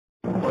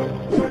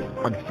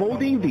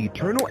unfolding the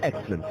eternal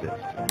excellences,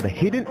 the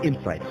hidden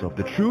insights of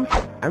the truth,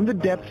 and the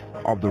depth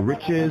of the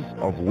riches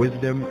of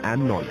wisdom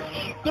and knowledge.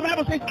 The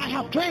Bible says, I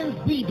have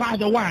cleansed thee by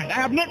the word. I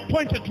have not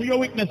pointed to your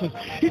weaknesses.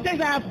 He says,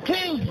 I have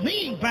cleansed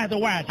thee by the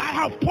word. I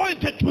have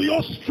pointed to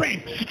your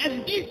strength.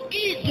 And this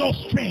is your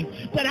strength,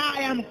 that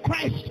I am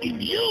Christ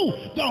in you,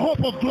 the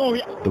hope of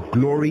glory. The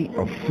glory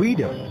of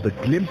freedom, the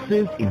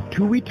glimpses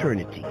into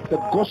eternity. The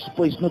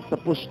gospel is not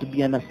supposed to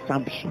be an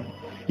assumption.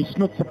 It's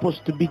not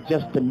supposed to be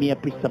just a mere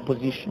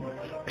presupposition.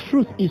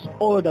 Truth is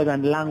older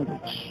than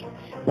language,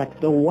 but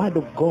the word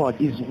of God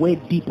is way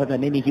deeper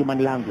than any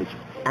human language.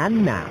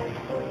 And now,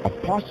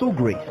 Apostle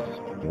Grace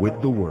with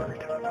the word.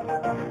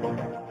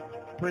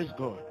 Praise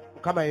God.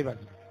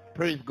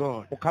 Praise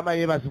God.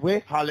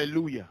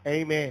 Hallelujah.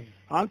 Amen.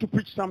 I want to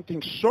preach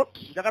something short,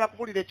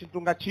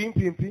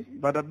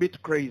 but a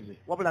bit crazy.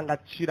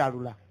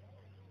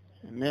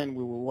 And then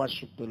we will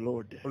worship the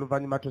Lord.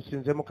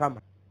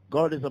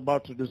 God is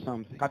about to do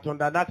something. Tell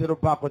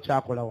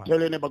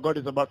your neighbor, God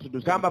is about to do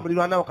something.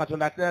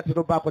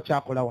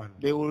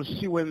 They will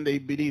see when they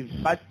believe.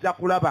 But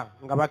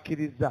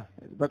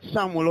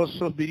some will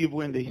also believe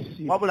when they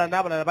see.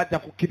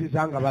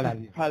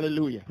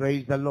 Hallelujah.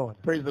 Praise the Lord.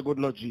 Praise the good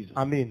Lord Jesus.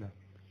 Amen.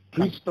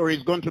 History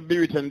is going to be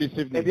written this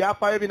evening. In the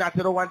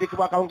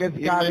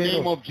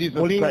name of Jesus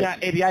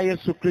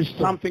Christ.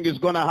 Something is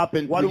going to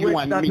happen to you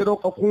and me. In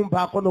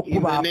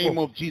the name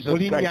of Jesus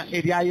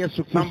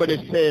Christ.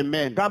 Somebody say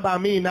amen.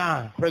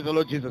 Praise the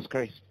Lord Jesus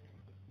Christ.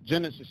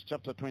 Genesis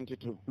chapter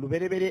 22.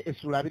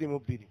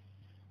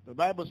 The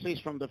Bible says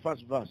from the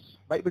first verse,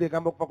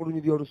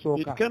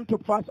 it came to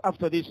pass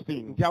after these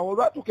things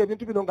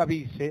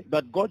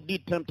that God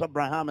did tempt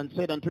Abraham and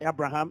said unto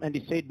Abraham, and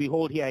he said,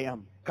 Behold, here I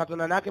am.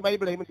 And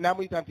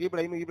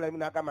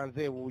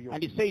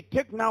he said,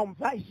 Take now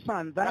thy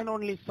son, thine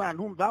only son,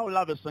 whom thou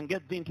lovest, and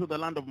get thee into the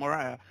land of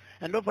Moriah,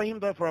 and offer him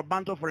there for a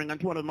burnt offering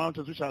unto one of the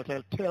mountains which I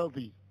shall tell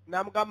thee.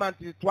 N'amugamba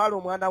nti twala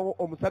omwana wo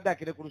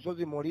omusaddaakire ku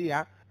lusozi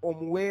Moriya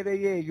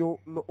omuweereyo eyo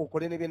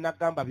okole ne bye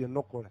nagamba byonna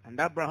okola. And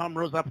Abraham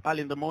rose up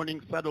early in the morning,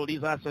 saddled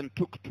his ass, and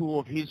took two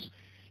of his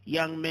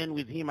young men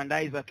with him, and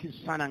Isaac his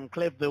son, and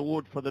cleft the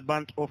wood for the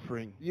burnt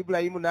offering.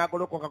 Ibulayimu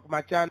n'agolokoka ku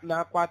makya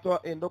n'akwata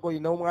endogoyi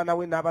n'omwana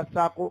we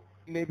n'abasaako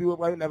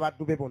n'ebiweebwayo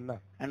n'abaddu be bonna.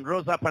 And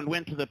rose up and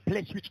went to the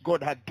place which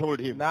God had told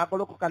him.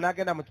 N'agolokoka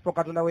n'agenda mu kifo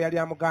Katonda we yali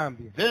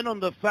amugambye. Then on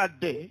the third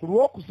day, ku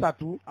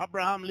lwokusatu,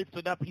 Abraham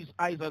lifted up his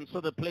eyes and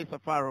saw the place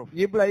afar off.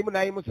 Ibulayimu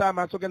n'ayimusa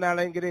amaaso ge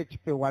n'alengera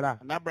ekifo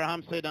ewala. And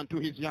Abraham said unto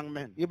his young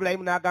men,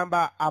 Ibulayimu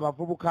n'agamba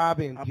abavubuka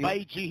be nti,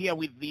 Abide ye here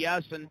with the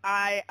ass, and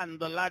I and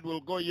the lad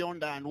will go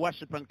yonder and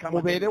worship and come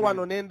mubeere again.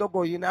 wano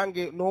n'endogoyi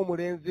nange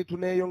n'omulenzi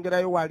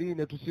tuneeyongerayo wali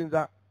ne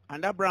tusinza.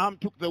 And Abraham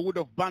took the wood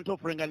of burnt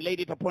offering and laid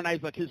it upon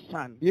Isaac his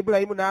son.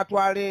 Ibulayimu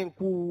n'atwala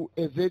enku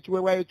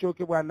ez'ekiweebwayo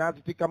ekyokebwa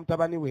n'azitikka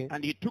mutabani we.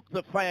 And he took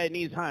the fire in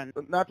his hand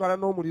N'atwala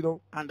n'omuliro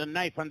and the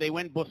knife, and they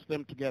went both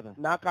them together.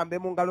 n'akamba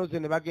mu ngalo ze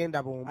ne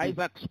bagenda bombi.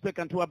 Isaac spake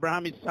unto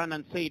Abraham his son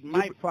and said,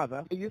 My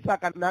father.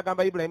 Isaaka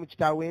n'agamba Ibulayimu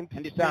kitaawe nti,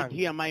 And he said,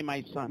 Here am I,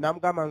 my son.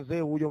 n'amugamba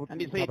nze wuuyo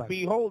And he said, mutabani.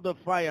 Behold the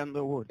fire and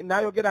the wood,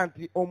 N'ayogera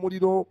nti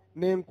omuliro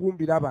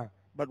n'enkumbi laba,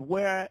 but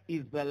where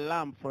is the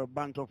lamb for a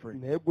burnt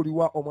offering? naye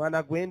guliwa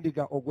omwana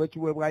gw'endiga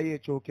ogw'ekiweebwayo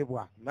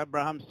ekyokebwa? And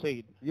Abraham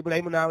said,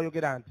 Ibulayimu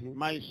n'ayogera nti,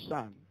 My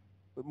son,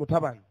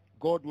 mutabani,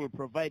 God will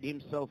provide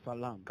himself a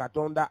lamb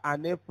Katonda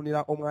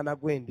aneefunira omwana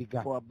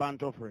gw'endiga for a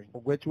burnt offering.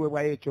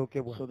 ogw'ekiweebwayo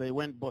ekyokebwa. So they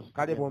went both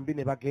Kale together. bombi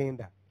ne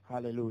bagenda.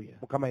 Hallelujah.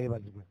 Mukama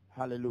yeebazibwe.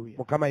 Hallelujah.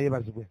 Mukama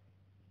yeebazibwe.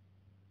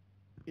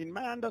 In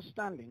my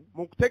understanding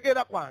Mu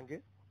kutegeera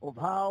kwange of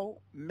how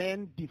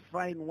men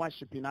define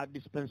worship in our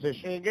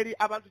dispensation, engeri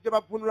abantu gye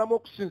bavunulamu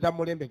okusinza mu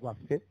mulembe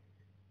gwaffe,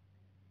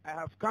 I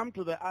have come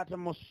to the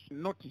uttermost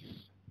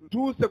notice.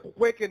 ntuuse ku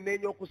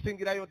kwekenneenya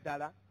okusingirayo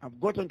ddala, I've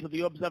gotten to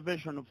the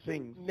observation of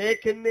things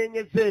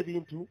n'ekenneenyeza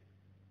ebintu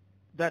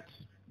that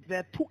there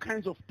are two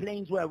kinds of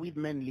planes where we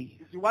men live.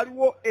 nti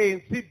waliwo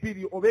ensi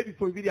bbiri oba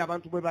ebifo bibiri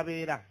abantu bwe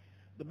babeera.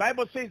 The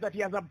Bible says that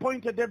he has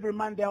appointed every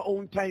man their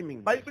own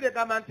timing Bayibuli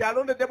egamba nti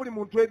alondedde buli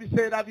muntu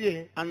ebiseera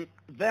bye and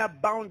their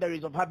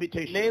boundaries of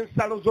habitation.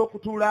 n'ensalo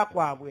z'okutuula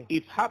kwabwe.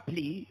 If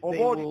haply they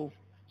Oba- will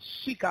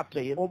seek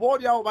after him oba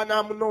oliawo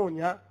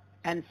banaamunoonya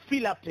and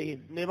feel after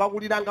him ne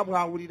bawulira nga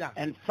bw'awulira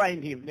and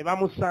find him. ne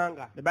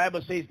bamusanga. The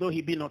Bible says, though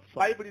he be not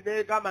far. Bayibuli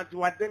neegamba nti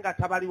wadde nga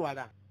tabali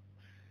wala,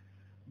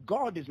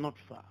 God is not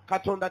far.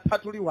 Katonda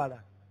tatuli wala,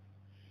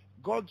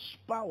 God's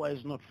power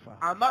is not far.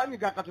 amaanyi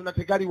ga Katonda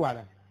tegali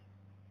wala,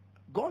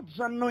 God's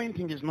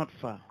anointing is not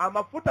far.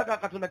 amafuta ga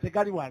Katonda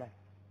tegali wala,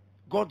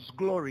 God's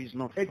glory is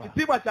not far.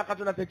 ekitiibwa kya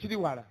Katonda tekiri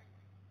wala,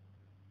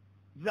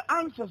 The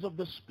answers of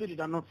the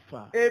Spirit are not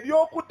far.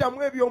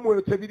 ebyokuddamu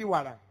eby'omwoyo tebiri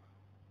wala.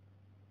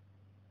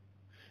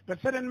 But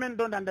certain men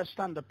don't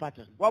understand the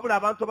pattern. Wabula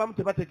abantu abamu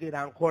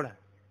tebategeera nkola.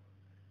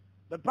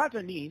 The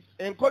pattern is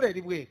Enkola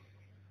eri bw'eti,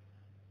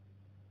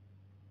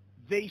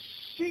 they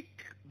seek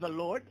the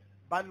Lord.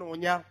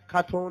 banoonya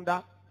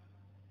Katonda,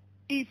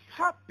 If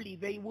haply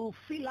they will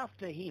feel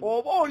after him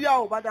oba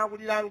oliawo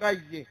banaawulira nga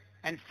ye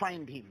and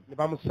find him. ne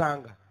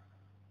bamusanga.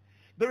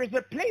 There is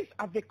a place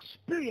I've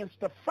experienced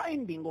the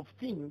finding of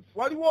things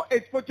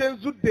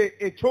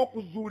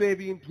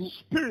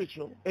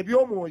spiritual,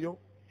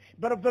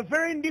 but of the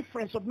very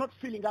indifference of not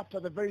feeling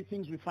after the very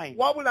things we find.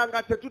 So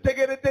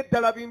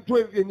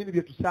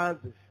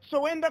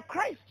when the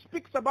Christ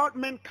speaks about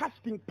men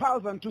casting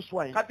pearls unto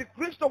swine,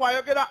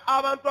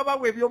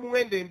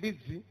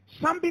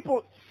 some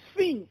people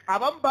think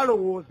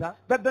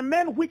that the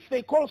men which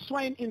they call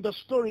swine in the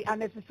story are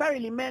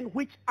necessarily men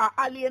which are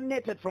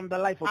alienated from the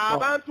life of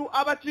God.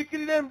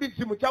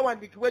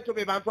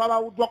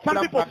 Some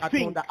people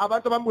think,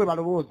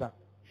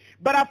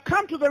 but I've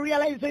come to the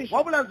realization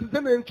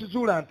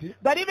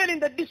that even in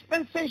the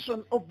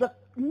dispensation of the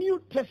New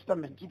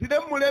Testament,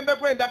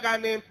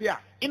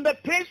 in the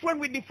place when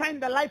we define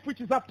the life which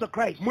is after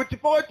Christ, I've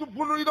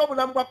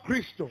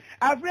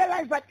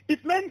realized that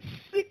if men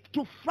seek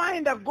to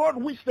find a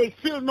God which they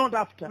feel not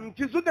after,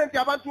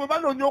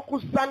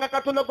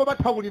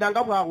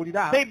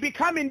 they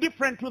become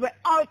indifferent to the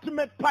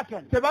ultimate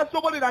pattern. And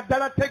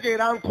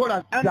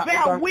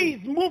their ways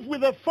move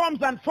with the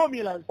forms and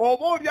formulas, but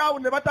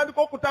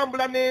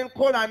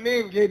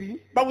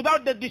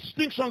without the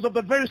distinctions of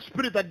the very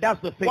spirit that does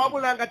the thing.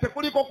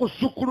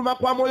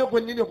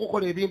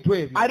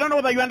 I don't know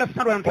whether you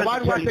understand what I'm trying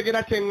to tell you.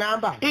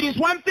 It is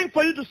one thing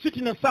for you to sit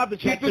in a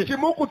service like this.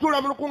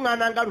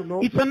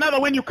 It's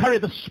another when you carry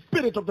the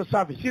spirit of the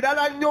service. It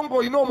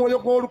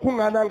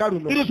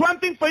is one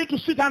thing for you to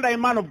sit under a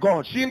man of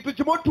God. It's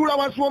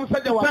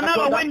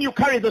another when you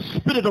carry the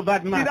spirit of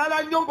that man.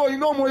 It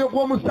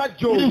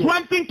is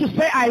one thing to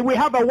say, we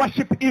have a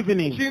worship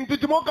evening. It's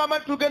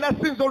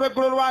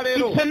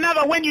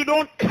another when you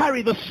don't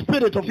carry the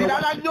spirit of the worship.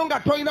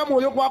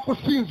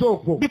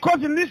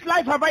 Because in this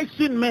life have I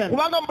seen men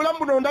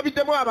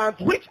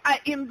which are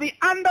in the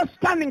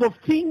understanding of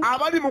things,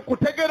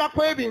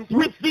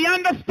 with the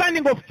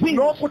understanding of things,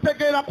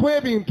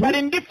 but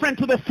indifferent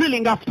to the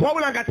feeling after.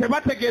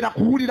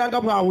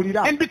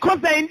 And because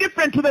they're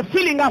indifferent to the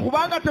feeling after,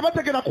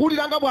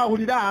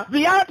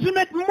 the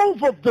ultimate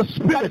move of the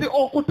spirit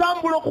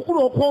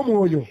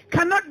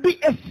cannot be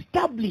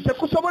established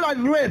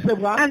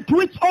and to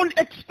its own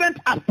extent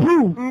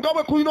approved,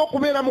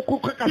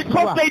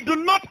 because they do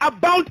not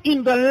abound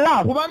in the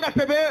love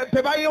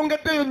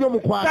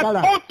that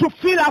ought to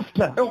feel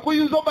after,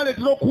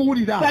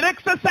 that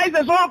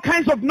exercises all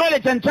kinds of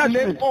knowledge and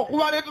judgment. Like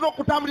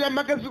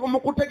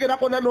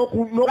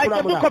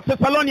the book of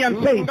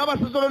Thessalonians says,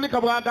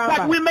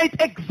 that we may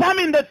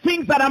examine the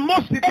things that are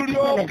most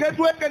excellent.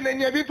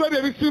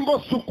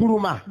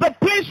 The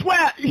place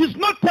where he's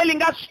not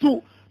telling us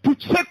to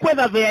check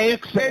whether they are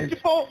excellent.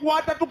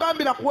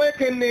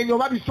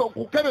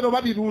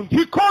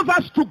 He calls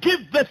us to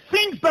give the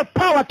things the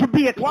power to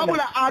be excellent.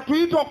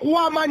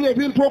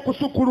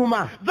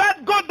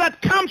 That God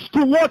that comes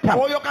to water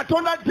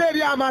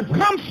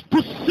comes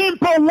to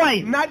simple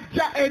wine.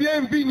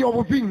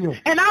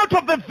 And out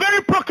of the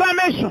very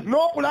proclamation,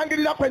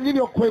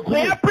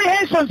 the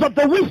apprehensions of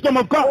the wisdom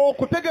of God,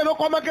 he gets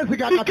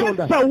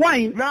the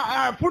wine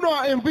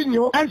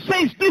and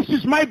says, this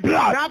is my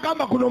blood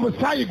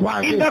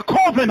in the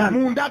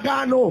covenant.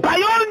 By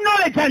all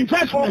knowledge and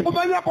judgment,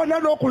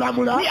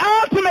 he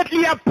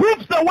ultimately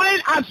approves the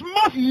wine as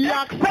most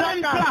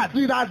excellent blood.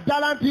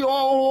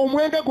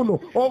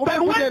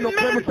 But when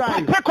men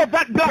partake of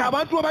that blood,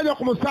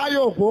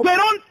 they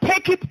don't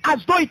take it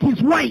as though it is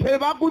wine.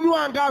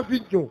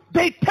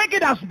 They take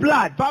it as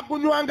blood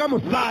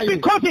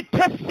because it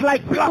tastes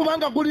like blood, not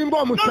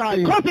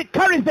because it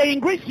carries the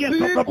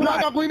ingredients of the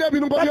blood. But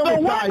the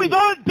one with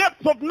all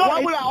depth of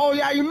knowledge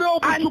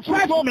and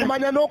judgment,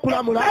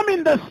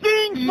 examine the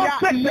things of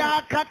Satan.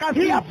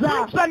 He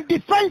approves and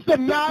defines the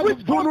things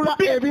which ought to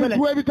be excellent.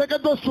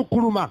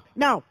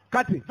 Now,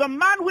 the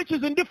man which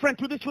is indifferent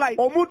to this life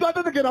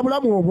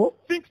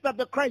thinks that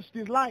the Christ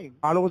is lying.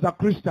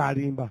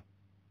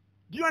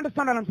 Do you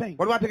understand what I'm saying?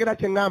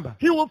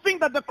 He will think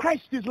that the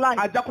Christ is lying,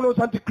 because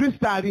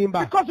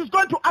he's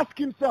going to ask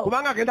himself,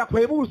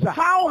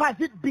 how has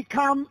it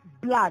become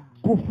blood?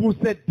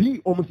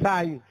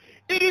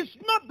 It is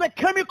not the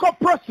chemical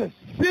process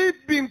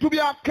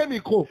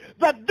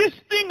that this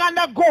thing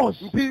undergoes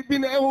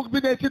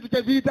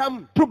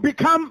to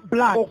become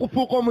blood.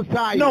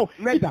 No,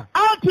 it's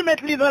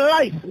ultimately the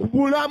life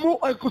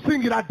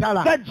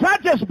that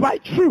judges by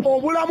truth.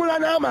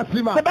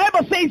 The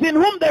Bible says, in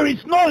whom there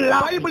is no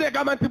lie. That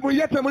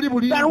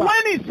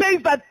when he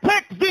says that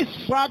take this,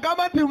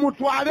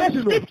 the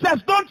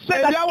scriptures don't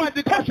say that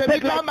it tasted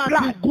like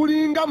blood.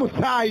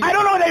 I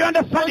don't know whether you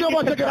understand it.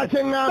 The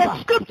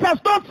scriptures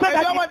don't say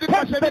that it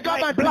tasted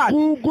like blood.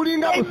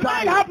 They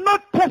might have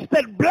not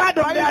tested blood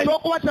on their eyes,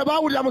 but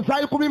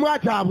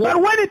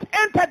when it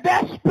entered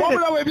their spirit,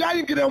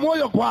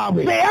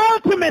 the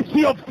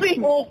ultimacy of things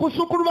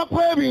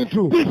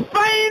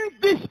defined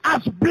this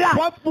as blood,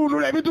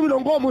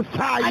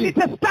 and it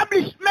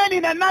established men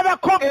in another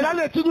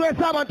covenant with the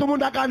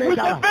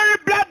very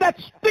blood that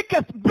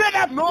sticketh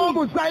better than the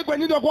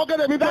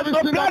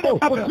blood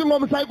of Abel.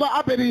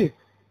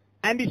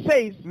 And he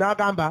says,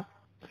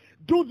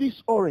 do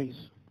this always.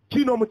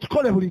 kino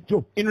mukikole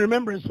bulijjo in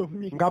remembrance of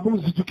me. nga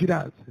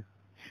munzijukira nze.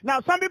 Now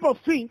some people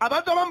think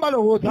abantu abamu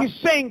balowooza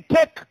he's saying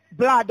take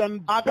blood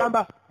and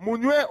agamba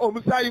munywe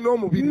omusaayi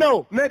n'omubiri.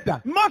 No.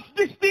 Nedda. Most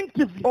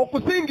distinctively,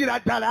 Okusingira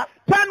ddala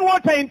turn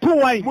water into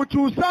wine.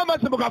 mukyuse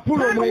amazzi mu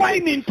gafuula Turn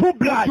wine into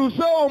blood.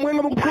 mukyuse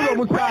omwenge mu kufuula Turn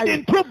blood omusaayi.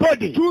 into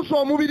body. kyusa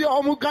omubiri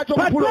omugaati But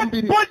okufuula what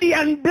omubiri. body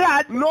and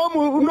blood,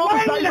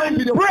 n'omusaayi wine and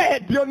n'omubiri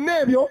bread.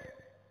 byonna ebyo.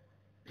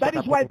 That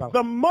is why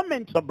the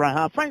moment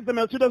Abraham finds the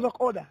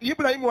Melchizedek order,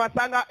 Ibulayimu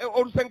wasanga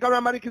olusenka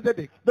lwa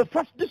Malikizedeki. the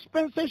first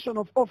dispensation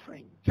of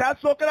offering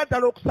Kyasookera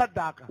ddala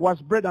okusaddaaka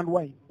was bread and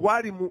wine.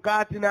 gwali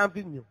mukaati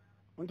n'anvinnyo.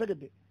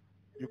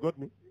 You got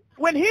me?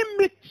 When he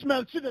meets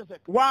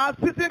Melchizedek,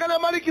 wasisinkana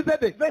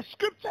Malikizedeki. the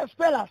scriptures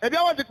tell us,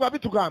 ebyawandiikibwa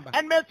bitugamba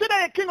and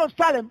Melchizedek, king of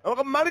Salem,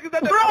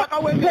 Malikizedeki brought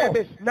kabaka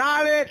w'emirembe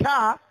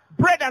n'aleeta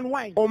bread and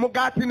wine.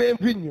 omugaati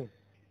n'envinnyo.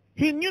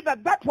 He knew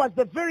that that was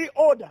the very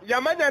order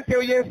yamanya nti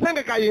eyo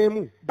y'ensengeka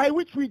y'emu by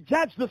which we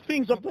judge the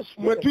things of the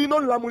mwe Spirit. tulina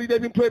olulamulira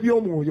ebintu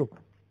eby'omwoyo.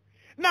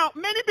 Now,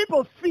 many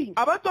people think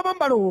abantu abamu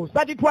balowooza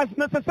that it was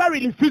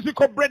necessarily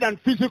physical bread and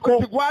physical.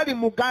 nti gwali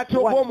mugaati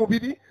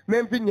ogw'omubiri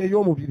n'envinnyo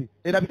ey'omubiri.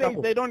 He says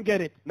erabikako they don't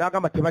get it.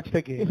 n'agamba He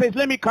tebakitegeera. says,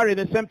 let me carry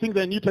the same thing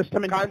the New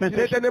Testament kankireete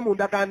dispensation. ne mu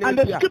ndagaano And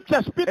the empya.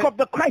 scriptures speak of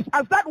the Christ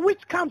as that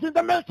which comes in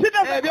the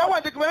Melchizedek.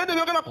 ebyawandiikibwa ne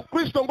byogera ku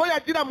kristo ng'oyo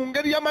agira mu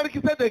ngeri ya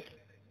Malikizedeki.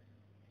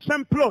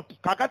 Same plot.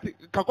 kakati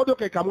kakodo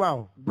ke kamu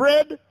awo.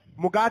 Bread,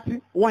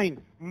 mugaati wine.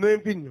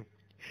 n'envinnyo.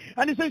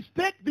 And he says,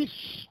 take this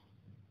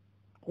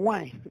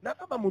wine.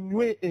 n'agamba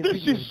munywe This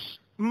envinnyo. is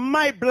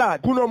my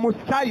blood guno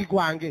musaayi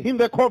gwange in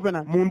the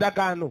covenant. mu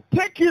ndagaano.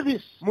 Take you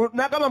this,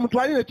 n'agamba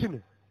mutwalire kino.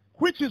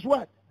 which is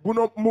what?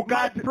 guno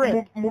mugaati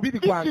bread. mubiri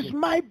This is gwange.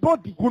 my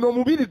body guno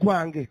mubiri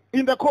gwange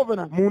in the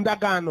covenant. mu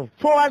ndagaano.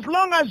 For as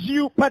long as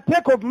you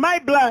partake of my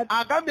blood,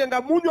 agambye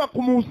nga munywa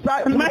ku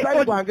musaayi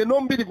body. gwange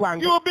n'omubiri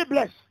gwange you will be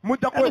blessed.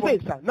 mujja And he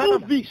says, kwebonesa. do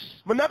this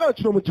munagalo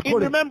kino in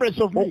mukikole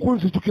remembrance of me.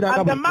 okunzijukiranga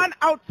And the buli man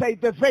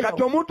outside the kati veil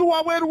omuntu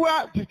wabweru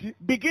wa titi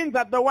begins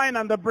at the wine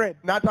and the bread.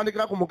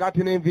 n'atandikira ku mugaati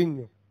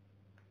n'envinnyo.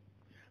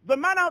 The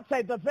man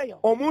outside the veil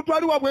omuntu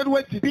ali wabweru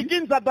w'ekiti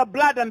begins at the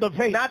blood and the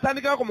veil.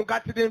 n'atandikira ku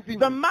mugaati The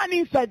n'envinnyo. man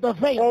inside the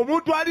veil,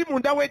 omuntu ali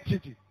munda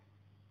w'ekiti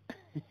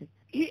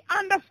he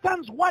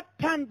understands what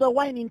turned the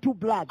wine into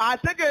blood.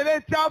 ategeera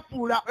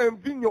ekyafuula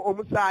envinnyo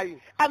omusaayi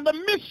And the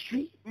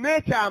mystery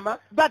n'ekyama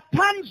that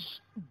turns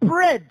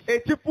bread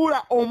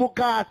ekifuula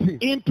omugaati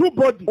into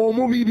body.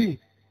 omubiri.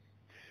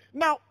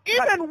 Now,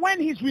 even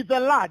when he's with the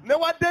lad,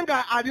 newadde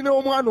nga alina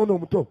omwana ono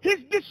omuto his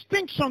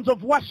distinctions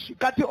of worship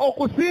kati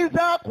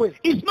okusinza kwe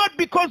is not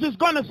because he's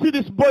going to see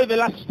this boy the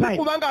last time.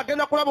 kubanga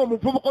agenda kulaba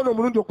omuvubuka ono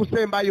omulungi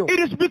okusembayo, It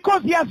is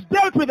because he has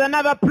dealt with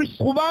another priest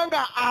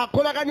kubanga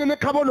akolaganye ne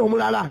kabona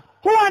omulala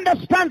who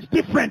understands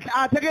different,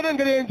 ategeera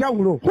engeri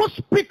enjawulo, who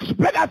speaks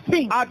better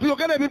things,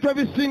 atuyogera ebintu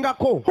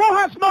ebisingako, who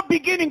has no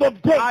beginning of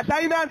days,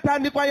 atalina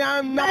ntandikwa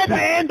ya never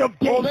nnaku end of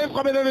days, oba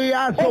enkomerero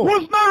yaaso,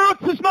 whose no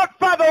roots is not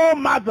father or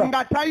mother.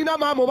 nga talina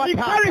maama oba He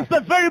carries taata, the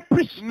very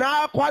priest.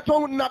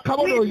 n'akwata na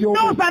kabona He oyo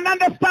knows and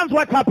understands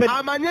what happened.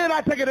 amanye era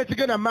ategeera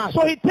ekigenda mu maaso.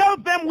 So he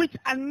tells them which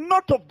are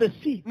not of the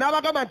seed,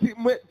 n'abagamba nti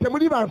 "Mwe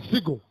temuli ba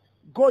nsigo,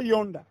 go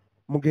yonder.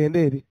 mugende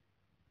eri."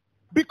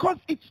 Because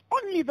it's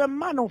only the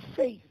man of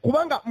faith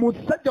kubanga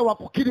musajja wa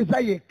kukkiriza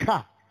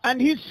yekka and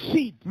his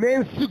seed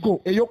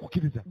n'ensigo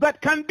ey'okukkiriza that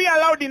can be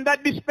allowed in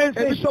that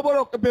dispensation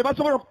be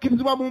basobola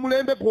okukkirizibwa mu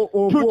mulembe to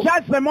ogwo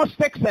judge the most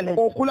excellent.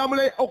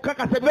 okulamula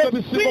okukakasa ebintu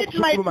The seed ebisinga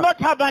might okusukuluma. not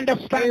have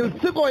understanding,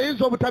 ensigo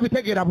eyinza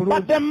obutabitegeera but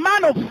bulungi, the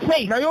man of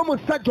faith naye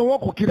omusajja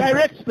ow'okukkiriza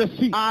directs the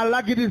seed.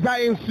 alagiriza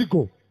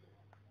ensigo.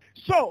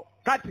 So,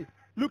 kati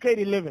look at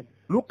 11.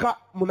 luka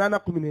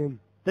 8:11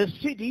 The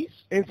seed is,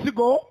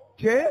 ensigo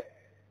kye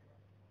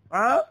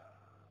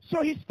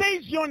so he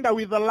stays yonder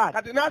with the lad,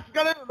 kati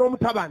n'asigala eno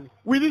n'omutabani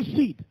with his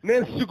seed.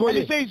 n'ensigo And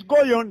he ye says,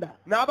 go yonder.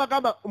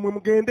 n'abagamba mwe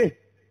mugende.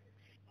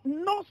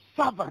 No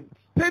servant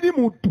teri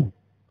muntu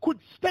could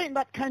stay in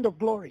that kind of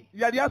glory,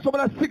 yali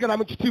asobola sigala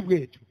mu kitiibwa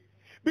ekyo,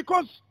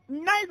 because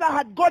neither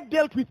had God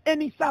dealt with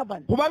any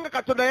servant. kubanga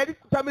katonda yali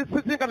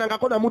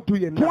tamisisinkangako na muddu To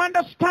yenna.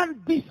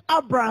 understand this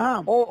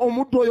Abraham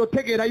Omuddu oyo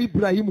otegeera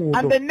Ibulayimu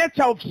and ono the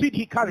nature of seed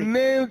he carried.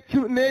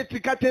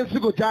 n'ekika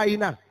ky'ensigo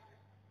ky'alina.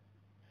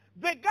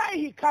 The guy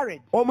he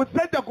carried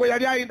omusajja gwe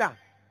yali alina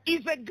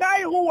is a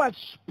guy who was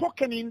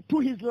spoken into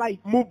his life,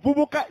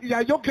 muvubuka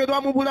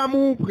yayogerwa mu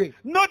bulamu bwe,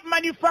 not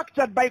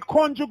manufactured by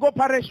conjugal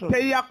operation.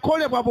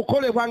 teyakolebwa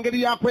bukolebwa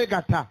ngeri ya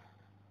kwegatta.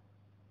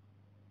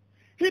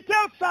 He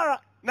tells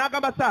Sarah,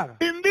 n'agamba Saara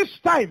in this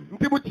time,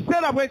 nti mu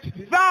kiseera bwe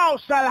kiti thou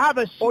shalt have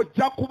a son.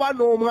 ojja kuba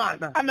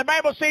n'omwana. And the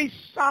Bible says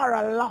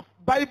Sarah laughed.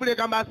 Bayibuli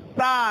egamba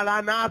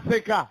Saara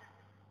n'aseka.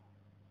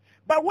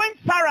 But when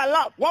Sarah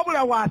laughed,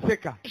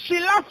 she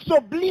laughs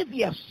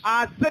oblivious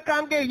of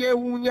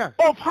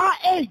her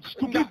age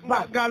to give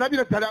birth. While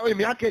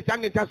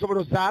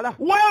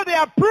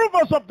the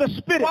approvals of the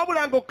Spirit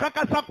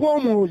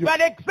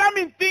that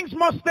examine things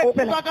most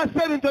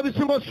excellent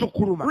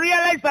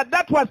realize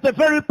that was the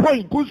very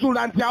point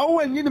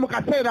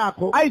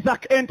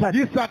Isaac entered.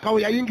 And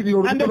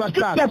the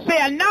scriptures say,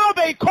 and now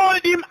they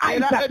called him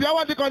Isaac,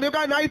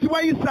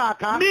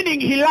 meaning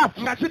he laughed.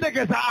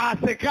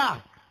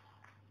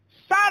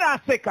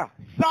 Sarah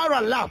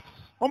laughs.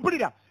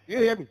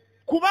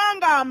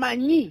 Kubanga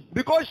amanyi,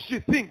 because she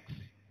thinks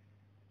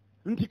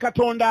nti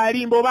Katonda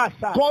alimba oba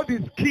asala. God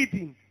is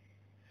kidding.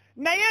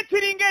 Naye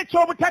kiringa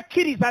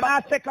ekyobutakiriza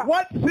n'aseka.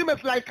 What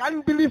seems like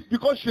unbelief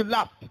because she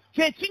laughed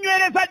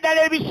kyekinywereza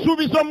ddala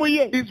ebisuubizo mu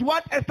ye. is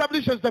what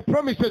establishes the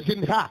promises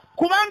in her.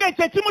 Kubanga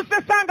ekyo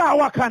ekimusesa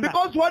ng'awakana.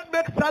 Because what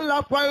makes her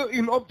laugh while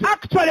in object.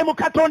 Actually mu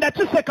Katonda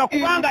kiseka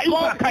kubanga Isaac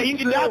God is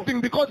ayingiddewo.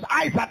 laughing because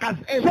Isaac has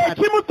entered.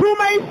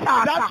 Kyekimutuuma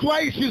Isaaka. That's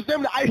why he's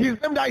named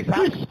Isaac.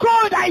 He's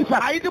called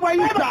Isaac. Ayitibwa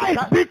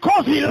Isaaka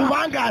because he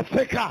laughed. kubanga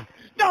aseka.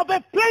 Now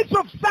the place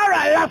of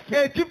Sarah laughing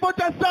ekifo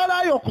kya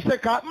Sarah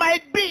y'okuseka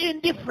might be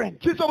indifferent,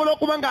 kisobola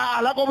okuba nga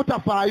alaga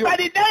obutafaayo, but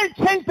it doesn't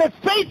change the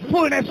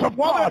faithfulness of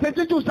God,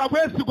 tekikyusa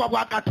bwesigwa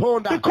bwa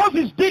Katonda because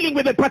he's dealing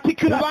with a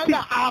particular seed.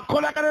 kubanga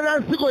akolagana na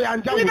nsigo ya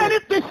njawulo. Even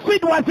if the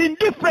seed was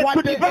indifferent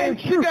to divine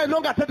truth, eno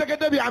nga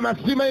tetegedde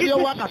by'amasiima it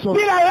eby'owa is Katonda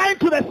still aligned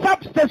to the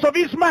substance of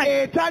his mind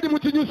ekyali mu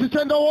kinyusi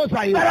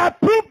ky'endowooza ye that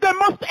approved the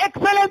most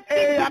excellent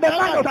things in the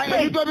man of faith.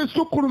 ebintu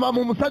ebisukkuluma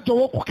mu musajja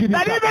ow'okukkiriza.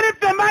 That even if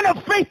the man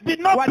of faith did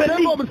not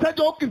believe,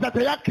 omusajja ow'okukkiriza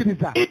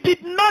teyakkiriza, it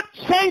did not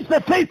change the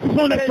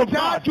faithfulness of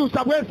God.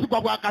 ekyakyusa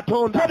bwesigwa bwa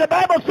Katonda. So the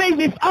Bible says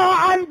if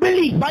our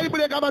unbelief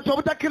Bayibuli egamba nti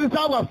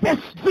obutakkiriza bwaffe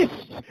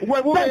persists,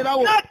 bwe does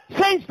bubeerawo not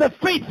change the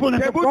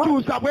faithfulness of God.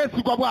 tebukyusa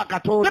bwesigwa bwa The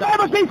Katonda.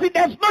 Bible says it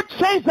does not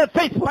change the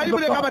faithfulness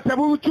Bayibuli of egamba God.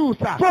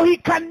 tebukyusa, So he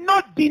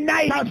cannot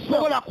deny himself.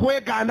 tasobola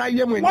kwegaana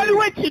ye mwennyini.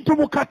 Waliwo ekintu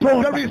mu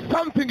Katonda There is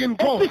something in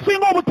God.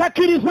 ekisinga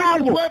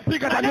obutakkirizaabwo. That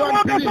Ate you unbelieve.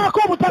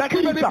 wagasaako That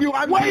even obutakkiriza if you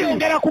weeyongera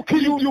unbelieve,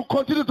 kukkiriza. you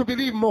continue to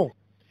believe more.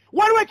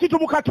 Waliwo ekintu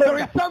mu There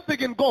Katonda is something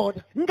in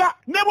God. nga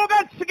ne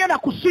bwoga nti sigenda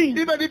kusinza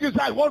Even if you say,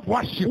 I want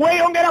worship,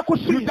 weeyongera you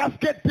kusinza. just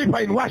get deeper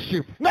in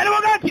worship. Nga ne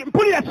bwoga nti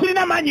mpulira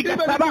sirina maanyi Even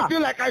if gasaba you feel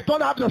like I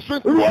don't have the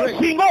strength to pray,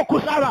 lw'osinga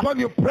okusaba. when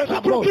you pray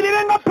the Lord,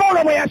 Tukkirire nga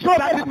Pawulo bwe that it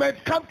yasooka. may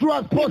come to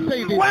us, Paul said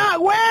it. When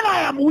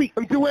I am weak,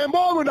 Nti wemba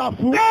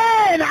omunafu,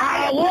 then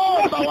I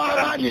awomba am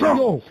w'amaanyi strong.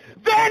 nnyo.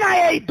 Then I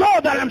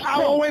adore that I'm Awo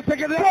strong.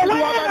 weetegereza So nti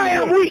when I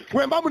am w'amaanyi weak, nnyo.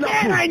 Wemba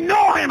then I munafu,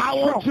 know I am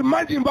awo strong.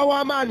 kimanyi mba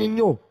w'amaanyi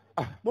nnyo.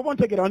 Bw'oba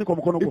ontegeera wanika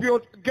omukono If gwo.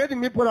 you're getting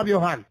me, put up your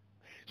hand.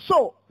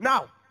 So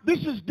Now, this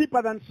is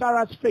deeper than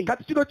Sarah's faith.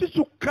 kati kino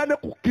kisukka ne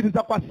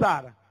kukkiriza kwa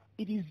Saara.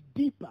 It is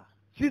deeper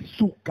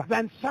Kisukka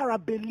than Sarah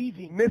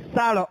believing ne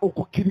Saara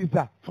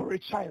okukkiriza, for a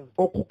child.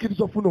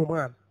 okukkiriza ofuna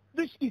omwana.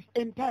 This is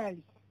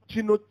entirely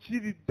Kino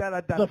kiri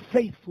ddala the ddala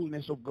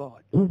faithfulness of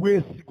God. ku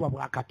bwesigwa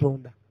bwa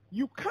Katonda.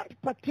 You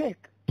can't partake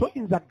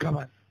Toyinza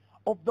gabana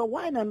of the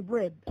wine and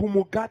bread ku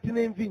mugaati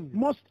n'envinnyo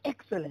most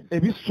excellent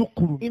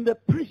ebisukkulu in the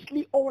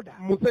priestly order,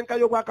 mu nsenka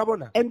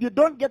y'obwakabona, and you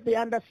don't get the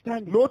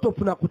understanding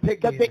n'otofuna that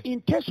kutegeera the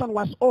intention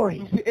was always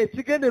nti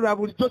ekigendererwa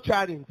bulijjo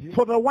kyali nti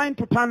for the wine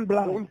to turn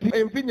blood nti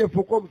envinnyo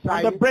efuuka and the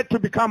omusaayi bread to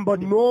become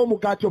body.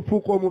 n'omugaati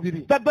ofuuka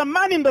omubiri. That the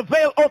man in the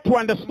veil ought to Nti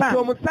understand.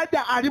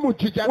 omusajja ali mu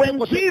jjija When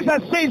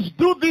Jesus says,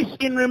 do this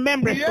in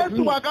remembrance of Yesu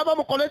me, bw'agamba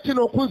mukole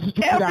kino every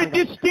okunzijukiranga,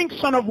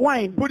 distinction of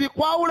wine buli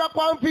kwawula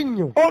kwa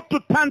nvinnyo ought to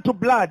turn to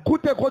blood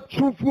kuteeka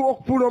okyufu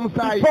okufuula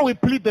omusaayi before we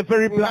plead the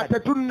very nga blood.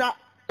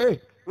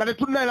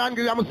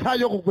 tetunnaerangirira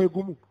musaayi ogwo gwe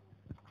gumu.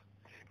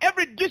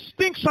 Every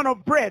distinction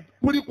of bread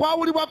buli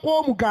kwawulibwa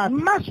kw'omugaati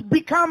must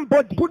become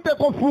body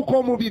kuteeka ofuuka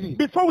omubiri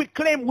before we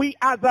claim we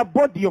are the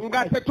body of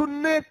nga Christ.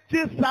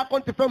 tetunnekisaako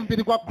nti ffe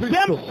mubiri gwa Kristo.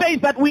 James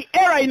says that we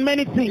err in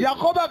many things.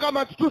 Yakobo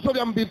agamba nti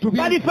tusobya mu bintu But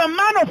bingi, if a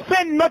man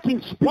offend not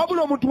in speech,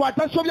 wabula omuntu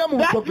atasobya mu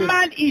that njogera,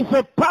 man is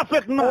a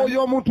perfect man,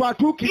 oyo omuntu even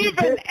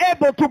atuukirize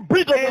able to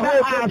breathe on the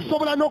era whole body.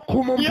 asobola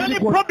n'okukuuma The only omubiri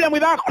gwonna. problem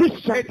with our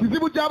Christians, Ekizibu they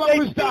think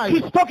gy'abakristaayo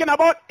he's talking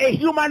about a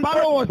human body.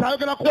 balowooza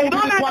ayogera ku They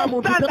don't mubiri gwa muntu,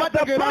 understand that the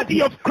tebategeera body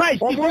nti of Christ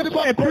is omubiri also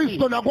gwa a body.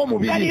 Kristo nagwo That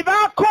mubiri. if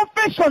our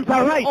confessions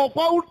are right,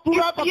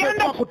 Okwawutula if the kwaffe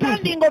kuba kutuufu,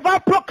 understanding of our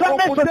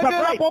proclamations are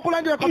okutegeera right,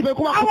 kw'okulangira kwaffe if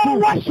kuba our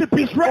kutuufu, worship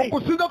is right,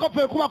 okusinza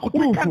kwaffe kuba we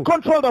can kutuufu,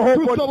 control the whole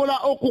body. tusobola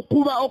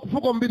okukuba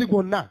okufuga omubiri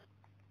gwonna.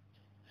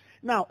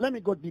 Now, let me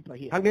go deeper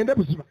here. Agende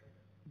buzima.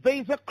 There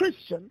is a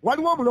Christian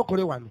Waliwo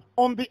omulokole wano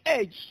on the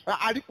edge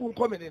ali ku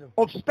nkomerero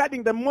of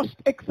studying the most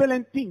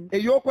excellent things,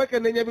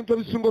 ey'okwekenneenya ebintu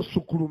ebisinga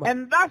osukkuluma,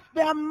 and thus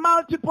there are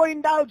multiple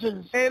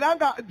indulgences. era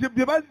nga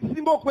bye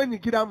basinga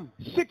okwenyigiramu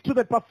Seek to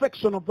the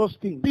perfection of those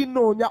things.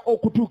 binoonya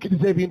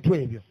okutuukiriza ebintu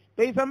ebyo.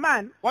 There is a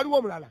man Waliwo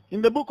omulala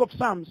in the book of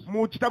Psalms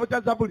mu kitabo kya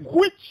Zabuli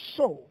which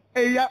saw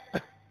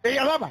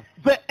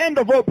the end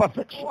of all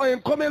perfection. He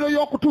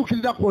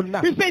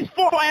says,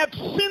 for I have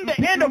seen the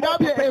end of all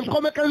perfection.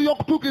 But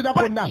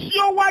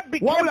your word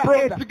became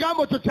broader.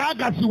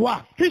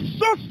 He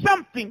saw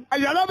something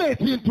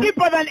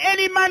deeper than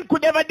any man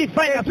could ever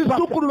define as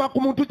perfect.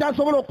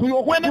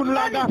 When a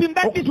man is in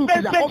that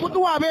dispensation,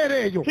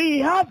 he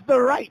has the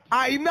right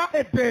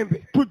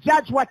to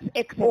judge what's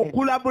excellent,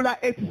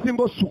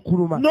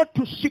 not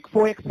to seek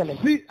for excellence.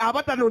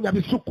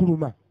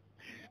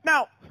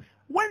 Now,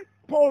 when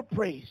Paul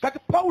prays that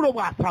of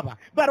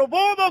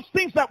all those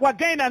things that were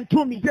gained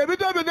unto me,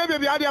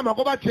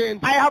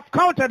 I have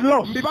counted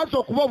loss for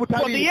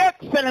the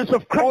excellence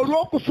of Christ,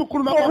 for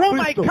whom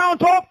I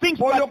count all things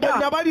but dung,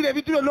 that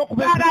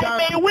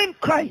I may win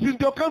Christ.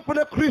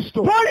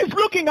 Paul is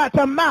looking at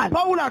a man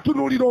who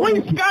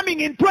is coming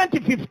in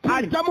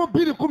 2015.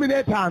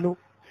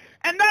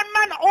 And that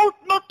man ought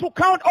not to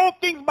count all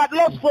things but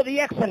loss for the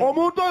excellence.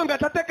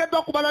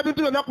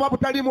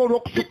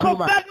 Because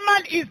that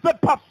man is the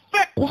perfect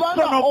son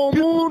of God. He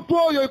is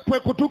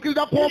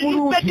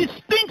the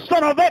distinct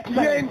son of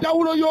excellence. It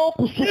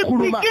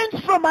begins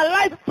from a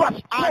life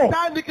past Paul.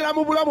 Paul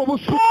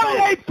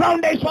laid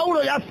foundation.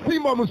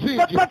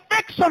 The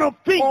perfection of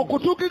things. When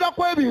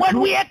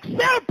we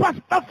excel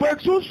past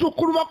perfection,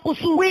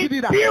 we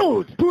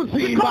build.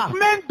 Because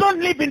men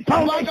don't live in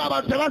foundation.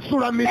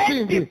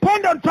 Men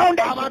depend on foundation.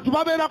 But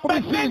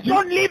men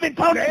don't live in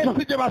foundation. And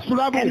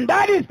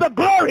that is the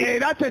glory.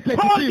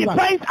 Paul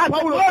defines as the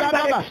glory that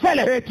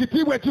excellence.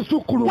 When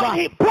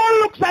Paul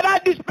looks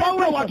at this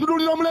dispensation,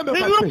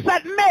 he looks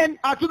at men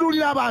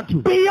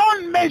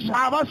beyond measure,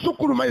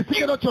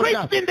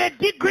 increased in the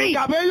degree,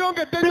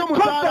 because the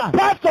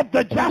path of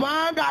the just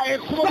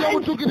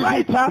shines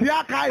brighter and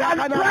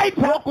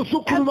brighter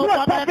and more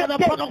perfect.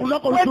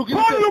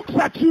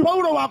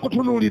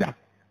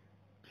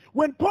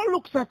 When Paul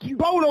looks at you,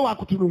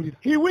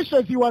 he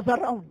wishes he was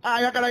around.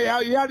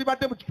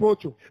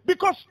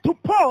 Because to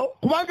Paul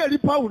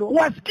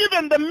was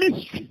given the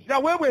mystery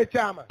to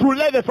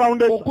lay the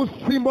foundation.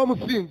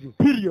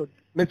 Period.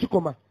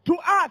 To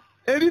us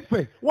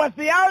was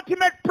the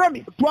ultimate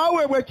promise and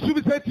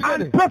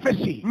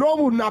prophecy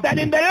that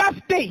in the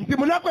last days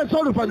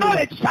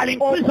knowledge shall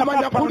increase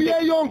above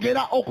foundation.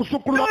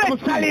 Knowledge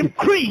shall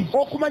increase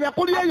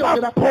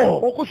above Paul.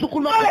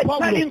 Knowledge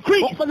shall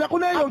increase above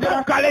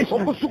Galatians.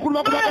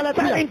 Knowledge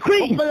shall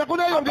increase above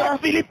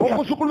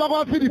Philippians.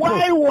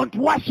 Why won't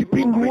worship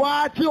increase?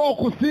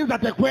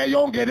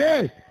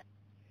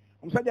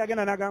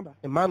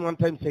 A man one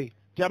time said,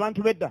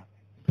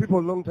 people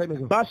a long time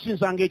ago,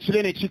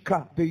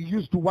 they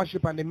used to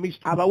worship and they missed,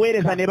 and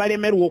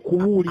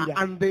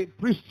the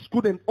priests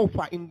couldn't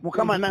offer in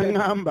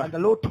and the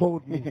Lord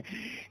told me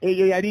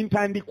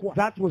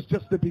that was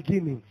just the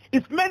beginning.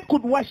 If men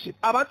could worship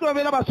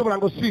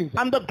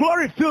and the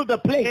glory filled the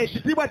place,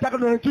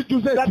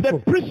 that the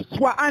priests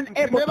were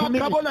unable to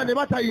minister.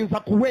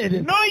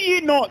 Know ye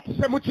not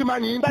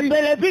that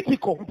the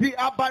Levitical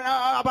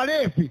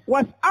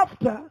was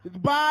after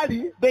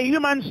the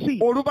human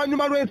seed?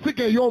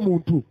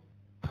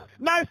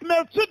 Now if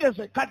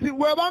Melchizedek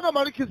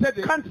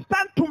can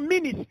stand to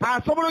minister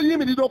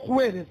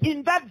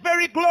in that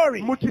very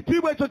glory,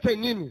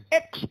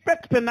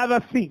 expect another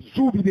thing.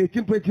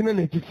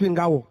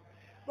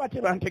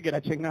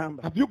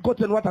 Have you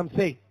gotten what I'm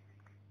saying?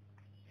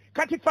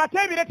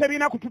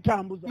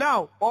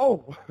 Now,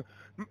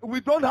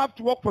 we don't have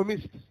to walk for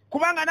mist.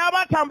 Because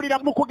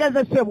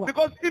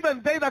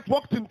even they that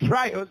walked in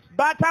trials,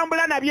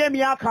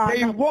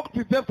 they walked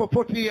with them for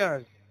 40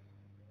 years.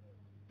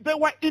 They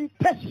were in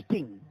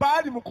testing.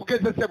 But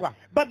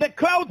the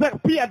clouds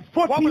appeared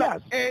 40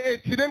 years.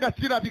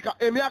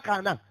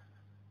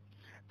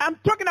 I'm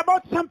talking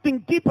about something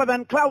deeper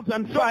than clouds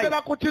and fire.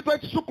 Because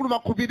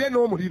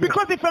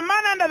if a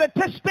man under the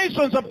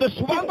testations of the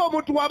Spirit,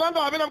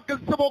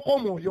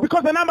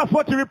 because the number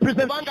 40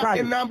 represents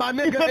Christ, if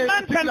a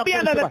man can be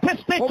under the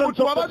testations of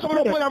the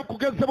Spirit,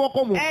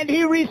 and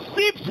he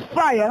receives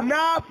fire,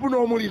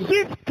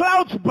 sees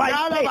clouds by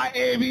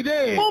day,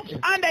 moves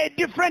under a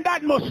different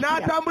atmosphere, the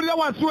sun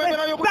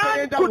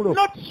could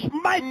not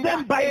smite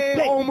them by day,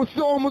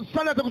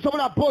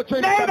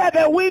 neither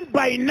the wind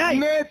by night.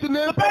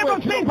 The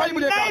Bible says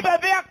neither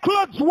their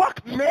clothes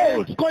waxed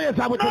old,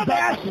 nor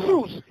their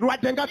shoes.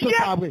 Yet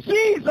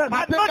Jesus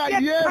had not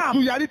yet come.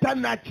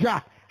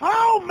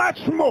 How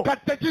much more?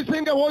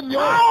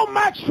 How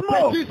much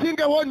more?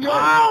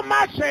 How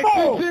much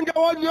more than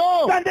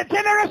the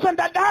generation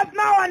that has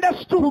now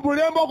understood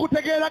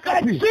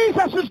that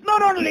Jesus is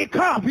not only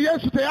come,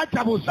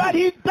 but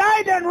he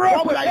died and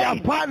rose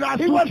again.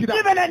 He was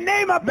given a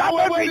name above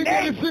every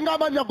name,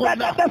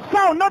 that at the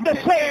sound, not the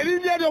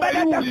same, but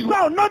at the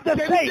sound, not the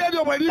same,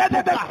 that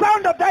at the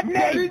sound of that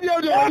name,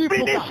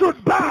 every knee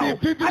should bow, and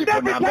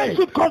every tongue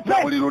should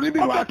confess of the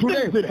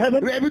things in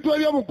heaven, things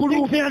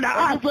in the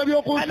earth,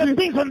 and the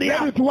things on the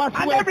earth.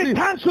 And every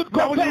tongue should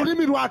confess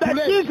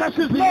that Jesus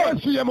is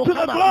Lord to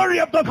the glory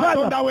of the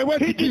Father.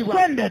 He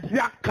descended,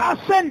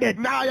 ascended,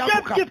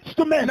 gave gifts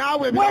to men,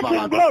 went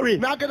in glory,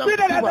 seated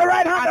at the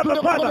right hand of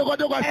the Father.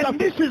 And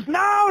this is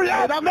now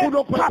made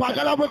perfect,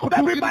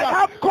 that we might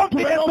have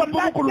confidence on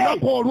that day.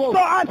 So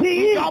as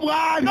he is,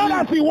 not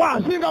as he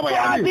was. So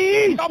as he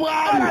is, not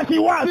as he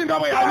was.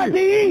 So as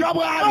he is,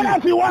 not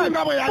as he was.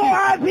 So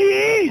as he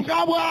is,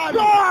 so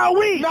are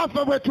we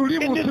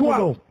in this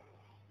world.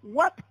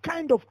 What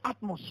kind of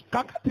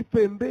atmosphere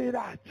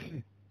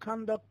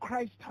can the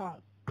Christ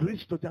have?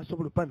 The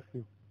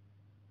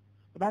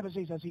Bible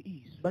says as he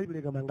is,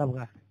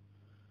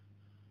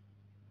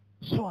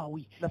 so are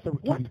we.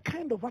 What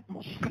kind of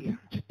atmosphere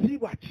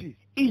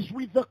is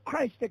with the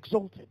Christ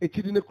exalted?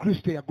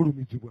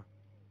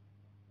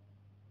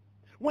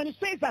 When it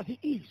says as he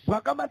is,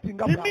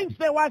 it means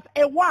there was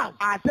a was.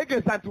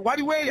 He's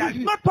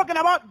not talking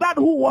about that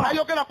who was. He's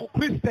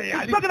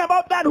talking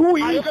about that who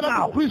he is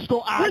now, which is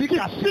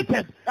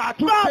seated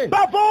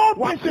above all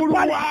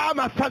principality.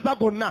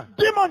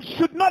 Demons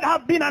should not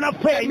have been an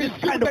affair in this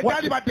kind of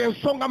worship.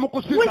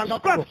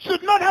 Witchcraft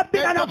should not have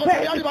been an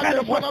affair in this kind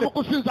of worship.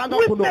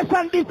 Weakness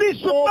and disease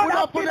should not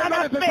have been an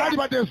affair in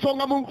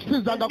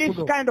this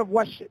kind of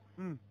worship.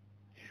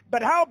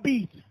 But how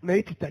be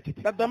it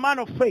that the man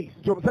of faith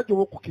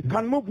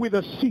can move with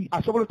a seed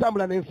and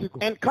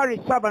carry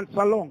servants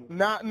along, and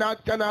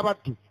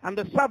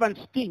the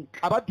servants think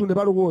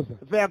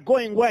they are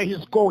going where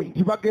he's going,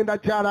 and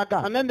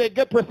then they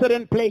get to a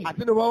certain place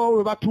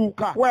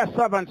where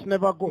servants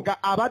never go,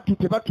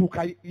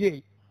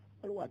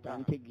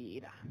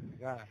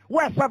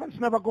 where servants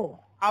never go,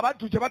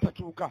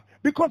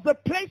 because the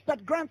place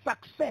that grants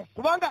access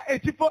in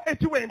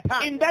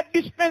that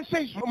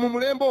dispensation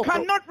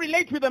cannot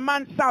relate with a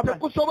man's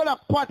servant.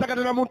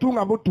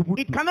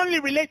 It can only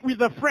relate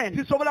with a friend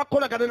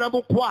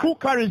who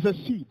carries a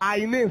seed. I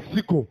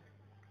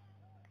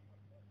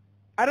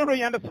don't know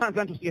you understand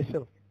that to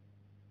yourself.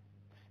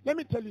 Let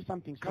me tell you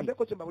something.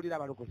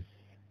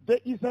 There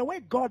is a way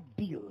God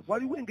deals.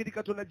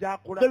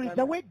 There is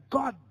a way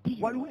God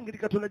deals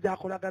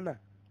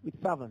with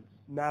servants.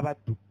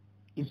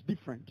 Is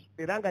different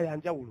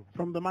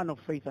from the man of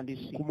faith and his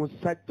seed.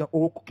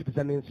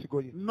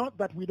 Not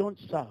that we don't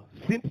serve.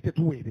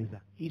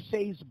 He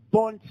says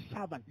born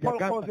servant. Paul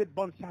calls it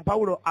born servant.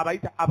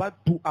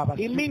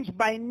 It means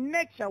by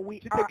nature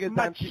we are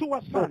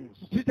mature sons.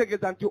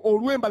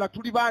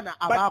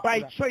 But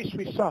by choice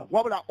we serve.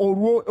 We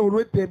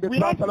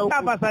don't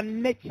serve as a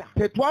nature.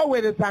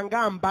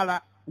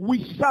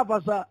 We serve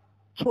as a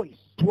choice.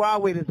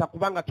 And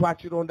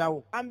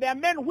there are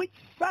men which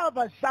serve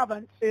as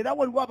servants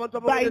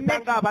by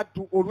nature,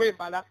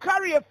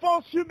 carry a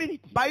false humility.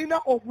 And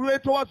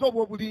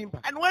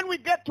when we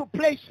get to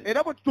places,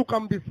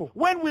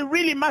 when we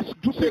really must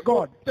see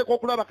God,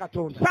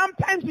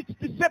 sometimes it's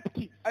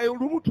deceptive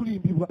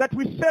that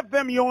we serve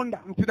them yonder.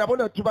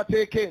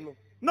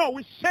 No,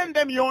 we send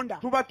them yonder.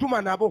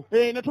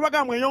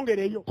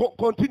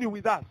 Continue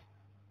with us.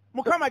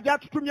 Where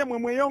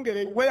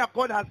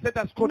God has set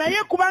us but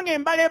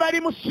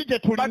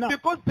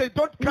because they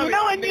don't carry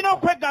there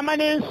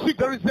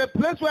is a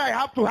place where I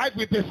have to hide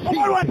with the seed.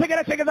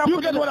 You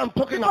get what I'm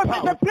talking about?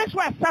 There's a place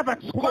where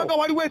servants go. And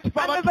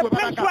there's a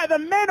place where the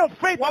men of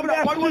faith and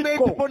their seed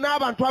go. And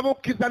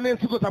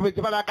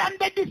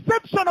the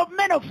deception of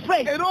men of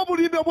faith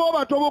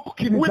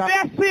with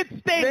their seed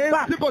stays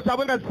back. And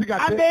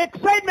the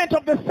excitement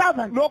of the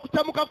servant,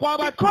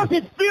 because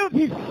it feels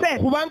his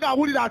sense,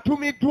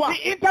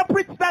 he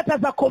interprets that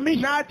as a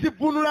commission, only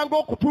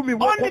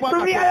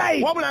to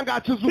realize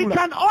he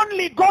can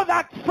only go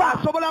that far,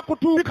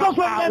 because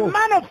when the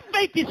man of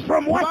faith is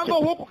from worship,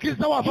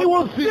 he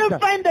will still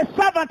find the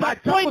servant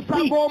at point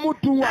B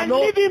and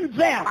leave him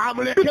there,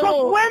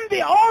 because when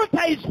the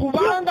altar is built,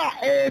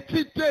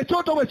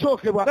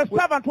 the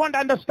servant won't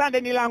understand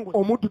any language.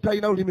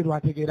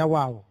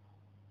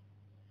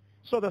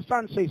 So the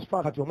son says,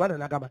 Father,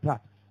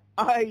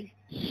 I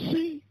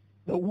see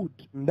the wood,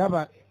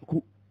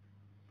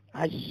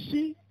 I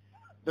see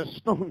the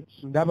stones,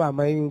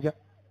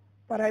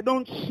 but I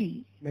don't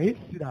see the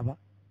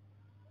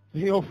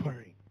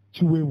offering.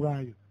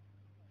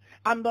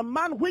 And the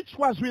man which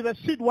was with the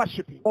seed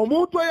worshipping,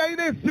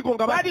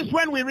 that is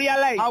when we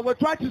realize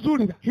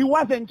he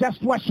wasn't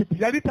just worshipping.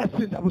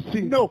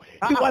 No,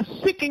 he was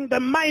seeking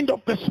the mind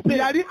of the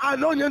Spirit.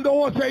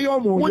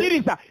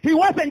 He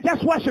wasn't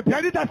just worshipping.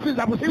 He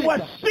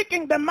was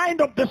seeking the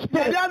mind of the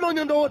Spirit.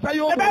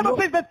 The Bible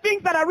says the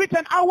things that are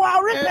written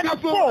are written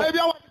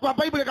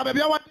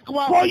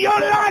for your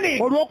learning,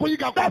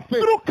 that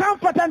through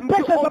comfort and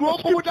patience of the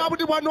Scripture,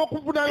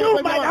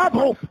 you might have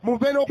hope.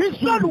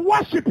 He's not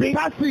worshipping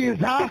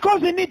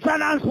because he needs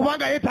an answer.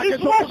 He's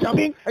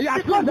worshipping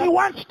because he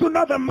wants to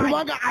know the mind.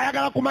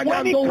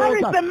 When he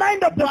carries the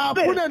mind of the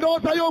Spirit,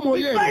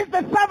 he finds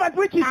the servant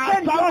which is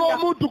sent yonder,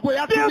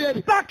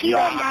 still stuck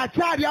yonder.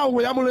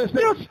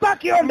 Still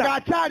stuck yonder.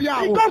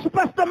 He goes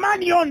past the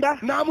man yonder,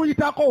 and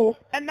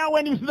now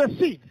when he's the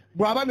seed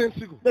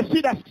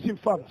asks him,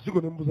 Father,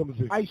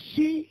 I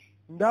see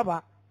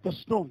ndaba the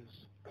stones.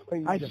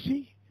 I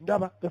see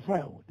ndaba the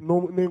firewood.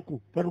 n'enku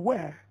But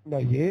where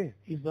naye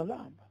is the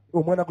lamb?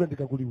 omwana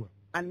gw'endiga guliwa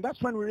And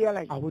that's when we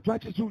realize awo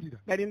twakizuulira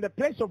that in the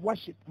place of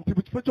worship, nti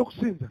mu kifo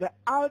ky'okusinza the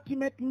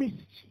ultimate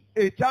mystery,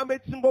 ekyama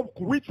ekisinga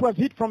obukulu which was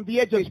hid from the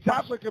ages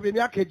past ekyakwekebwa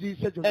emyaka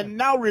egiyise gyonna and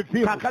now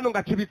revealed, kaakano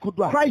nga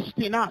kibikuddwa Christ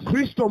in us,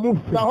 kristo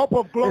muffe the hope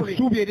of glory,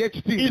 essuubi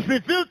ery'ekitiibwa is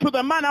revealed to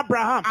the man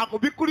Abraham.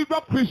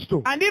 akubikkuliddwa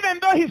kristo And even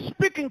though he's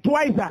speaking to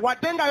Isaac,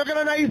 wadde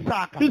ng'ayogera na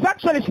isaaka he's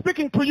actually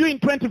speaking to you in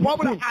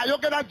wabula 2015.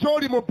 ayogera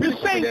gy'oli mu He's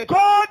saying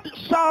God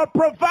shall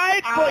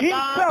provide for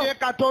himself agambye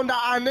katonda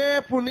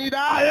aneefunira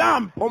a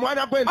lamb.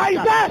 omwana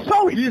gw'endiga Isaiah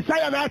saw it.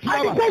 isaaya And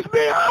n'akiraba he says,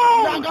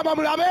 behold, n'agamba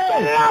mulabe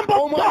the Lamb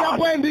of omwana God,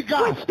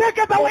 gw'endiga which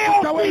taketh away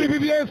all okutawo ebibi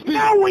sin. by'ensi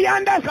Now we kati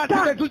understand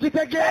that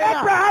tekitegeera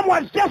Abraham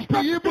was just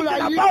not speaking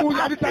ibulayimu about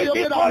yali a tayogera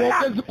physical lamb.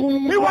 mwogezi ku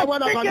He was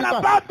mwana speaking gw'endiga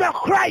about the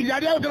Christ.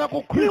 yali ayogera ku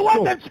He kristo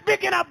wasn't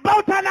speaking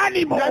about an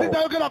animal. yali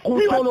tayogera ku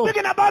He was nsolo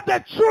speaking about the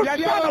true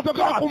yali Son of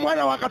ayogera ku God,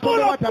 mwana wa full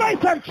katonda of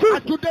grace and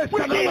truth.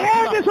 When he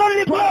had his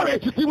only glory,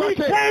 he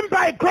came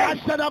by grace.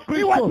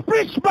 He was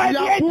preached by the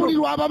angels. He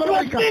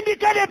was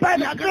vindicated by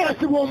the Spirit.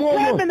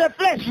 Came in the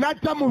flesh.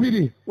 n'atta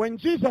mubiri When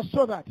Jesus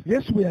saw that,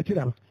 yesu bwe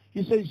yakiraba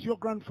he says, your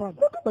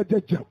grandfather,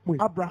 bajjajjammwe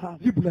Abraham,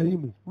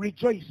 ibulayimu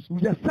rejoice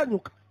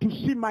yasanyuka to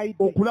see my day.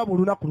 okulaba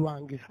olunaku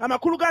lwange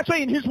Amakulu gacho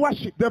in his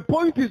worship. the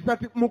point is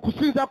that mu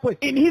kusinza kwe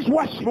In his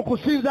worship, mu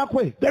kusinza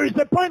kwe there is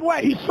a point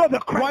where he saw the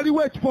Christ.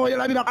 waliwo ekifo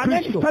yalabira And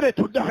then he kristo started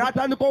to dance.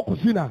 n'atandika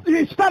okusina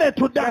He started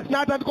to dance.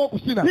 n'atandika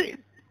okusina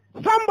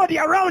Somebody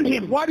around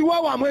him.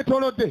 waliwo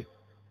wamwetoolodde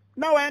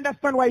Now I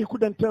understand why he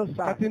couldn't tell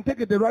Sarah. kati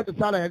ntegedde lwaki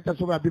saala yali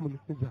tasobola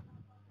bimunukiza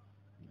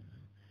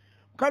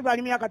Mukazi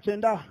ali myaka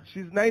 90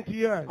 she's 90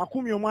 years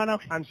akumye omwana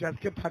we and she has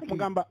kept her kid.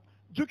 mugamba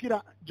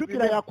jukira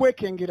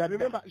yakwekengera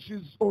Remember,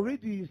 she's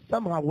already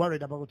somehow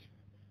worried about it.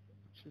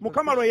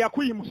 mukama lwe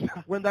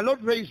yakuyimusa When the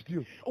Lord raised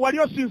you, wali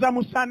osinza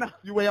musana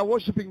you were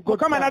worshiping God.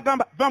 mukama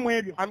n'agamba va mu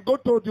ebyo And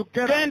God told you,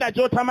 genda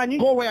gy'otamanyi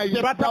go where you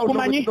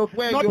gyebatakumanyi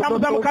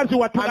n'otambuza mukazi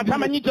wattu nga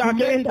tamanyi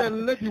gy'agenda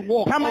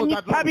tamanyi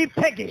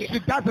tabipege She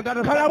doesn't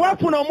kala understand.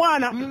 bwafuna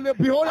omwana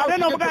Behold, ate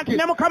n'ovuga nti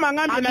ne mukama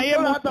angambye and naye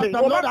the Lord mutte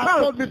the Lord oba has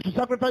cult told me to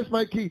sacrifice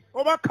my kid.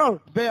 oba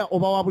cult. There,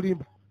 over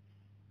Wabulimba.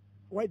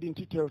 Why didn't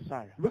he tell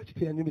Sarah? Lwaki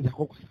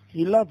teyanyumizako kusa?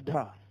 He loved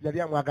her,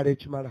 Yali amwagala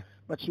ekimala.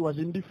 but she was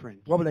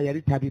indifferent. Wabula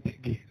yali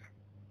tabitegeera.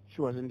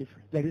 She was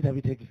indifferent. Yali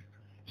tabitegeera.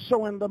 So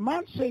when the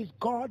man says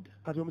God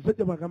Kati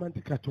omusajja bw'agamba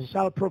nti Katonda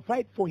shall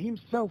provide for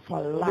himself a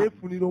lamb,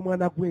 yeefunira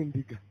omwana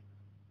gw'endiga.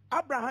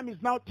 Abraham is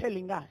now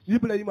telling us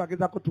Ibulayimu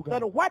agezaako that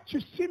tugamba. what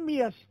you see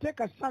me as take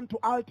a son to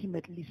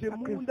ultimately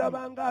Temundaba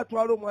sacrifice nga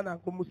atwala omwana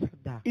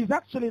ng'omusadda. is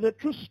actually the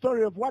true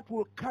story of what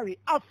will carry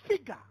a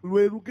figure.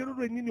 Lwe lugero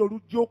lwennyini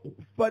olujja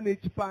okufa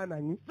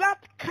n'ekifaananyi. That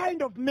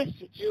kind of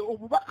message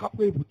Obubaka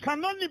bwe buti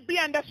can only be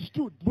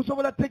understood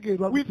busobola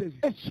tegeerwa with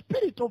butezi. a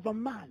spirit of a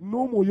man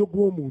N'omwoyo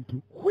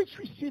gw'omuntu which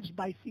receives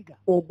by figure.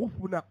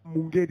 ogufuna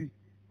mu ngeri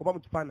oba mu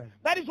kifaananyi.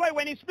 That is why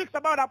when he speaks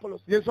about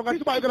Apollos, Yensonga he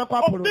kiba ayogera ku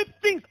says, Apollo. of these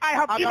things I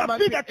have given Agamba a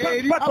figure nti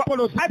eri transferred.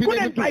 Apollos I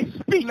couldn't by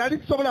speech. Nali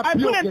sisobola I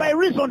couldn't by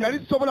reason. Nali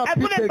sisobola I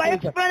couldn't by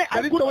explain.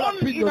 I could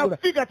only in a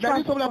figure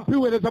Nali sisobola transfer.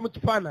 piweereza mu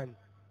kifaananyi.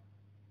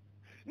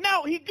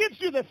 Now he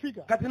gives you the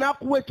figure. Kati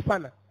n'akuwa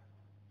ekifaananyi.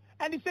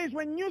 And he says,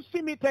 when you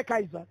see me take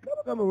Isaac,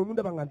 Gamba bwe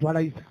mundaba nga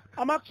ntwala Isaaka.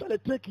 I'm actually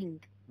taking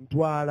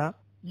Ntwala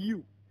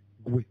you.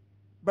 gwe.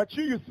 But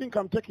you think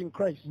I'm taking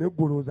Christ. Ne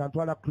ggwe olowooza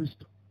ntwala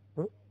Kristo.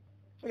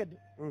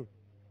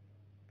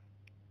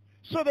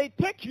 So they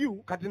take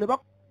you Kati ne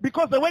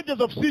because the wages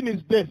of sin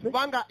is death.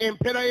 kubanga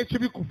empeera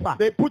y'ekibi kufa.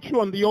 They put you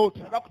on the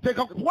altar.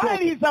 Bakuteeka ku While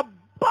kyoto. he's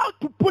about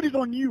to put it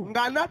on you,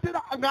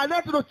 ng'anaatera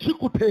the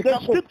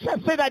kikuteekako.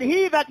 scriptures say that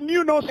he that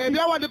knew no sin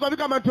Ebyawandiikibwa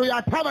bigamba nti oyo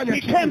atamanya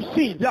became kibi.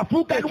 sin.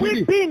 Yafuuka That we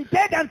ekibi. being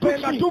dead unto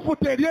Nga sin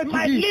tufuta eri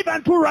might ekibi. live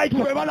unto Tube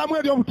righteousness. balamu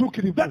eri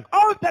obutuukirivu. That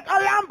all that a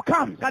lamb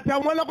comes Kati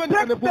omwana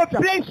gw'endiga ne takes the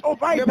gujja. place of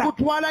Ne Isaac.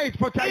 gutwala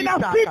ekifo kya In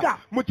a figure. Isaaka.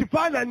 Mu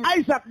kifaananyi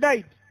Isaac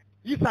died.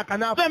 Isaaka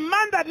n'afa. The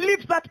man that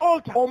leaves that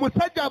altar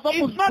Omusajja ava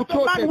ku is not the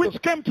man kyoto which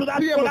ekyo. came to that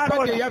Si ye musajja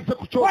altar. eyazze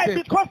ku Why? kyoto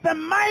ekyo. Because the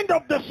mind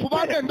of the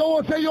Kubanga spirit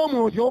endowooza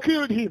y'omwoyo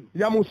killed him.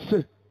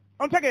 yamusse.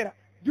 Ontegera,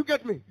 You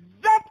get me?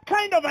 that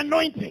kind of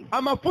anointing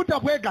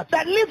Amafuta bwe gati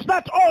that leaves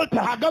that altar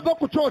agava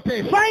ku kyoto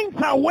ekyo finds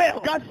a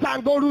well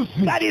gasanga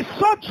oluzzi that is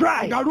so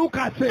dry. nga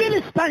lukase.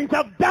 Philistines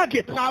have dug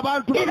it.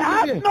 Abantu It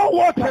has balulye. no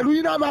water.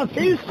 Teruyina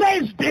amazzi. He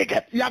says dig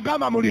it.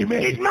 Yagamba mulime.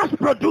 It must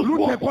produce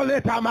water.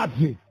 Lutekoleeta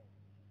amazzi.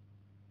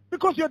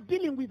 Because you're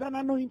dealing with an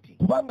anointing.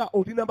 Kubanga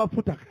olina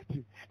amafuta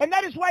kati. And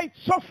that is why it's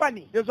so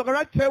funny. Ensonga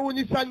lwaki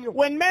kyewuunyisa nnyo.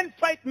 When men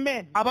fight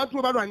men Abantu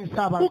bwe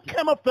balwanyisa who abantu.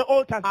 came off the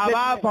altars, dead men,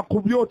 Abaava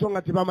ku byoto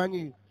nga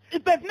tebamanyi.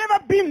 if they've never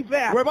been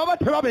there, Bwe baba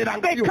they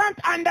tebabeerangayo. can't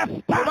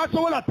understand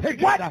Tebasobola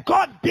tegeera. what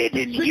God did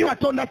in Si you.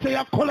 Katonda kye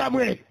yakolamu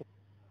eyo.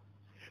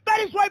 That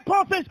is why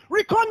Paul says,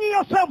 reckon ye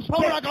yourselves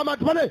Pawulo dead. agamba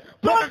nti bale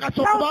Don't mwekakasa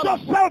count okuba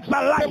abafu. yourselves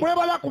alive.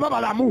 Temwebala kuba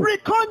balamu.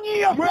 Reckon ye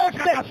yourselves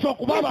dead. Mwekakasa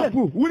okuba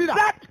abafu. Listen, Wulira.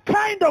 that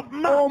kind of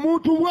man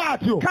Omuntu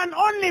bw'atyo can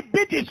only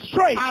be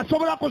destroyed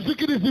asobola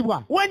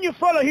kuzikirizibwa when you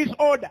follow his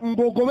order.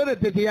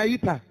 ng'ogoberedde gye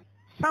yayita.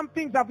 some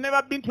things have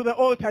never been to the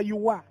altar you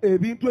were.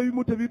 ebintu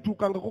ebimu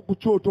tebituukangako ku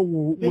kyoto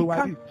we They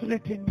wali can't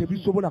threaten you.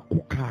 tebisobola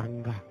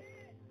kukanga.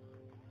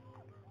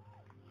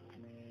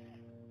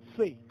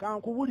 Ffe,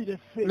 kankubulire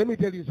ffe. Let me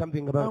tell you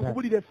something about that.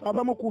 Kankubulire ffe,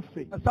 abamu ku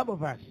ffe. Some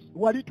of us,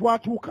 Wali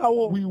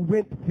twatuukawo. we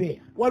went there.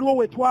 Waliwo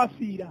we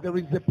twafiira. There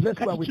is a place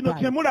where Kati we kino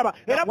died. kyemulaba.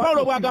 Era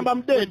Pawulo bw'agamba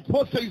mu Deni.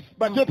 Paul says,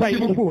 But yet I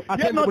live.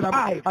 Yet not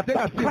I, but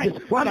Christ.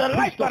 And the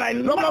life that I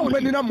now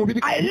live,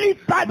 I live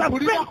by the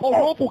faith of,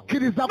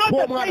 not the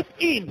faith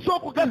in, the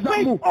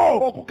faith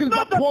of,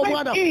 not the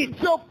faith in, the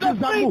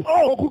faith of.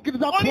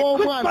 Only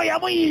Kristo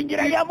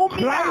yamuyingira,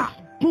 yamumira.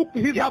 Took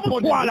his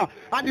appointment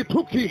and he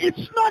took it.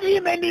 It's not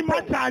him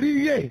anymore.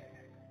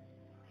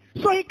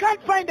 So he can't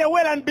find a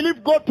well and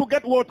believe God to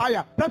get water.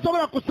 That is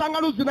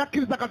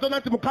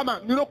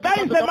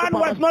a man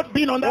who has not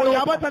been on that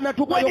altar.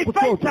 When he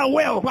finds a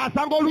well,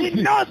 he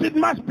knows it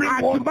must bring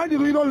water.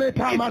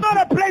 It's not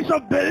a place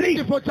of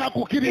belief. It's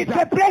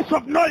a place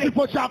of knowledge.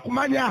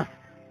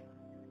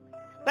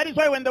 That is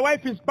why when the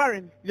wife is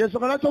barren, he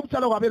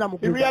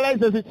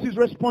realizes it's his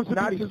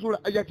responsibility.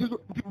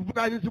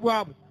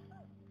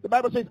 The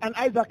Bible says, and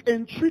Isaac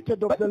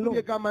entreated of the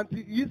Lord,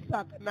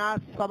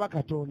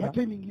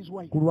 attaining his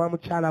wife.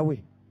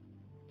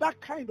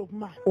 That kind of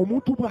man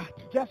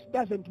just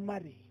doesn't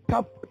marry.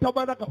 The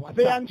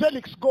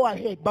angelics go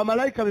ahead.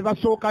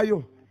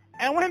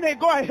 And when they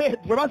go ahead,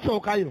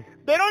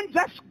 they don't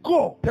just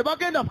go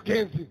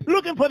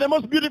looking for the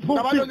most beautiful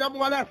thing.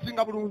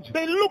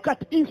 They look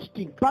at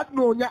instinct. That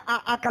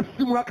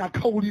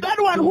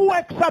one who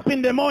wakes up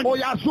in the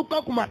morning and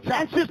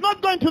she's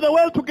not going to the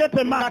well to get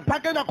a man,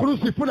 that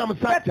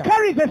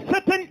carries a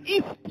certain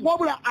instinct.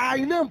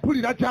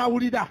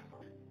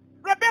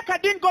 Rebecca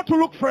didn't go to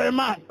look for a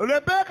man.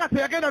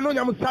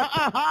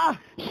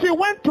 She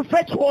went to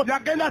fetch water.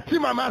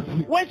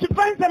 When she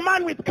finds a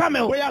man with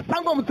camel,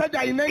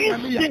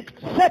 instinct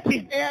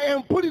setting.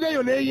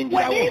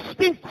 When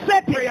instinct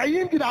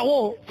setting,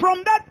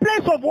 from that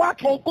place of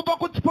working,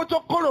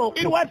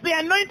 it was the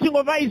anointing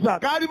of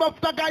Isaac,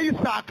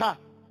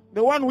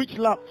 the one which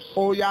laughs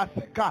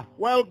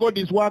while God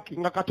is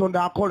working.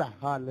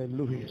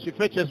 Hallelujah. She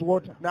fetches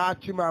water.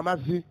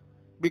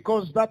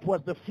 Because that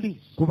was the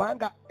fleece.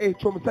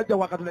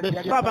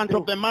 The servant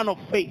of the man of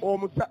faith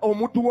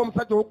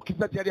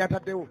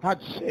had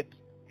said.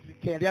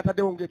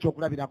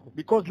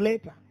 Because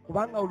later,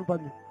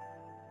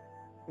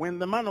 when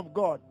the man of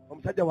God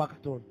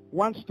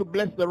wants to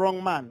bless the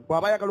wrong man,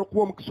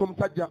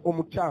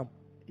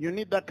 you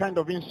need that kind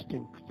of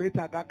instinct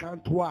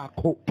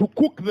to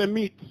cook the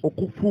meat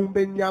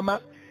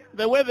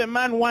the way the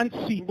man wants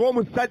it.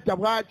 That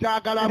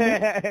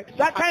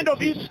kind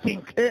of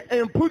instinct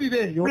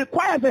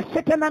requires a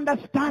certain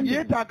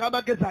understanding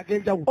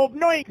of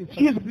knowing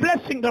he's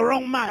blessing the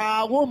wrong man.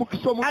 And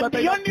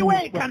the only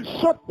way he can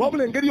sort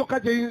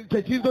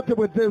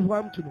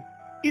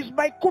is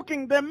by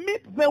cooking the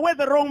meat the way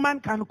the wrong man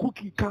can cook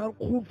it.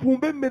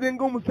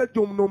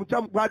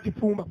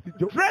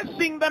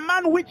 Dressing the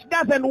man which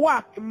doesn't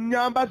work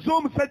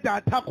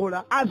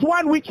as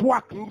one which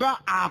works.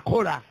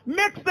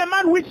 Makes the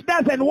man which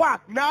doesn't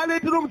work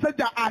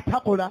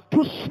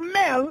to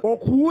smell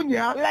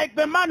like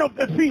the man of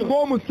the field.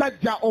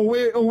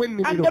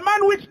 And the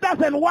man which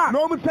doesn't work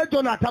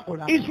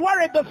is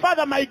worried the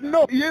father might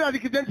know.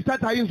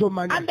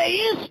 And the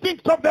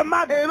instinct of the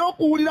man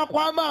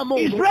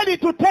is ready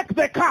to take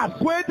the cars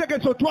because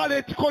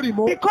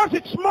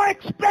it's more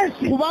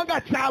expensive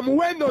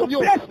to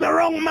bless the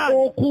wrong man.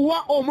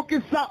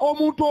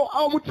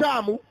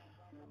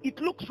 It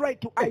looks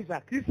right to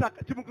Isaac,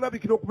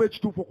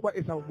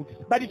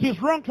 but it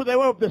is wrong to the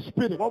way of the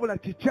Spirit, and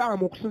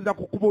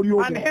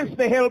hence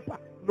the helper.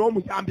 So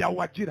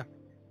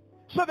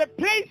the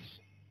place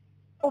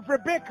of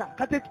Rebecca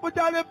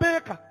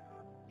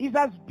is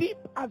as deep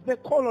as the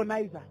call on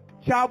Isaac.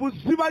 And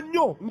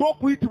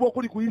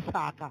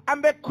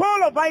the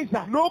call of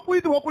Isaac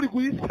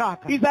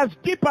is as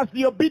deep as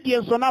the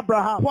obedience on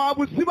Abraham.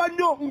 And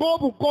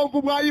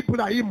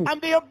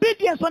the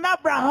obedience on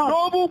Abraham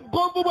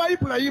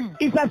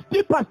is as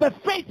deep as the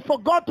faith for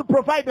God to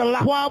provide a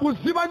lamb. And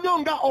the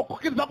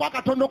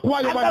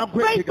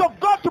faith of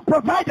God to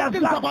provide a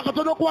lamb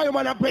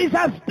is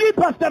as deep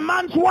as the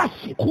man's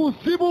worship with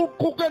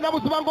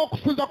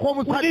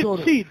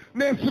its seed.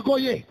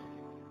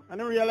 And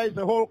then realize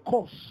the whole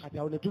course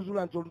of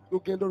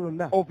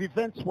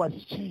events was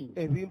changed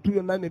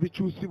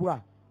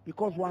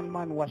because one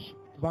man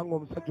worshipped.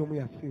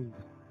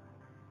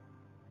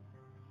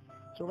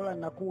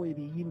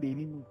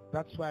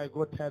 That's why I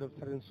got tired of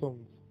certain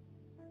songs.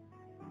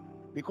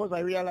 Because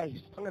I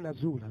realized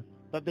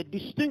that the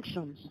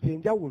distinctions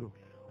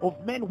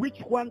of men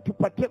which want to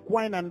partake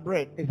wine and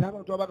bread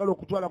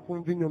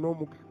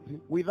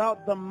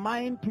without the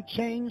mind to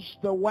change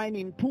the wine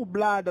into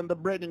blood and the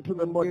bread into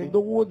the body. It's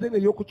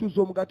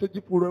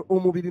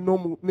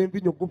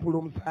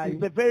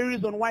the very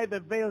reason why the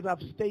veils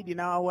have stayed in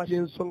our worship.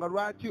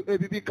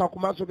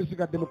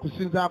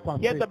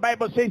 Yet the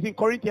Bible says in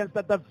Corinthians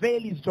that the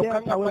veil is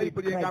dealt away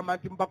with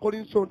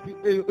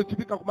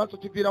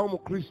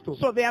Christ.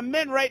 So there are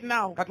men right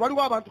now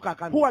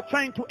who are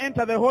trying to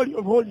enter the Holy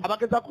of Holies.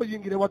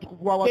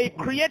 They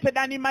created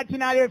an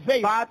imaginary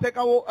veil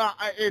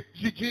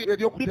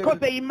because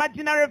the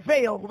imaginary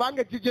veil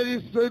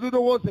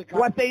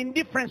was the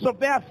indifference of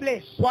their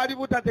flesh.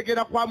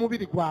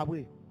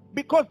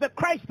 Because the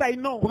Christ I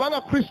know,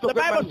 the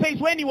Bible says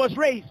when he was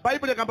raised,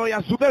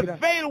 the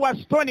veil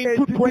was torn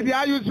into 20.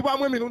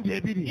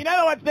 In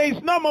other words, there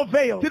is no more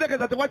veil.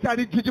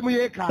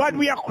 But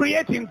we are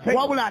creating veil.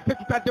 I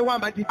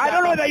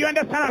don't know whether you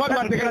understand.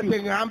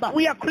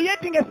 We are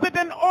creating a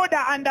certain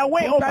order and a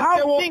way of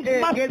how things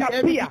must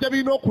appear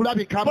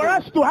for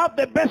us to have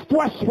the best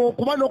worship.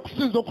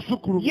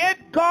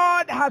 Yet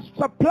God has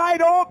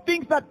supplied all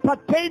things that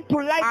pertain to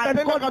life and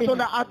godliness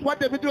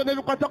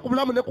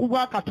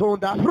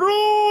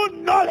through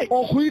knowledge,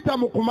 through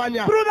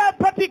that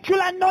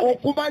particular knowledge.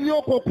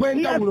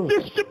 He has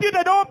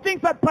distributed all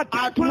things that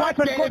pertain to life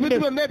and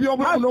godliness,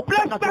 has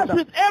blessed us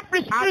with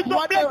every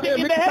spiritual blessing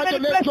in the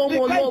heavenly places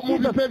in Christ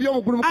Jesus.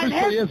 And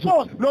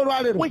henceforth,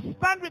 we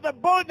stand with the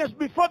boldness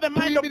before the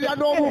mind of the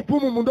Spirit.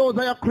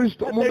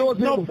 There is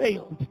no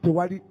veil.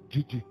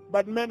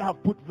 But men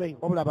have put veils.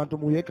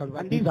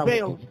 And these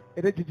veils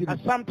are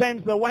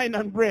sometimes the wine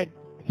and bread,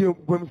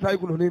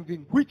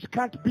 which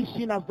can't be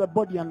seen as the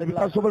body and the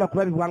blood.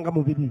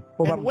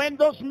 And when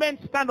those men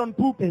stand on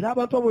pulpit,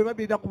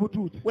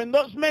 when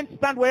those men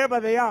stand wherever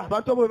they are, they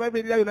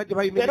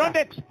don't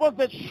expose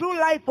the true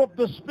life of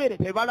the Spirit.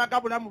 They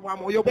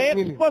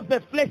expose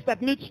the flesh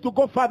that needs to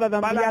go further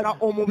than the other.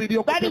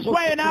 That is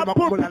why in our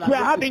pulpits we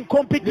are having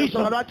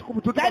competition.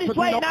 That is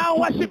why in our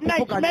worship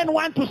nights men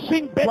want to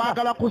sing better.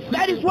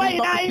 That is why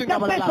in our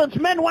intercessions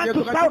men want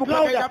to shout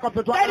louder.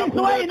 That is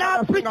why in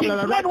our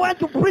preachings men want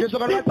to preach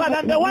deeper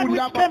than the one which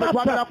came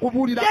after.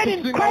 Then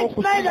in Christ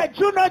neither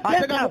Jew nor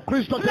Gentile,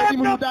 slave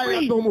nor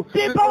free,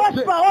 deeper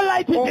worship for all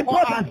light is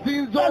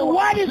important. But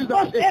what is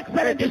most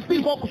excellent is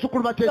this,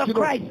 the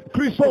Christ.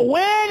 For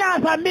when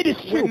as a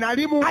ministry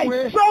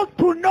I sought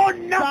to know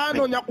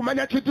nothing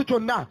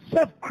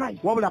save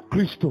Christ,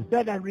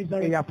 dead and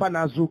resurrected.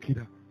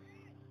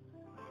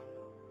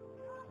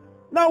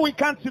 Now we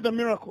can't see the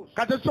miracles,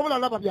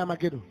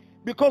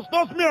 because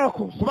those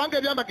miracles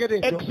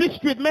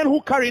exist with men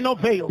who carry no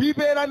veils. In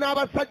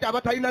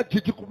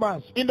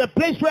the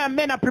place where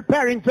men are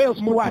preparing veils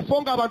to us.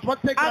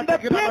 And the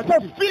place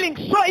of feeling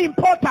so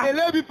important.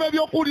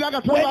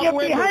 When you're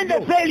behind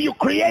the veil you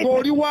create,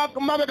 which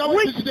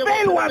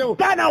veil was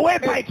done away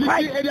by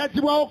Christ.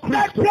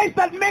 That place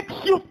that makes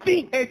you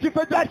think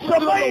that's so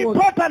more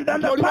important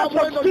than the path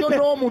of Jesus.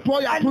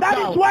 And that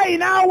is why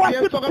in our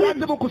worship team,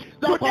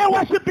 today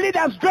worship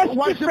leaders dress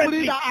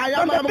differently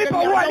from the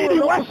people who are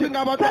leading worship. So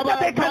that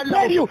they can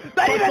tell you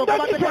that even though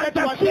this one is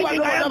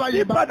singing, I am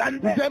deeper than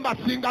them.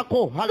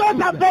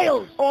 Those are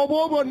veils. Oh,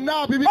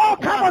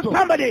 come on,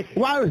 somebody.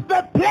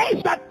 The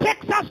place that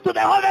takes us to the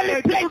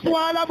heavenly places,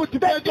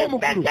 the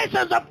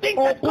dispensations of things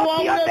that go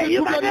beyond the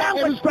human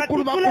language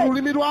particularly,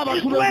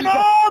 is when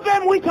all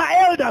them which are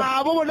elders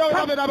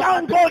come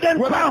down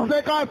golden crown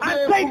and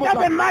say, it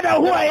doesn't matter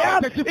who I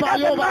am, it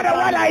doesn't matter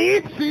what I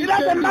eat, it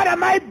doesn't matter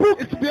my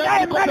book, it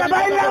doesn't matter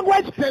my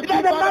language, it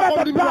doesn't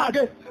matter the blood.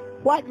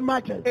 What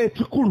matters is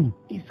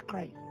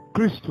Christ.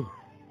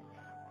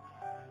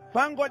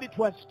 Thank God it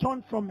was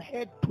torn from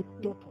head to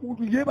toe.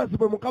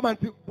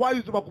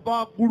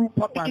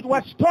 It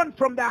was torn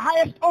from the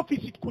highest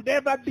office it could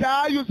ever be.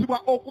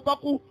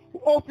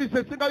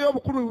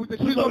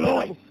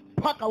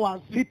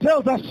 He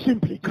tells us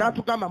simply come.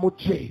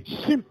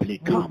 Simply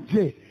come.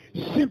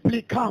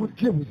 Simply come.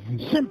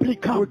 Simply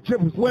come.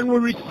 When we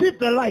receive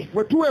the life,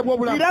 he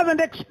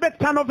doesn't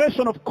expect an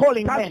ovation of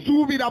calling men.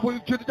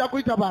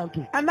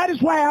 And that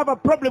is why I have a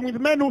problem with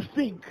men who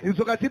think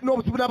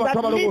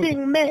that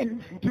leading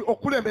men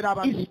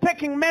is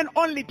taking men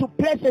only to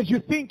places you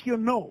think you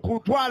know.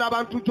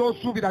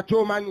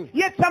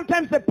 Yet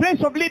sometimes the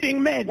place of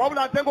leading men is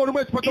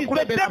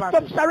the depth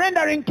of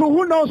surrendering to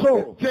who knows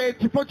all.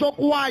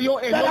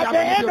 That at the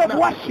end of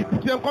worship,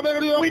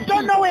 we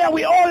don't know where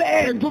we all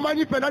end.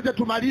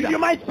 You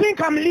might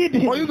think I'm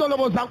leading, but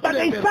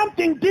there is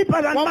something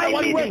deeper than my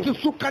leading. You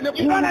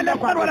don't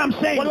understand what I'm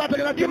saying.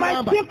 You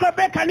might think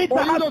Rebecca needs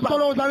a husband,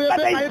 but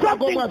there is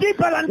something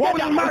deeper than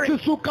getting married.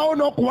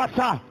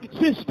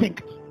 It's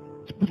instinct.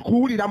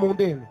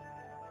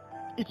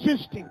 It's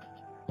instinct.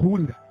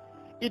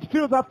 It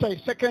feels after a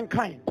second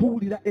kind.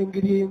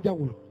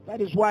 That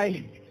is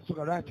why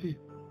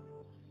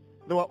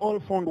they were all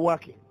found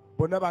working.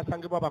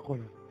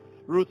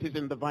 Ruth is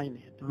in the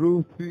vineyard.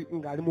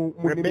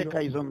 Rebecca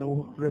is on the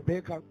wall.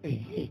 Rebecca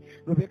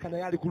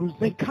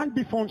They can't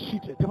be found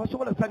seated.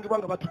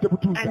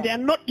 And they are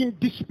not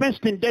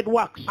dispensed in dead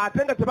works.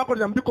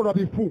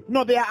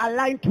 No, they are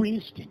aligned to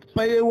instinct.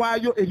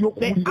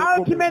 The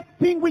ultimate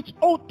thing which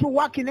ought to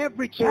work in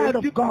every child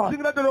of God, to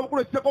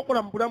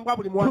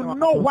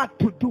know what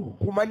to do.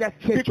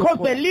 Because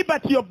the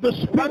liberty of the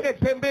Spirit,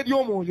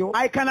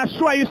 I can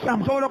assure you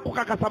something,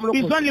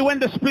 is only when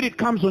the Spirit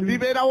comes on you.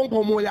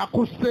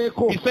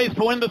 He says,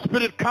 for when the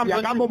Spirit comes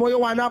on you,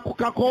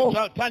 you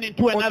shall turn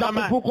into another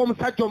man,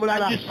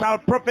 and you shall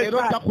prophesy.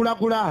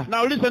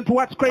 Now listen to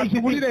what's crazy.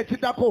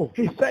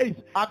 He says,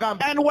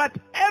 and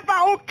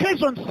whatever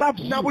occasion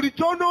serves you,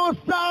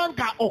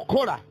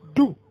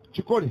 do.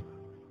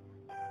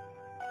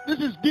 This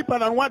is deeper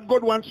than what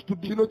God wants to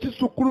do.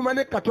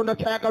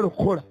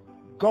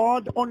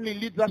 God only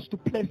leads us to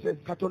places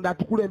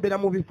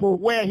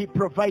where he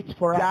provides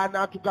for us.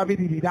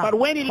 But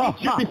when he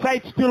leads you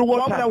beside still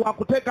water,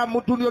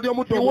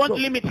 he won't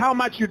limit how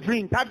much you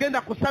drink.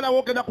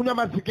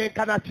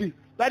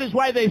 That is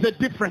why there is a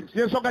difference.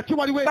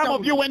 Some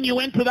of you, when you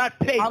went to that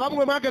place,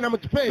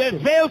 the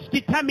veils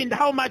determined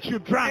how much you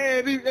drank.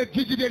 I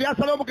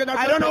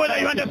don't know whether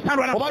you understand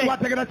what I'm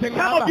saying.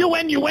 Some of you,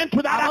 when you went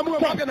to that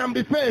access,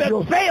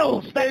 the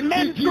veils that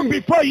men drew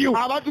before you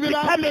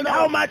determined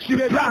how much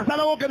you drank.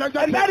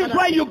 And that is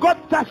why you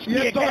got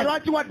thirsty again.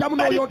 But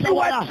if you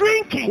are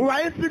drinking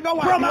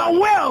from a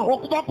well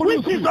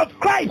which is of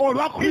Christ,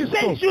 he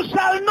says you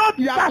shall not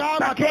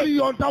thirst again.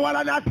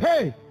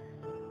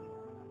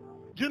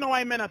 Do you know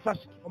why men are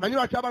thirsty?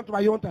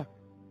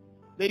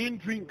 They didn't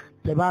drink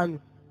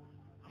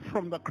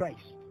from the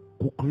Christ.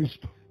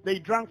 They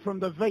drank from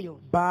the veils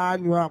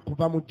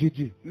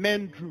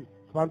men drew.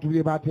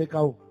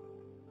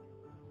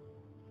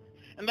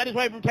 And that is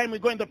why every time we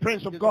go in the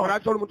presence of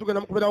God,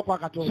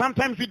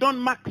 sometimes we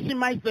don't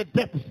maximize the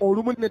depth.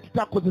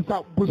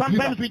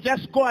 Sometimes we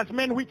just go as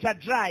men which are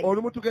dry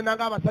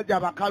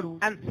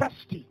and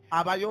thirsty.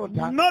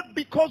 Not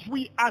because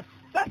we are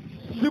thirsty,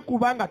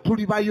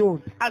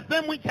 as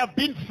them which have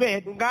been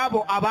fed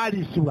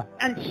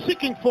and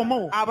seeking for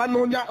more. I'm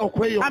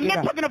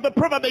not talking of the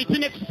Proverbs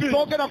 18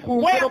 experience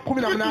where you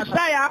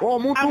desire a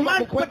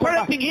man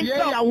separating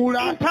himself,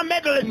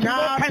 intermeddling,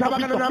 all kinds of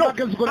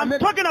things. No. I'm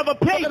talking of a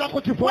place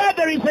where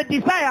there is a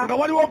desire of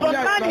a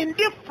man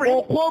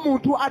indifferent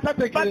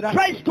but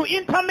tries to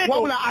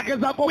intermeddle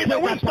with the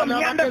wisdom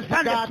he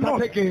understands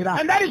not.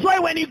 And that is why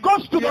when he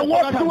goes to the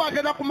water,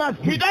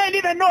 he doesn't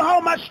even know how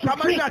much to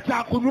drink,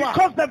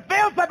 because the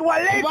veils that were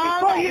laid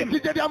before him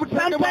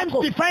sometimes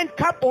defined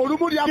cup,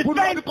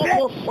 defined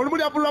plates,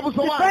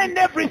 defined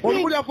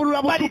everything,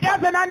 but he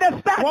doesn't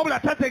understand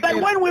that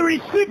when we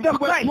receive the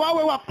Christ,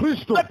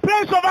 the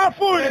place of our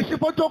food is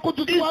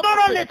not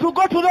only to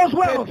go to those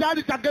wells, but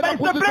it's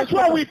the place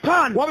where we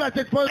turn,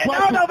 and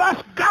out of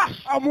us gas,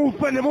 out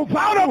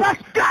of us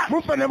gas,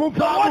 the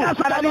waters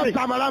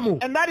are.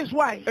 And that is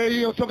why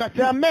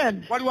there are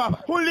men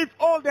who live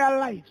all their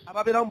lives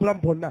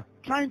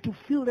trying to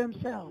fill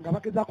themselves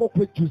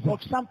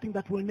of something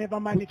that will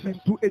never manifest.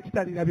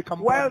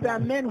 While there are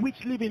men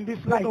which live in this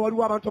life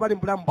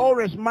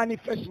always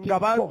manifesting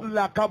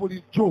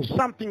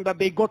something that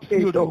they got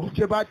filled of.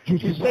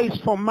 He says,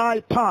 for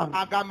my tongue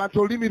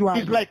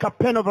is like a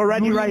pen of a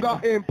ready writer.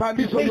 He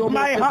says,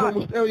 my heart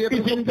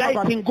is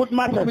inditing good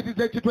matters.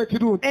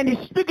 And he's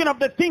speaking of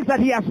the things that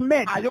he has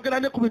made,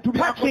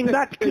 touching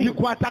that king.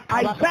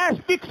 Isaiah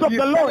speaks of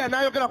the Lord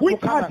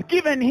which has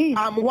given him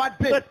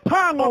the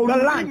tongue of the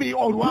land, to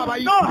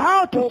know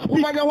how to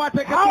speak,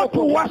 how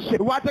to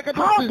worship,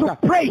 how to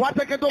pray.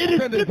 It is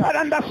deeper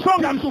than the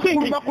song I'm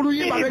singing.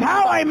 It is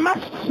how I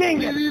must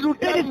sing it.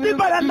 It is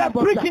deeper than the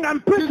preaching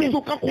I'm preaching.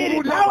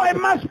 It is how I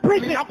must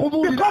preach it,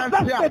 because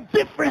that's the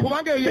difference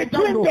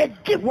between the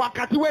gift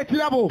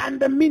and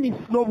the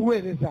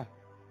ministry.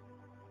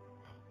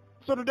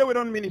 So today we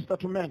don't minister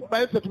to men.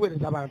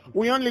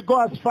 We only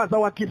go as far as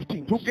our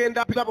gifting.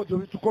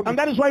 And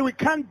that is why we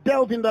can't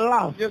delve in the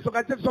love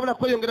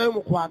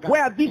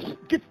where these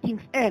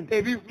giftings end.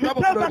 He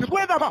tells us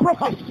whether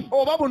prophecy,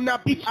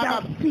 it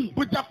shall see.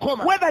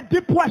 Whether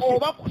deep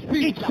worship,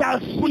 it shall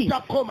see.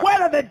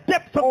 Whether the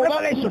depth of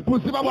revelation,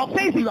 it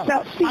says it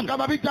shall see.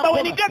 But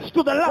when he gets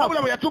to the love,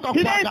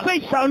 he doesn't say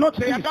it shall not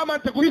see.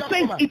 He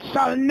says it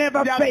shall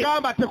never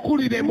fail.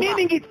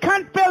 Meaning it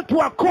can't fail to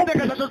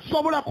accomplish.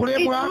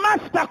 It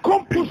must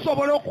accomplish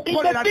in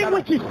the thing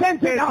which is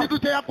sent out.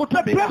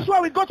 The place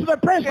where we go to the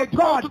presence of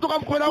God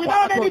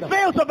without any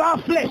veils of our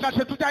flesh,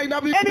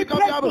 any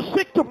place to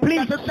seek to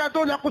please, the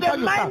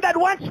mind that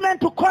wants men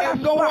to call us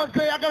back,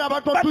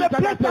 but the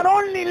place that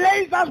only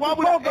lays us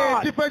before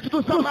God to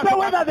say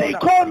whether they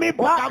call me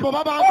back or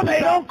they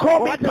don't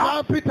call me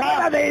back,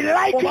 whether they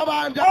like it or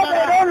they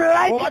don't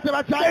like it.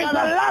 There is a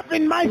love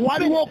in my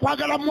spirit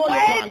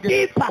way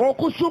deeper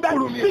that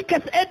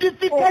seeketh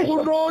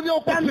edification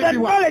than the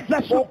knowledge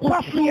that should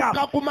puffed me up.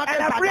 And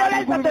I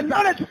realized that the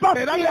knowledge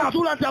puffed me up.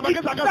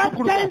 It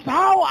understands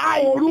how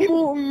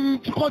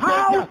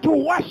to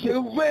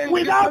worship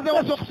without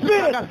the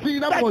Spirit that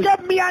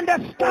gave me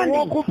understanding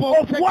of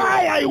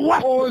why I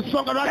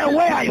worship the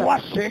way I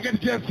worship.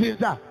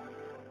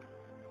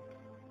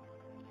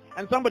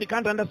 And somebody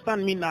can't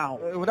understand me now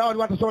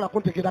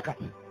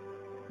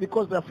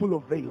because they're full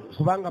of veils.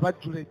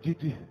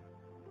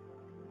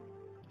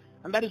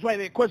 And that is why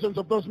the questions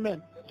of those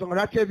men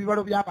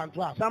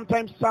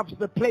sometimes serves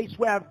the place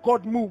where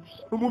God moves.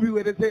 And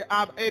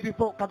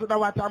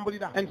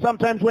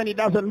sometimes when he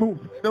doesn't move.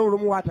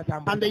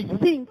 And they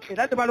think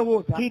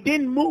he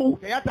didn't move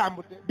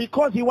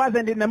because he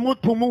wasn't in the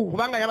mood to move.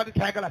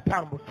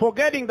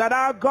 Forgetting that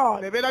our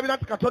God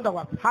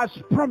has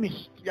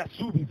promised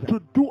to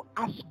do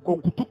us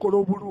good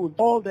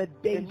all the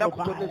days of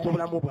our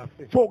life.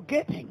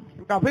 Forgetting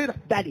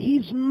that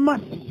his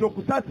mercy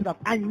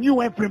are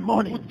new every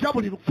morning.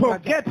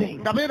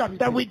 Forgetting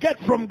that we get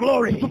from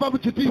glory to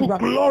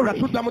glory.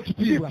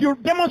 If you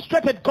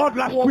demonstrated God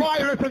last week,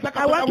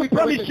 I want to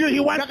promise you he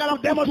wants to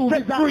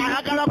demonstrate through you.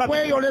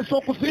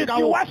 If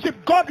you worship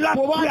God last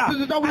year,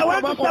 I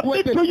want to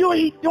submit to you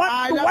he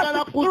wants to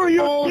worship through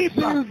you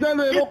deeper.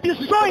 If you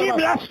saw him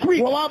last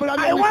week, I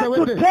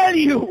want to tell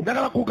you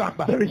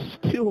there is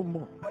still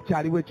more.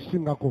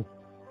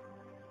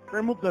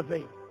 Remove the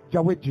veil.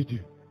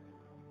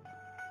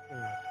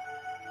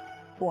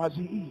 For as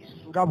he is,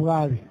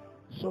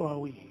 so are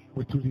we.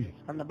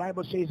 And the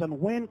Bible says,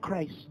 and when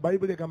Christ,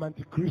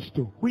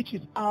 which is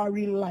our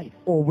real life,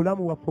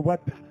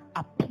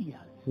 appears,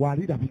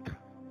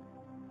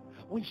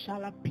 we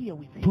shall appear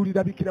with him.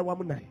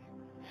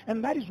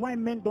 And that is why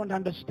men don't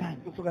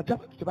understand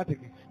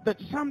that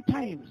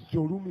sometimes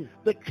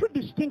the true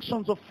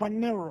distinctions of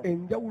Phaneroo,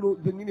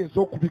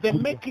 the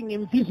making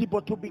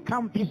invisible to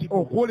become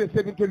visible,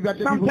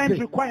 sometimes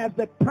requires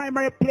the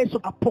primary place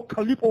of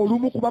apocalypse,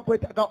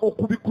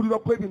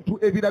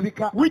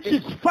 which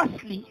is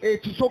firstly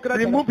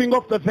removing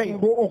of the veil.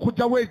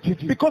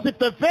 Because if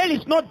the veil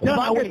is not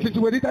done away,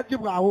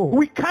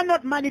 we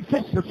cannot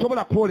manifest.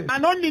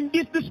 And only in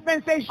this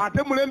dispensation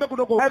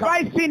have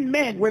I seen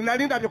men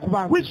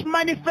which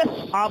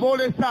manifests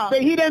the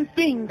hidden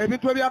things,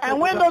 and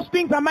when those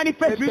things are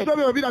manifested, they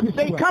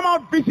come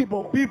out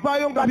visible,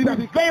 but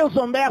with veils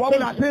on their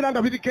faces.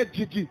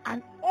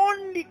 And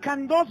only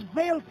can those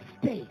veils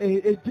stay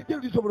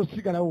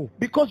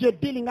because you're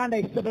dealing under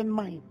a certain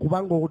mind, which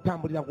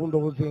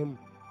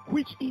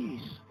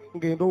is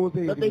that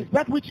there is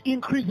that which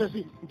increases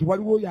it,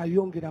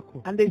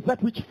 and there is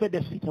that which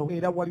feathers it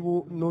away. But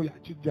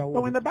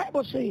when the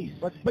Bible says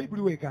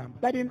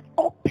that in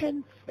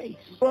open face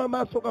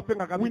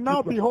we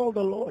now behold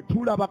the Lord,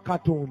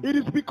 it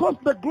is because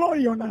the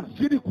glory on us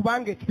is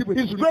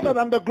greater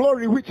than the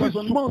glory which is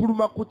on man.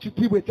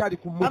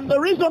 And the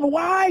reason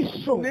why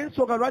so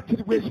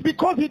is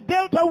because he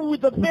dealt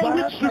with the veil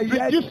which should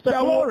reduce the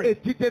glory.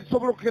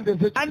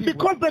 And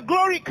because the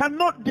glory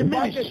cannot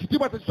diminish,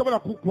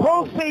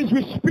 Paul says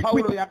we speak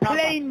with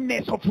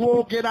plainness of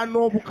speech.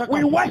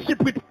 We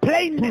worship with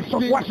plainness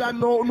of worship.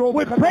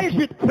 We praise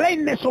with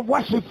plainness of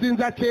worship.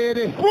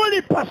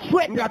 Fully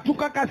persuaded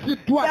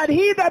that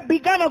he that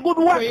began a good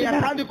work in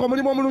us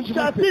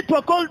shall see to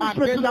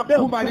accomplishment to the day.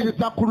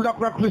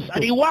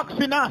 And he works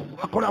in us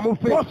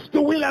both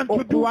to will and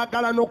to do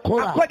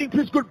according to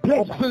his good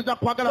pleasure.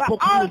 The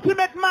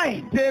ultimate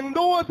mind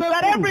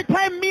that every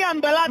time me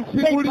and the Lord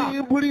say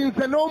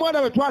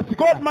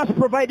God must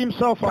provide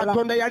himself for us.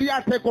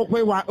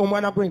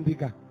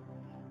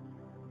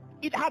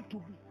 It had to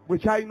be.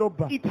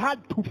 It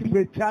had to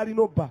be.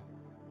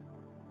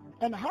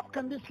 And how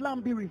can this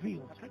lamb be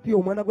revealed? And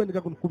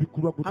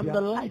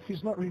the life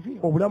is not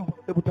revealed.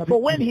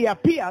 For when he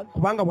appears,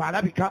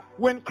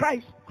 when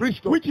Christ,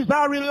 which is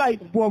our real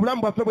life,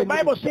 the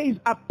Bible says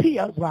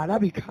appears,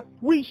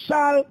 we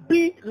shall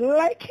be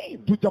like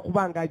him.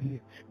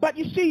 But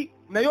you see,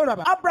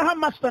 Abraham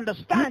must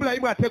understand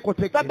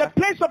that the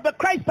place of the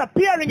Christ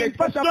appearing in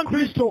 1 John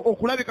 3 is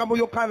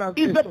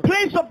the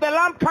place of the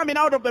lamb coming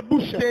out of the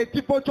bushes.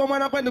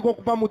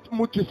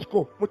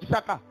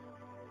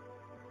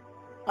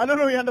 I don't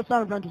know if you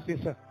understand what I'm trying to say,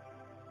 sir.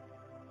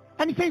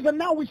 And he says, and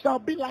now we shall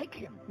be like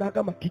him.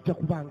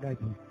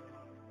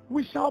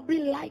 We shall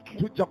be like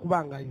him.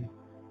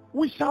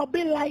 We shall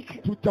be like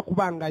him.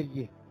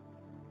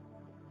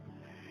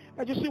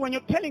 But you see, when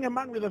you're telling a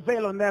man with a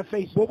veil on their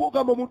face, they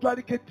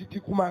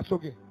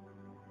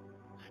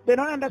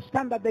don't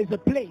understand that there's a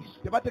place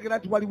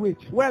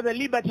where the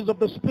liberties of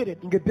the Spirit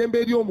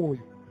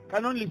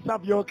can only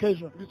serve your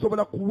occasion.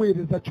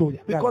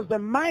 Because the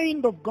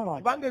mind of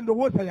God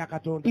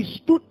is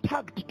too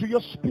tagged to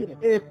your spirit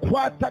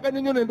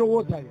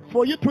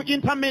for you to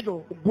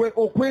intermeddle with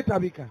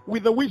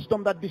the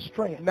wisdom that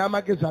destroys.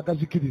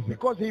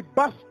 Because he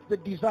burst the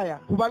desire,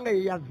 he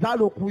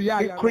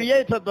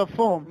created the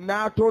form and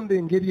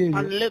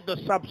led the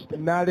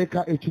substance.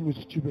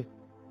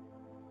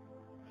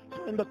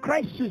 When the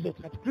Christ sees it,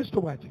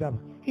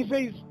 he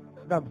says,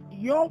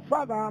 your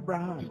father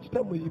Abraham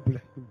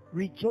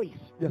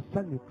rejoiced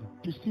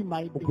to see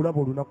my day.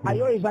 I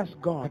always ask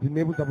God,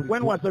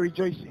 when was the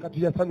rejoicing?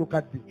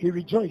 He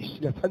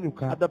rejoiced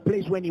at the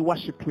place when he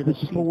worshipped with the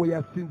seed.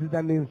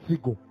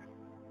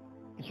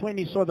 It's when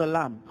he saw the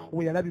lamb,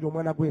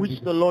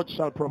 which the Lord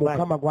shall provide.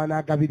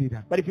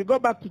 But if you go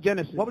back to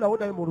Genesis,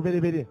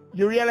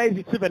 you realize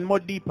it's even more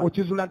deeper.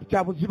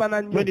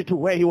 22,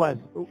 where he was.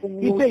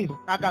 He says,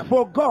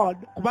 for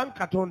God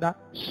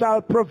shall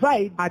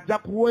provide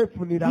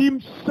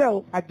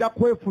himself a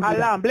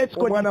lamb. Let's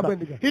go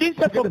deeper. He didn't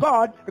say for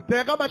God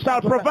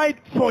shall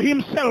provide for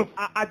himself.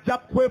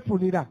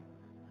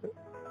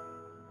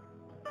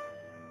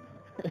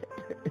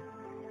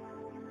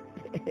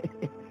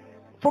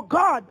 For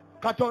God,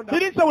 he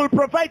didn't say will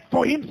provide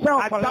for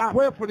himself.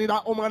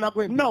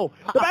 No.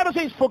 The Bible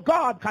says for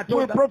God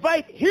will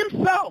provide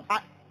himself a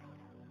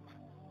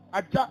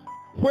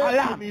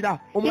lamb.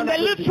 In the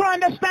literal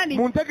understanding,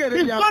 he's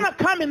going to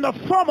come in the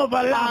form of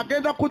a lamb.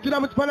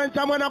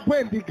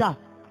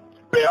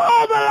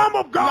 Behold the Lamb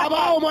of God,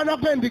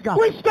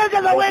 which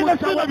taketh away the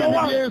sin of the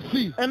world.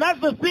 And that's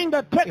the thing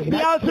that takes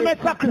the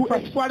ultimate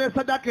sacrifice. For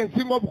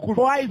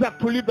Isaac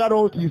to leave that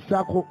altar.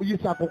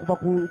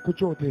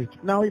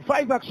 Now if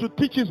Isaac should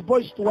teach his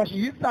boys to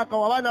worship,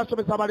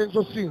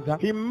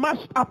 he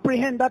must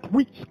apprehend that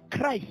which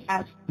Christ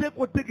has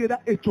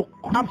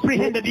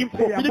apprehended him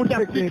for.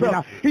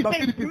 He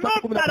says,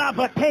 not that I've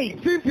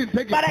attained,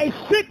 but I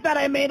seek that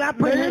I may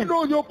apprehend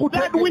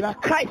that which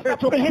Christ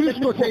apprehended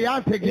me for.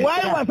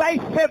 Why was I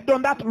saved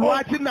on that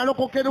road? Yet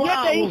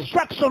the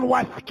instruction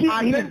was given.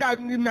 And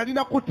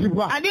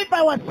if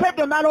I was saved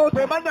on that road,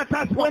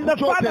 when the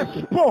Father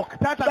spoke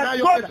that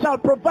God shall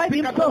provide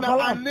himself a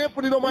lamb,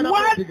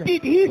 what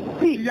did he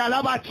see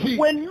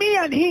when me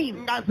and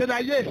him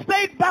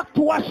stayed back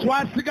to worship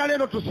while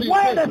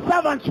the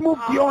servants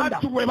moved yonder?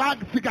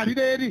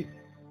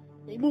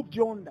 They moved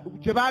yonder.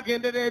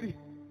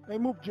 They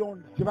moved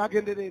yonder.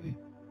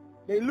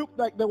 They looked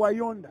like they were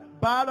yonder.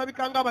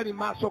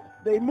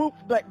 They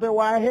moved like they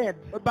were ahead.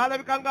 But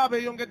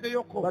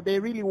they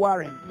really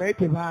weren't.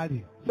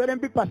 Certain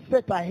people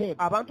set ahead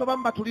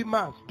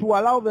to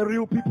allow the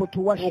real people to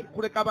worship.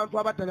 But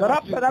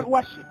after that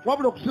worship,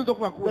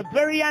 the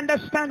very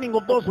understanding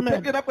of those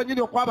men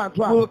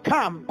will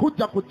come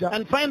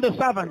and find the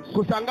servants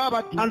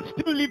and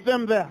still leave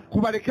them there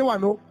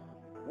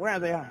where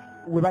they are.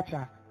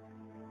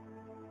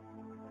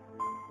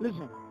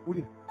 Listen.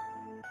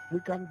 We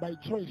can by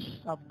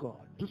choice serve God.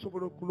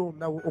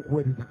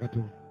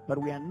 But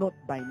we are not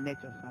by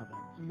nature servants.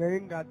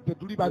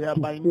 We are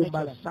by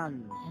nature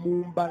sons.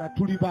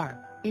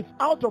 If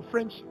out of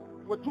friendship,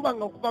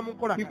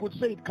 he could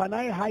say, can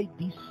I hide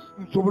this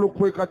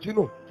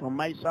from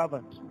my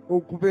servant?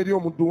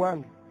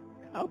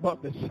 How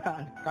about the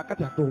son?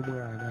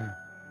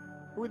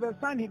 With the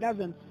son he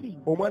doesn't see.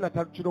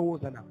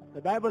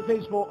 The Bible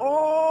says, for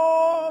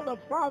all the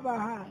Father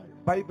has,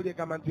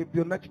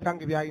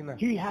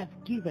 he has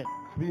given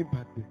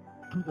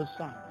to the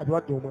Son.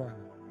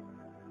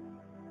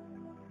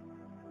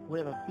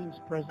 Whether things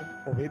present,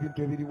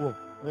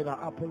 whether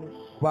Apollos,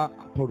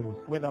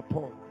 whether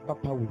Paul,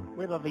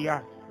 whether the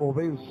earth, or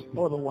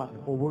the world,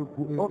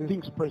 all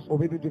things present,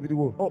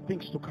 all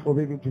things to come,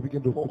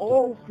 for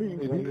all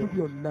things,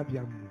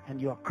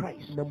 and you are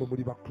Christ,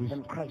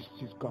 and Christ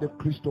is God.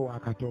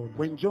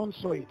 When John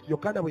saw it, he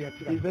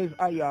says,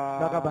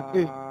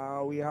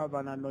 we have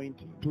an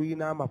anointing,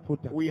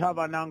 we have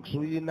an unction,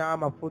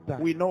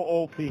 we know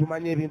all things.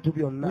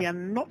 We are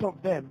not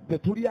of them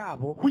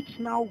which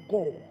now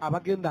go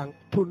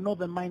to know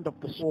the mind of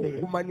the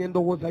Spirit.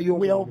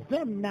 We are of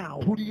them now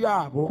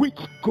which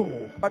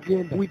go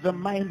with the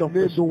mind of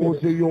the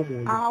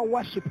Spirit. Our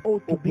worship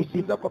ought to be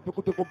different.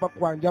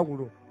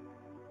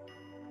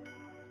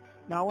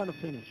 Now I want to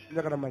finish.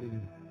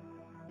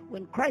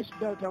 When Christ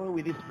dealt away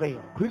with his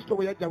veil,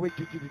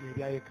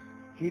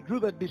 he drew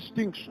the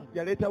distinction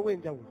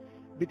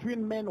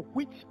between men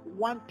which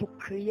want to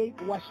create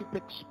worship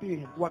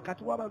experience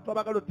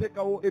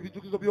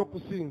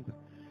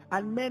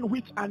and men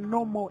which are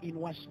normal in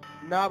worship.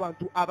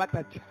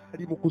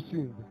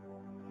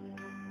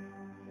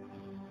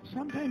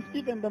 Sometimes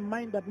even the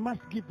mind that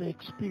must give the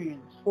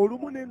experience is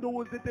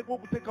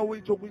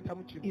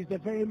the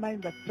very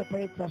mind that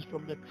separates us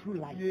from the true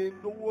life.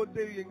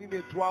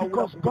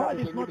 Because God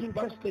is not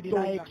interested in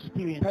our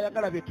experience.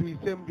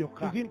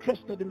 He's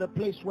interested in the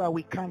place where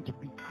we can't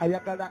be.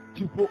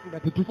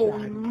 For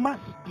we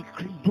must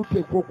decrease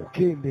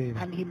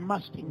and he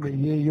must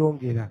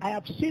increase. I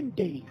have seen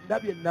days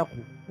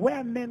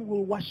where men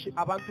will worship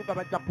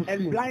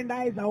and blind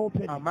eyes are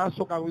open,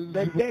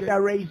 the dead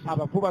are raised,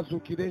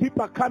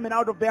 people are coming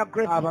out of their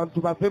graves,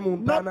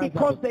 not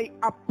because they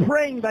are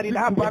praying that it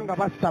happens,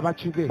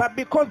 but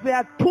because they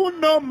are too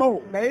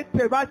normal, that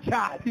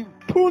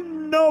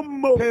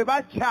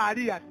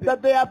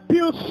they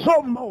appeal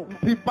so more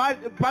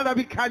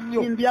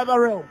in the other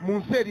realm.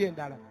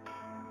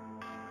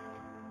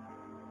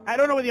 I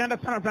don't know whether you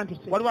understand what I'm trying to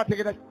say.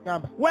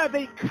 Where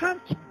they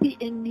can't be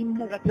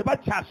anymore.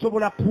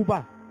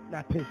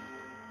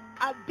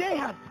 A day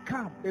has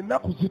come.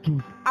 ennaku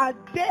zituuse A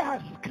day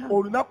has come.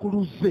 olunaku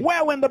luzze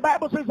Where when the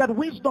Bible says that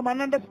wisdom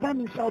and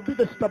understanding shall be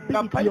the nga stability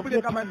of bayibuli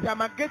your egamba time, nti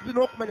amagezi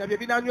n'okumanya bye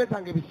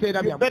binanywezanga ebiseera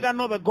you byammwe better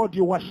know the God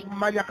you worship.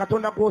 manya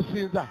katonda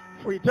gw'osinza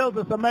For he tells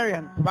the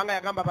Samaritans kubanga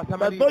yagamba that though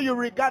abasamaliya you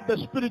regard the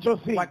spiritual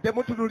thing, wadde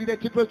mutunulira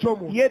ekintu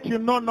ekyomuntu yet you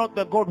know not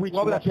the God which you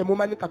wabula worship.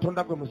 temumanyi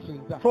katonda gwe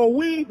musinza For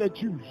we the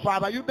Jews fe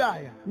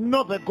abayudaaya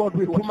know the God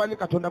we worship. tumanyi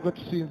katonda gwe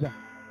tusinza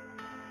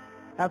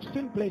I've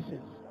seen places,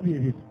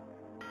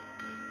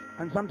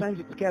 and sometimes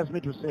it scares me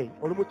to say,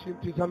 olumu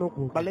kintiisa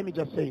n'okuwuga but let me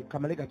just say it.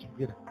 kamale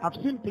gakivugera I've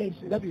seen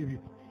places ndabyo ebyo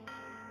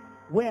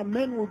where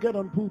men will get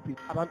on pulpit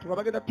abantu nga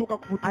bagenda tutuuka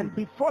ku butu and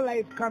before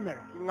live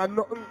camera nga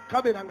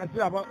kamera nga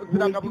ziraga will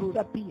bulungi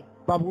disappear.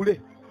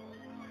 babule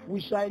We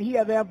shall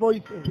hear their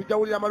voices. tujja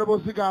wulira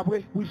amaloboozi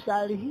gaabwe We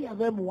shall hear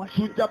them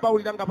worship, tujja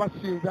bawulira nga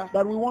basinza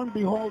but we won't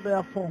behold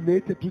their form.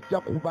 naye tetujja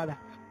kubala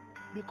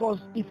Because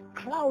if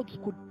clouds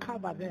could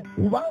cover them,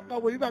 kubanga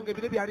bwe biba nga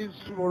ebire byali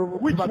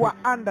which were nsulo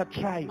under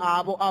trial,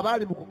 abo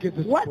abaali mu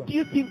kugezesebwa what do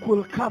you think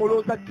will cover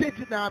olowooza ki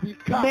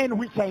ekinaabika men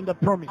which are in the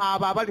promise?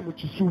 abo abali mu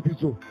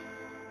kisuubizo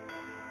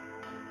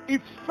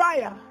If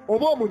fire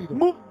oba omuliro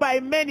moved by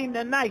men in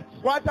the night,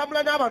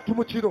 gwatambula n'abantu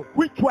mu kiro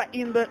which were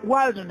in the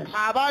wilderness,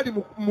 abaali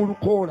mu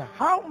lukoola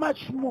how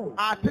much more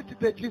ate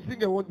kita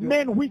ekisingewo nnyo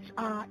men which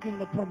are in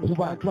the ku promised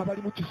land? bantu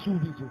abali mu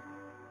kisuubizo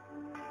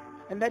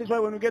And that is why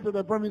when we get to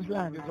the promised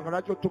land, ensonga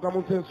lwaki otutuuka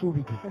mu nsi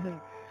ensuubizo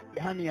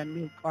honey and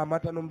milk,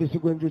 amata n'omubisi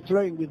gw'enjuki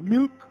flowing with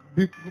milk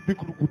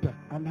bikulukuta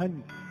and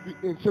honey,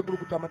 ensi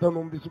ekulukuta amata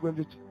n'omubisi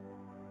gw'enjuki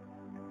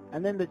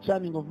and then the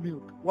churning of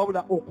milk,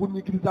 wabula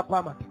okunyikiriza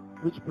kw'amata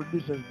which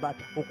produces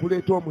butter,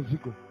 okuleeta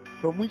omuzigo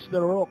from which the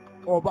rock,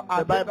 oba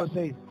the Bible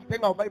says, ate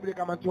nga bayibuli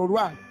egamba nti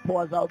olwali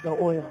pours out the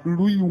oil.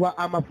 luyiwa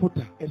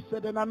amafuta A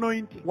certain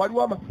anointing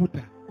waliwo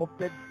amafuta of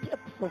the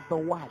depth of the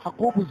word.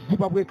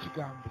 ak'obuziba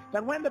bw'ekigambo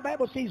That when the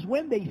Bible says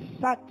when they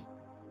sat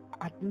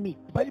at meat,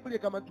 bayibuli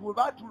egamba nti bwe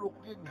baatuula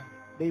okulya ennyama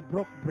they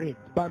broke bread.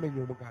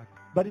 baamenya omugaati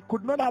But it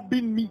could not have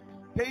been meat.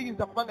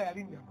 teyinza kuba nga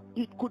yali nnyama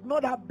It could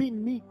not have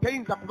been meat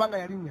teyinza kuba nga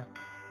yali nnyama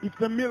if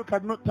the milk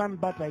had not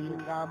turned butter yet.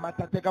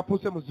 ng'amata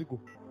tegafuuse muzigo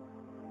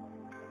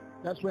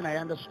That's when I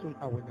understood.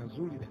 awe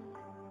nazuulira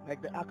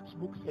Like the Acts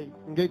book says,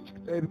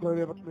 ng'ebikolwa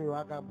by'abatume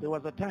wagamba there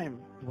was a time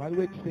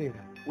waliwo ekiseera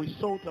we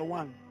sought a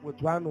one bwe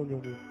twanoonya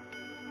omuntu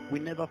we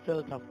never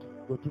felt after.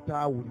 bwe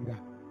tutaawulira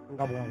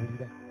nga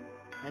bw'awulira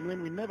And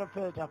when we never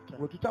felt after,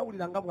 bwe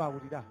tutaawulira nga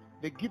bw'awulira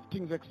the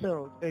giftings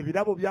excelled,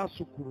 ebirabo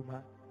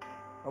byasukkuluma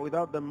but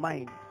without the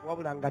mind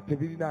wabula nga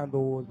tebirina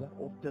ndowooza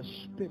of the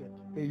Spirit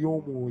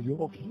ey'omwoyo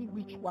of He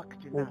which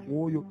worked in us,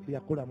 omwoyo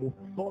eyakola mu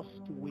both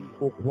to will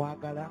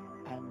okwagala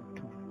and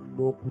to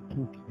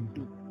n'okutuukiriza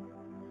do.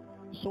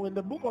 So in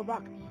the book of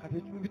Acts, kati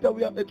ebitabo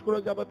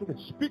ekikolwa ky'abatume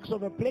speaks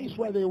of a place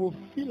where they will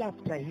feel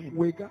after Him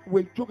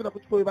wekyogera ku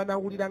kifo we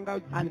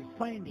banaawuliranga and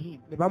find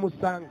Him. ne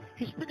bamusanga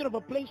He's speaking of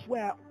a place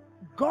where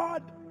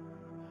God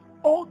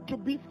ought to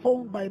be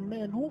found by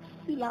men who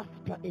feel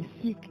after a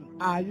seeking.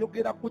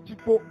 ayogera ku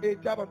kifo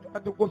eky'abantu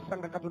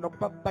ategosanga katonda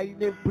kuba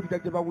balina empulira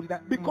gye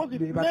bawulira Because if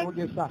be men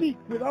banoonyesa seek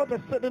without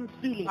a certain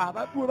feeling,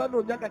 abantu bwe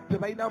banoonya nga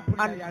tebalina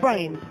mpulira And ya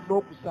find.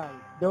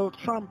 n'okusanga they'll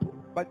trample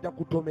bajja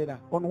kutomera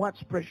on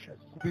what's precious.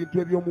 ku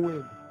bintu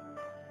eby'omuwendo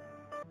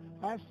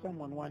I asked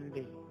someone one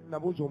day,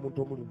 nabuuza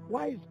omuntu omulumu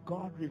why is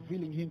God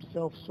revealing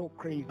Himself so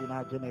crazy in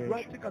our generation?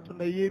 lwaki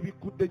katonda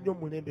yeebikudde nnyo mu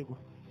mulembe gwe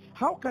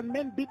How can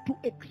men be too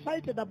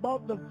excited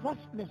about the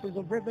vastnesses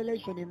of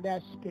revelation in their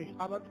spirit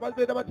abantu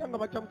babeera batya nga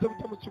bakyamuse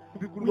butamu ku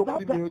bigulu without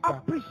the by'okulimi kyabwe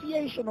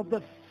appreciation of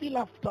the feel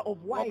after of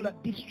why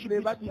He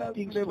distributes these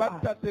things ne to us?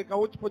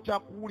 batateekawo kifo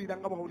kyakuwulira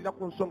nga bwawulira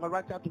ku nsonga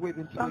lwaki atuwa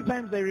ebintu ebyo.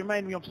 Sometimes they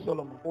remind me of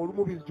Solomon.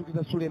 olumu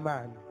binzijukiza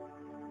sulemaani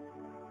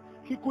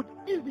He could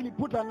easily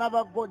put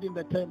another God in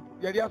the temple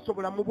yali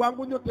asobola mu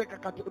bwangu nnyo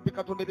teeka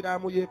bikatonda ebirala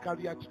mu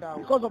yeekaalu ya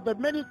kitaawe because of the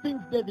many things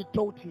David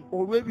taught him.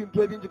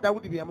 olw'ebintu ebingi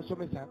dawudi bye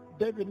yamusomesa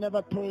David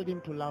never told him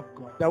to love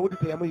God. dawudi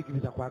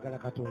teyamuyigiriza kwagala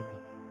katonda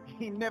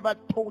He never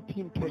taught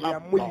him to love God.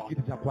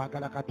 teyamuyigiriza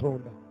kwagala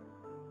katonda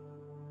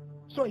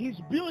So he's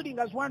building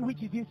as one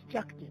which is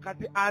instructed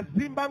kati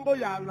azimba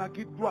ng'oyo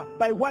alagiddwa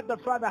by what the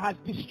Father has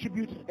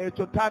distributed,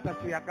 ekyo taata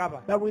kye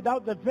yagaba that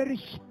without the very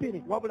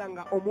spirit wabula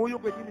nga omwoyo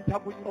gwennyini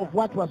taguyina of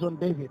what was on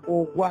David,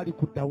 ogwali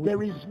ku dawudi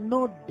there is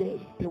no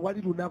day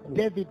tewali lunaku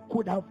David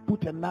could have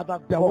put another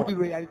dawudi God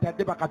lwe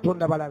yalitadde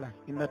bakatonda balala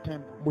in the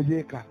temple. mu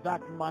yeeka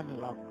That man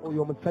loved.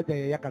 oyo omusajja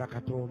yayagala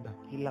katonda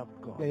He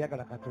loved God.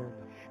 yayagala katonda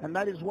And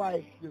that is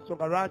why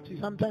ensonga lwaki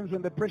sometimes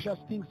when the precious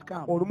things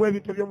come, olumu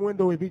ebintu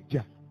ebyomuwendo we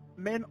bijja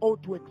men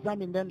ought to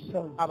examine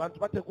themselves abantu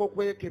bateekwa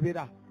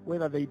okwekebera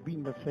whether they be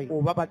in the faith.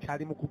 oba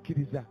bakyali mu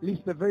kukkiriza At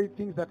least the very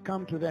things that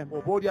come to them,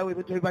 oba oliawo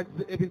ebintu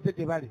ebizze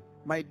gye bali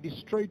might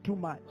destroy too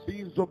much.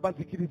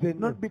 Not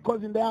Not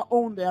because in their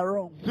own they are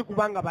wrong,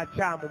 sikubanga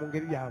bakyamu mu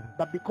ngeri yaabwe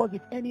but because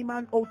if any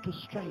man ought to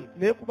strive,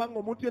 naye kubanga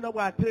omuntu yena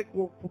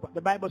bw'ateekwa okufuba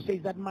the Bible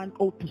says that man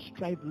ought to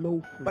strive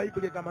lawfully.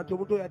 bayibuli egamba nti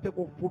omuntu oyo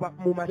ateekwa okufuba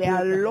mu There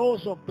are mateeka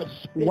laws of the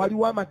Spirit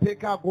waliwo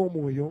amateeka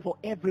ag'omwoyo for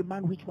every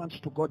man which wants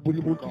to go buli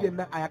deep in muntu God.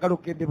 yenna ayagala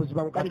okugenda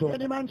ebuziba mu But if katonda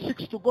any man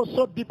seeks to go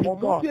so deep in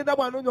omuntu God yenna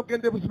bw'anoonya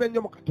okugenda ebuziba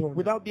ennyo mu katonda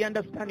without the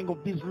understanding of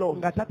these laws,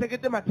 nga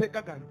tategedde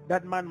mateeka gano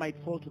that man might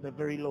fall to the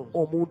very laws.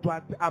 omuntu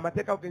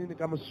amateeka genyini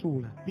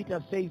gamusuula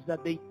Peter says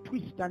that they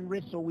twist and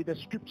wrestle with the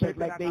scriptures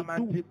like they Agamba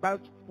do nti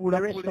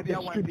the rest of the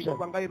scriptures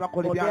nga bwe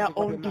bakola for their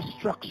ebyawandiikibwa own byonna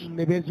destruction.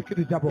 ne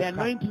beezikiriza The bokka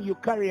anointing you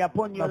carry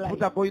upon your life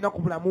mafuta g'olina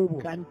ku bulamu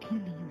bwo can kill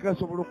you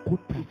gasobola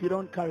okutta if you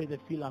don't carry the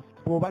feel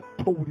after. bw'oba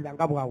towulira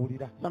nga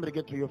bw'awulira Somebody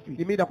get to your feet.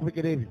 yimirira ku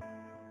bigere ebyo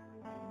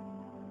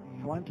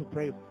I want to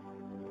pray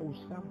for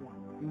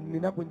someone.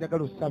 nina gwe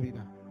njagala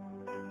osabira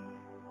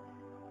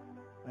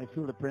I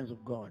feel the presence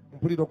of God.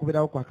 mpulira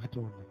okubeerawo kwa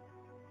katonda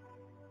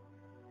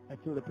I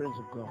feel the presence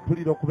of God.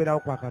 mpulira okubeerawo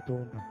kwa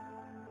katonda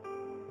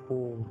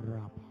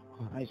oraba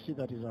I see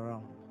that he's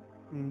around.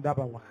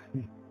 ndaba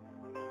waali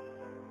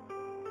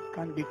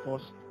Can't be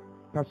forced.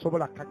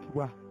 tasobola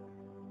kakibwa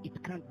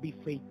It can't be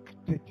fake.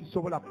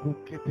 tekisobola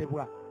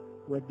kuketebwa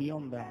We're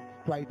beyond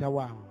that.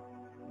 twayitawaawo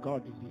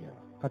God is here.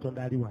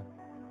 katonda ali wano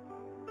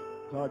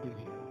God is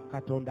here.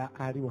 katonda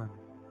ali wano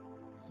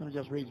So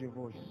just raise your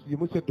voice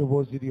yimusa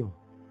eddoboozi lyo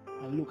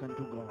and look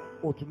unto God.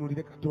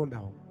 otunuulire katonda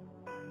wo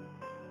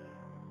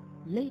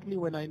Lately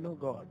when I know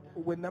God,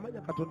 we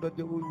namanya katonda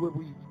we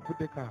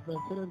buyivuddeko there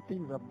are certain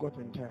things I've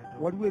gotten tired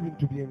of. waliwo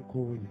ebintu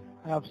byenkooye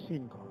I have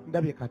seen God.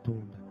 ndabye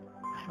katonda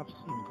I have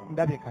seen God.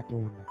 ndabye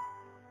katonda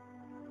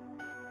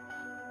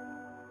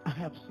I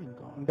have seen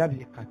God.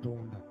 ndabye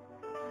katonda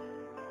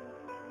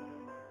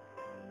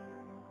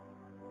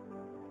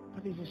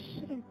But there's a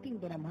certain thing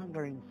that I'm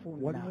hungering for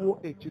waliwo now.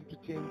 ekintu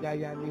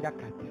kyenjayanira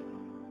kati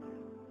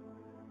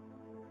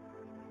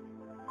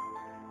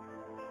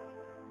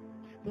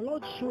The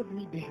Lord showed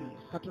me days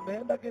katonda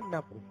yandaga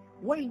ennaku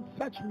where in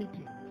such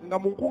meetings nga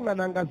mu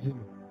nkuŋŋaana nga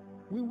zino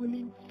we will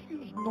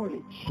infuse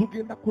knowledge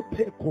tugenda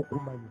kuteeka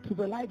okumanya to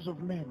the lives of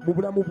men. mu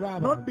bulamu Not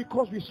bw'abantu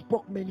because we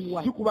spoke many si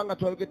words, kubanga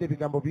twayogedde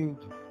ebigambo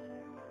bingi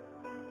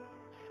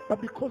but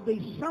because there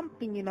is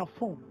something in a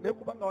form naye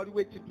kubanga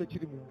waliwo ekintu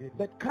ekiri mu ngeri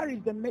that carries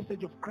the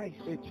message of Christ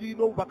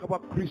ekirina obubaka bwa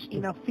kristo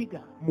in a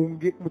figure,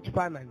 mu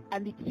kifaananyi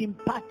and it's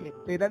imparted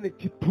era ne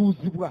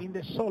kituuzibwa in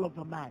the soul of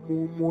a man.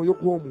 mu mwoyo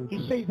gw'omuntu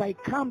He says, I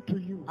come to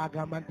you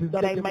agamba nti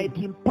that I might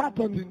impart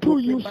unto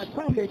you some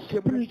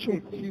spiritual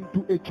thing,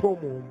 ekintu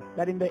eky'omwoyo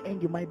that in the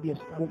end you might be mu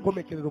established.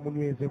 nkomekerero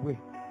munywezebwe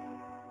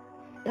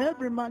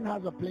Every man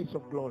has a place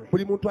of glory,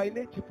 buli muntu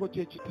alina ekifo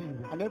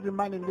ky'ekitiibwa and every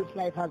man in this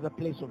life has a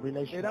place of era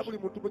relationship. buli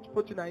muntu mu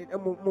kifo kino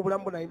mu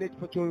bulamu buno alina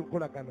ekifo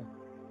ky'enkolagana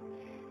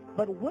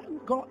But when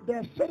God, there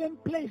are certain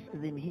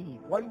places in Him,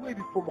 waliwo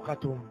ebifo mu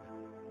katonda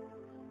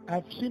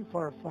I've seen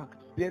for a fact,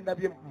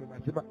 byendabye mu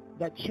mazima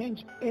that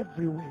change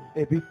everywhere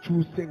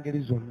ebikyusa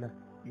engeri zonna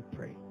you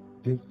pray.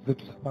 ze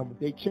tusabamu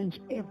They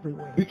change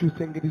everywhere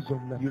bikyusa engeri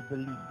zonna you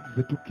believe.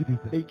 ze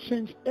tukkiriza They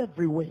change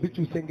everywhere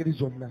bikyusa engeri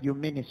zonna you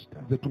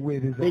minister. ze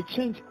tuweereza They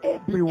change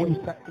everywhere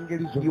bikyusa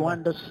engeri you zonna ze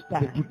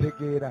understand.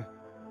 tutegeera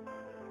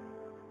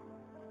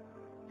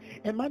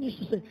A man used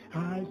to say,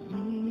 I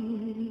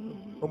see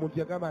omuntu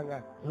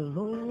yagambanga the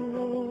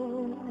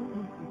Lord.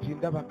 nti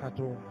ndaba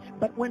katonda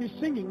But when he's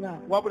singing that,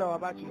 wabula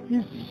wabaki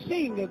he's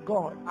seeing a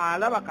God,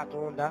 alaba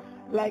katonda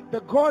like the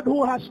God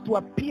who has to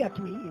appear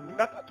to him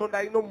nga katonda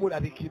alina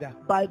omulabikira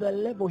by the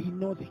level he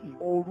knows him.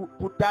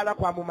 ku ddaala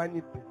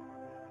kwamumanyidde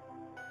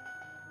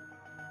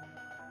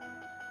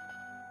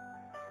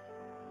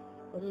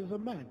But there's a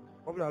man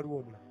wabula waliwo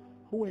omulala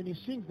who, when he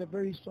sings the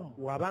very song,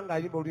 wabanga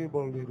ayimba oluyimba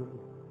olwe lumu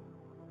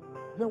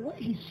the way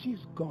he sees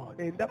God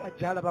endaba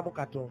gy'alabamu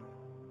katonda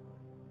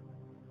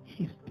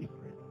is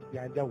different.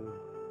 yanjawulo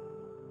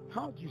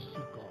How do you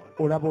see God?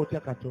 olaba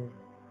otya katonda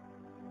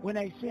When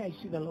I say I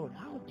see the Lord,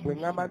 how do bwe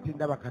you ŋŋamba see? nti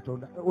ndaba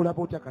katonda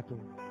olaba otya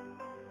katonda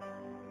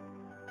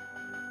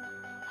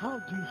How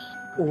do you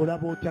see?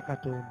 olaba otya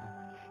katonda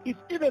If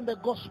even the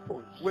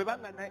Gospels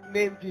webanga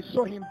n'enjiri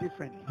saw him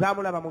differently,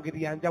 zaamulaba mu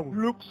ngeri yanjawulo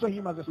Luke saw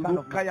him as a son of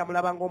lukka man.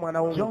 yamulaba ng'omwana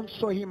w'omuntu John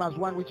saw him as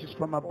one which is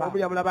from above. omu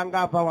yamulaba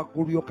ng'ava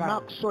waggulu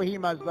Mark yoka saw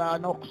him as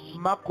an ox.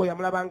 makko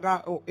yamulaba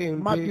nga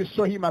Matthew ente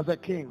saw him as a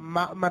king.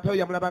 matayo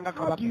yamulaba nga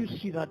How do you kabaka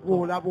see that God?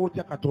 olaba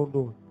otya katonda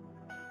oyo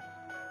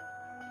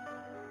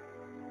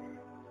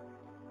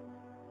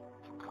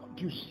How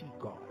do you see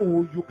God?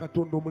 oyo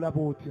katonda omulaba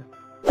otya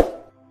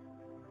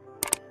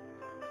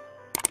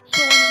So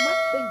when a man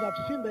says,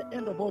 I've seen the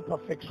end of all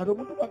perfection, kati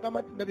omuntu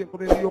bwagamba nti ndabye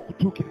enkomerero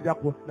y'okutuukirira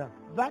kwonna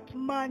that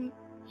man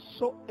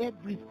saw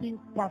everything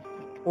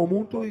perfect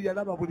omuntu oyo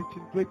yalaba buli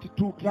kintu that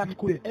ekituukiridde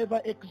could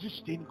ever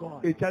exist in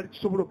God. ekyali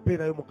kisobola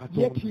okubeerayo mu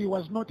Yet katonda he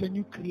was not a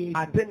new creation.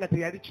 ate nga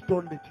teyali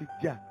kitonde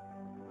kijja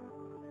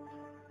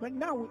But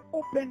now with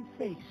open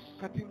face.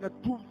 That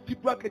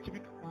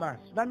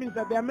That means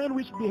that there are men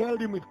which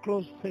beheld him with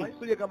closed face.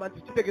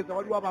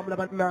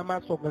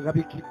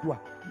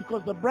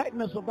 Because the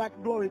brightness of that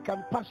glory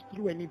can pass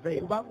through any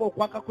veil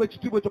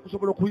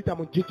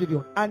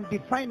and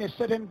define a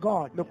certain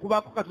God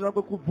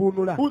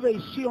who they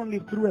see only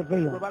through a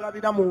veil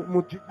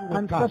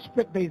and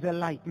suspect there is a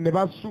light. Now the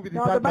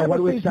Bible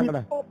says with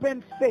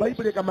open face,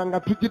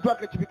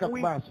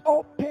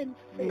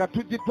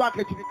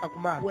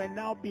 we're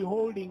now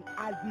beholding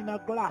as in a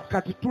glass,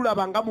 as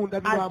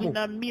in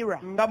a mirror,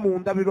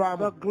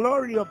 the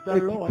glory of the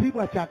Lord.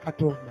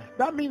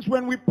 That means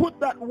when we put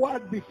that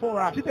word before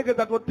us and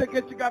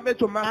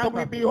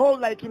we behold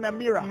like in a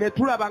mirror,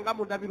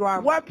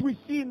 what we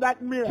see in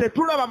that mirror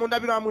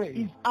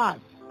is us.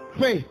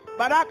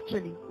 But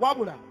actually,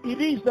 it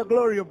is the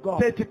glory of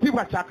God.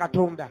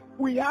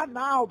 We are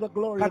now the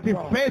glory of God.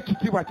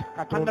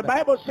 And the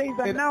Bible says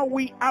that now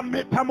we are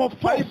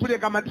metamorphosed.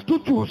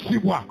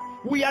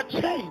 We are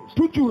changed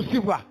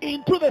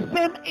into the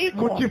same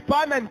equal.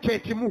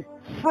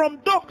 From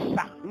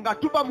doxa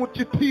to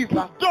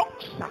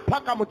doxa.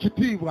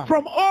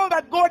 From all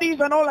that God is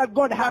and all that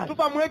God has. Into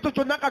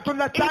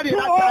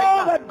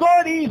all that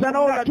God is and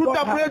all that God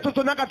has.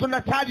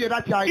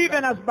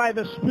 Even as by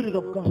the Spirit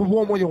of God.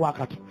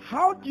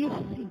 How do you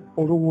think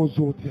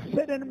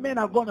certain men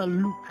are going to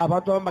look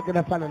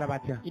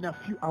in a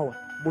few hours?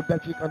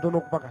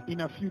 In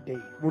a few days,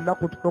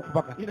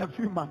 in a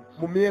few months,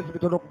 in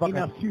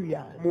a few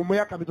years,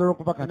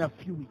 in a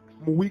few weeks.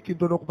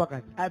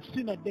 I've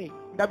seen a day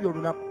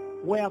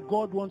where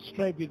God won't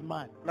strive with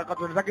man,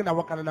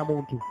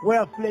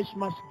 where flesh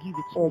must give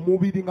its all.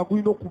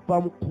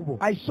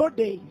 I saw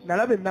days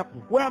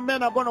where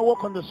men are going to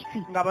walk on the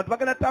street and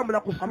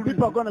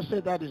people are going to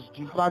say that is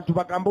Jesus. That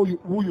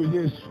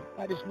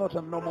is not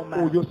a normal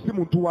man.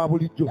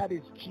 That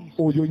is Jesus.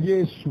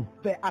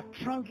 They are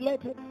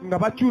translated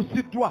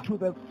to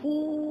the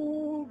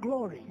full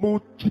glory,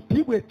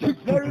 the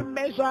very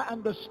measure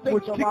and the state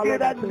of our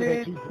Lord and Savior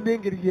Jesus.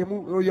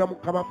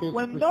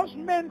 When those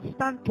men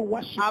stand to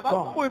worship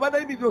God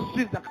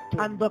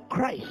and the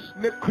Christ,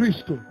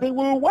 they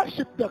will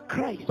worship the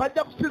Christ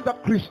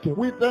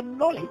with the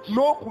knowledge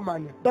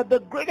that the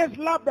greatest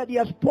love that he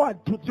has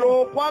poured to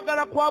them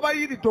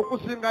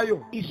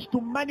is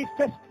to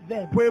manifest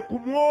them,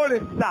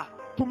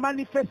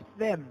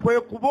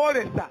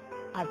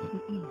 as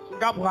he is.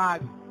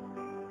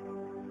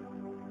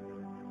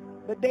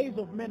 The days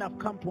of men have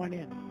come to an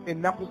end.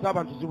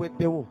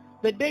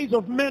 The days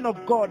of men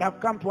of God have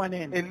come to an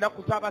end. The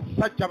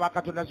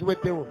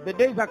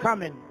days are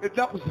coming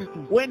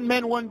when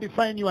men won't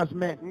define you as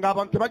men.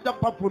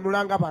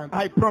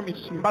 I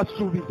promise you.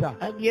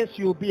 And yes,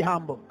 you will be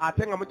humble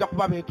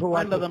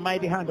under the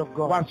mighty hand of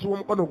God.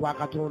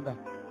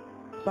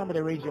 Somebody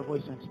raise your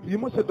voice and speak.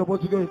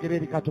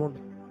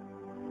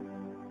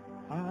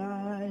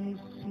 I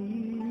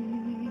see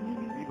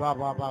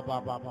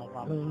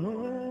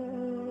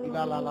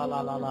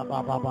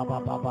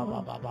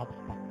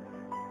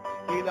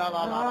the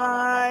Lord.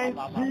 I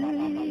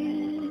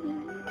see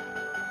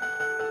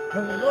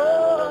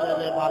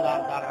the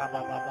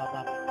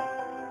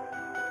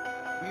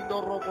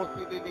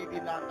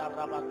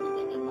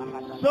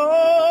so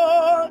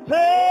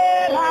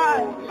till I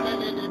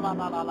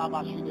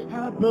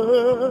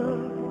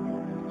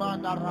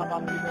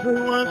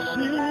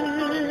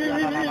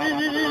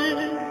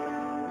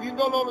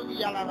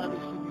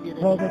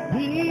for the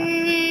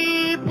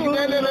people,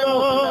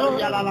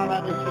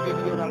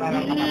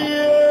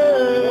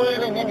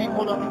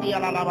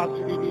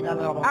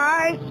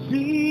 I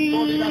see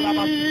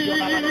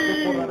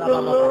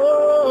the Lord.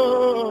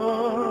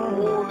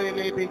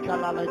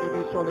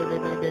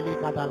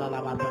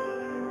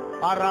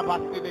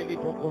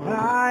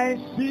 I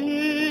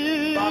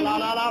see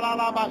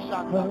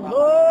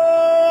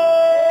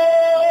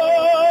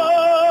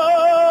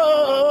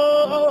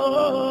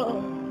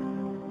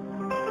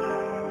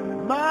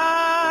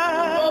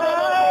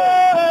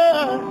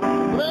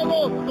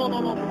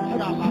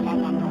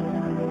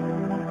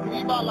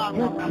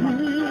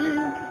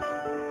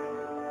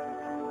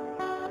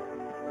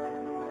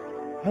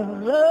the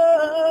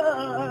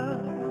Lord.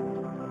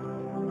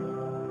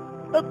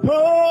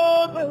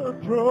 Upon the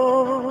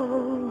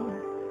throne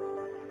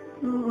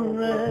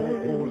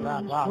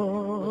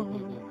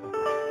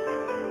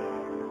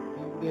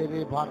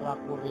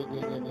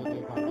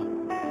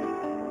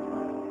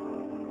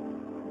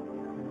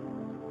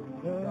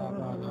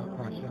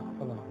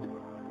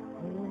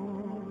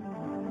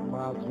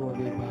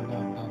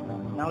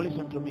Now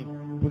listen to me.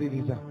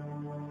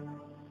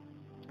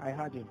 I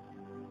heard him.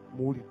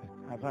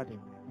 I've heard him.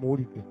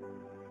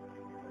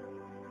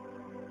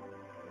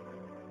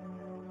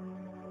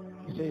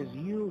 He says,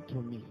 yield to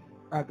me.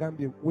 I'm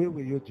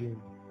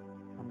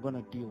going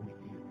to deal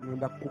with you.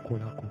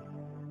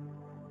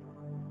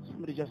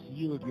 Somebody just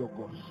yield your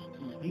ghost.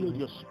 Yield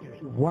your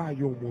spirit.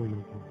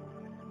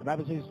 The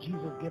Bible says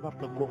Jesus gave up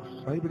the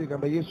ghost and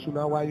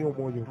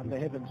the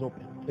heavens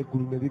opened.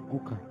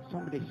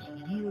 Somebody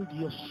yield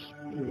your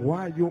spirit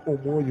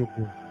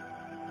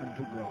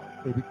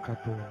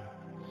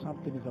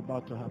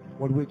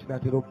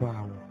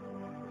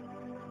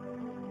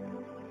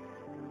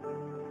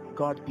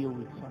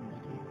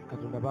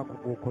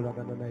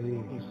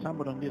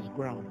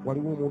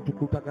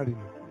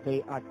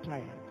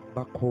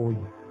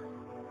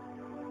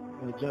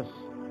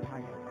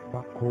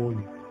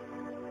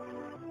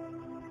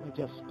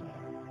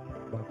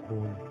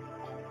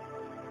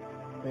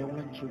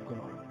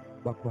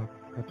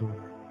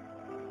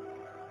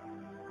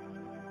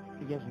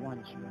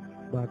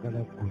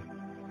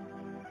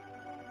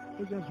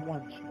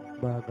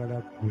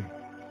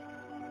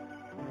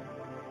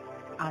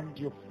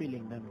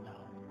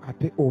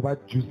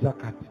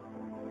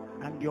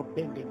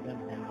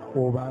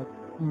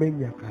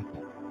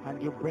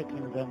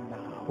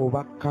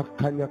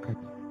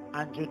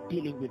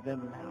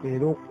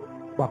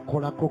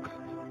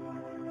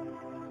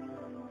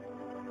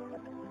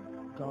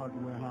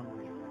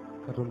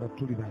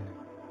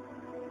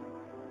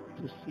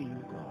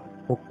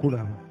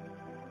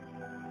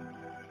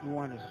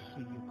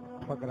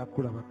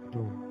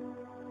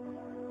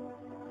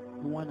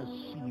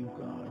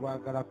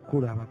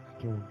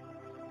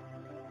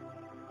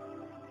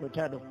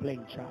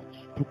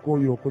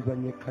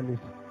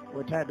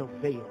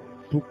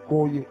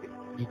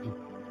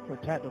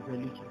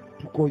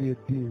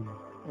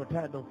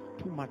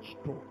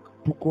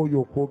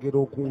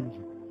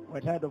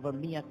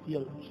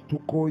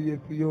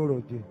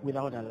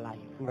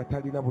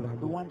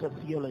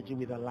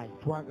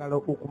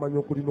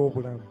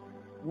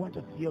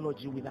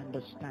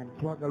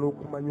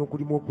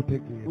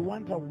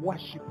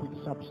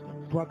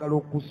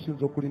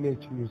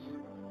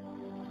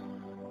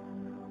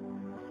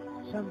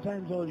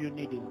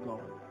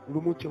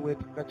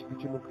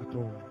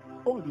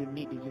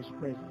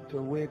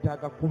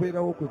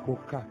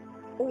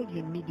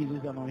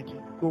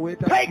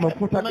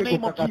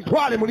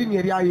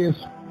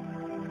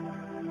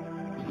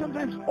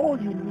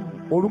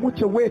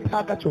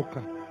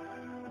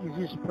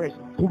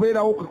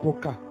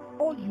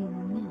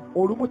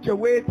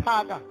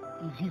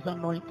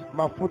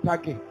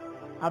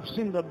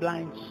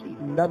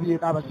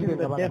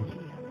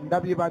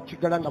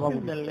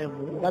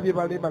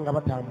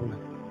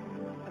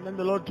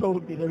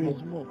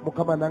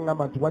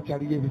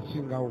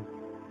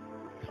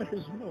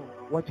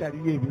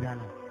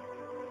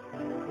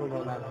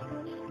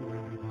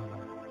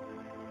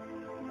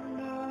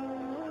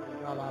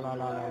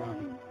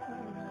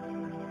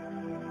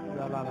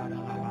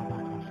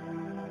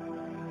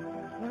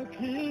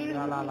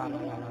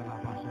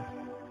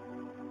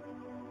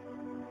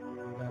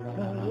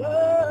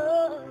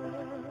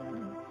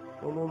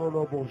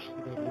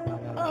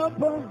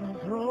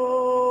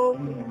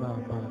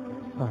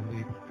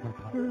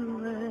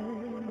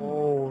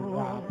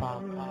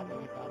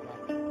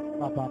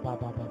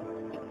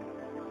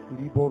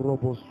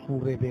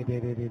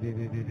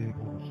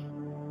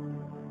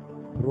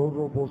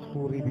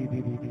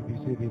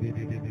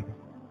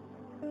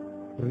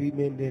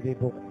Rimende de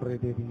bokre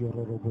de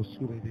yororobo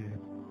sure de.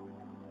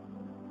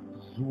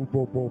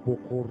 Zubo bobo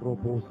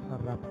korobo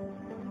sarap.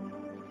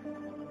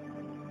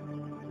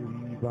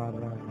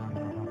 Libara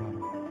narababa.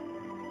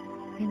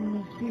 In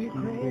the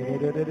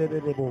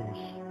secret, De bos.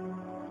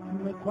 in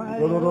the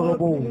quiet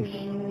Yororobo. place.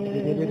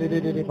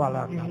 De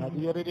balana.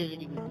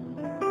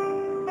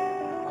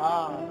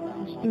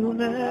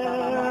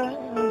 Stillness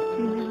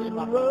is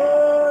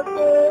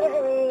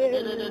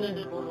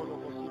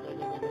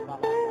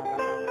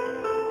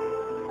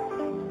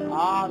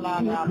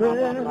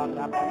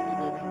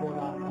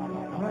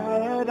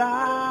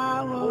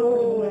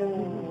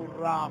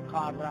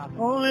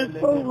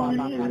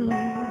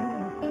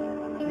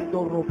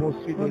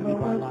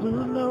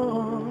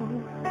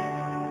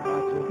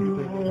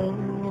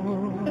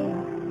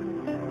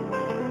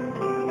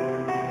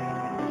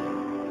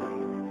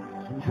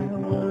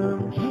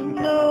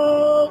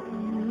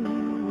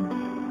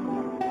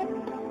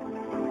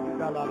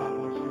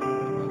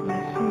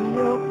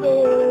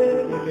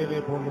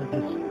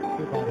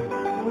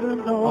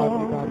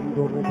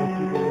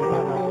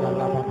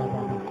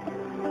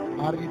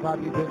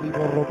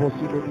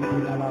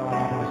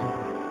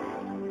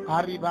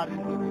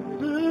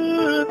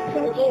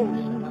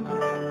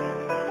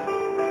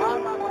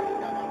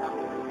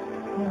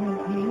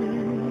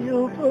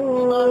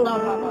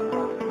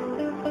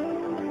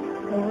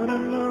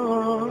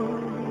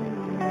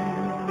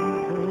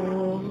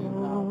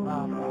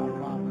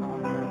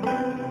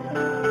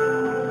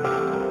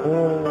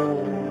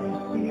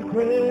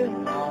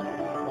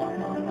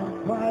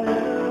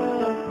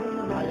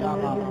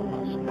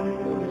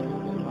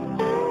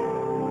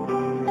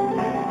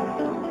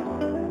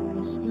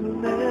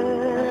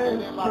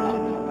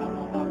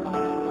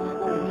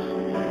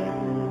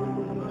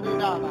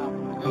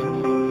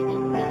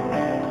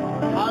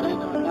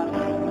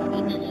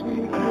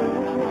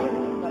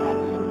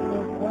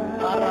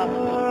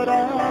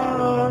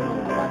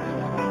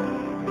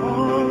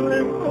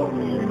only for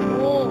you.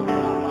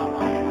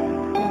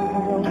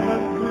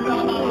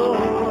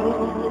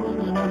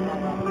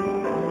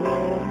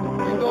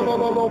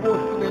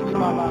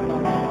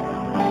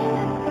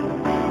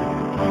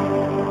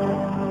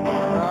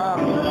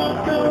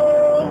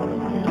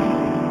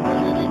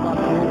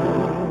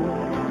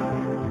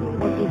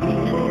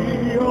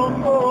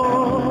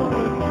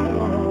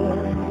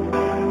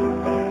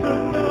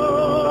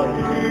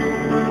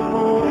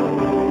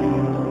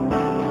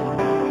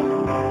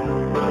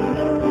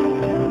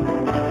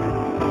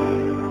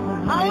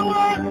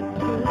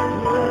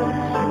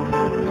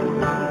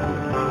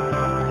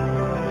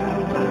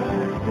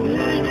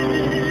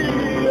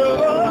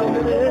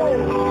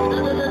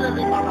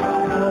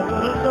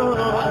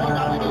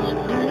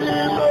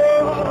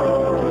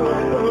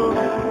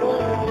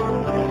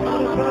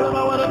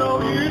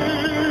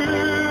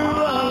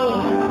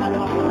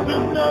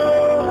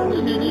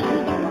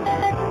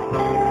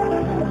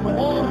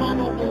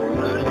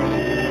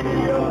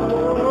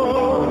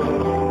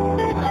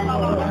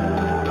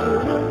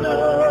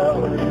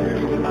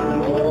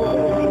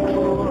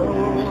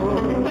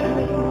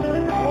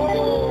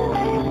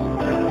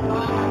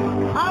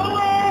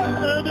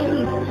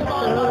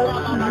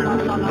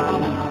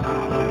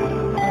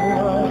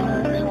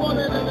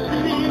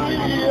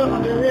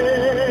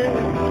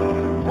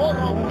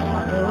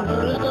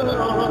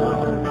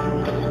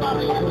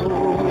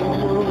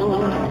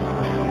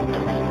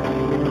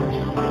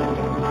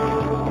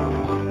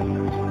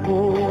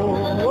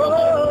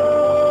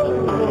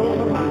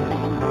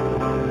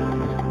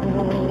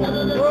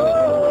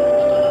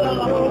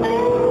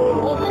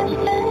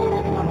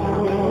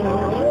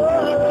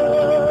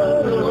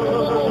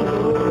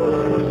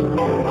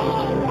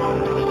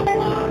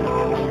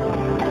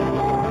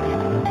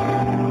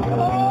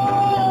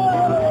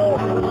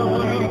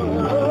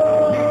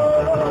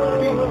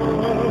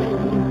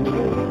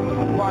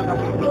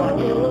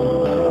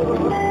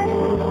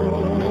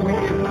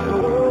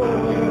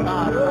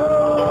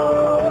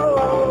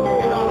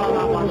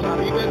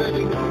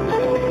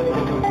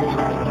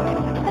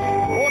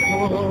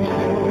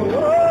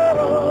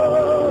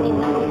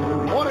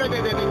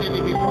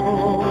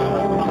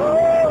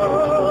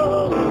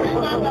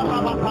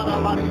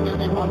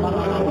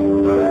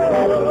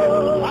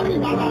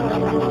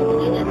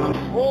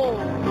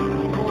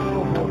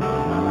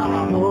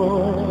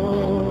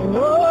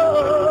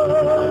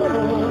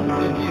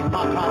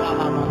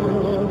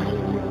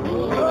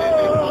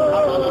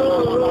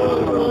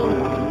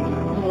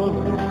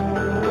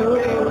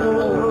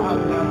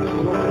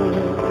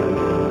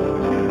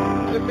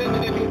 the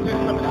New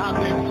Testament has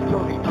their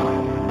story.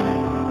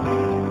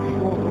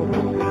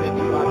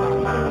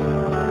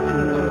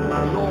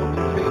 Lord,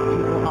 save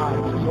your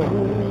eyes.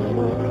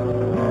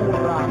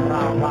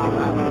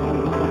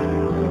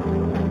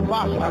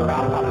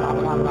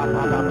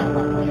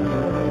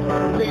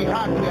 They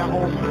had their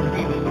own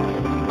feeling.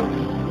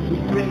 We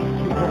pray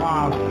for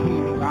our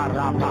feeling.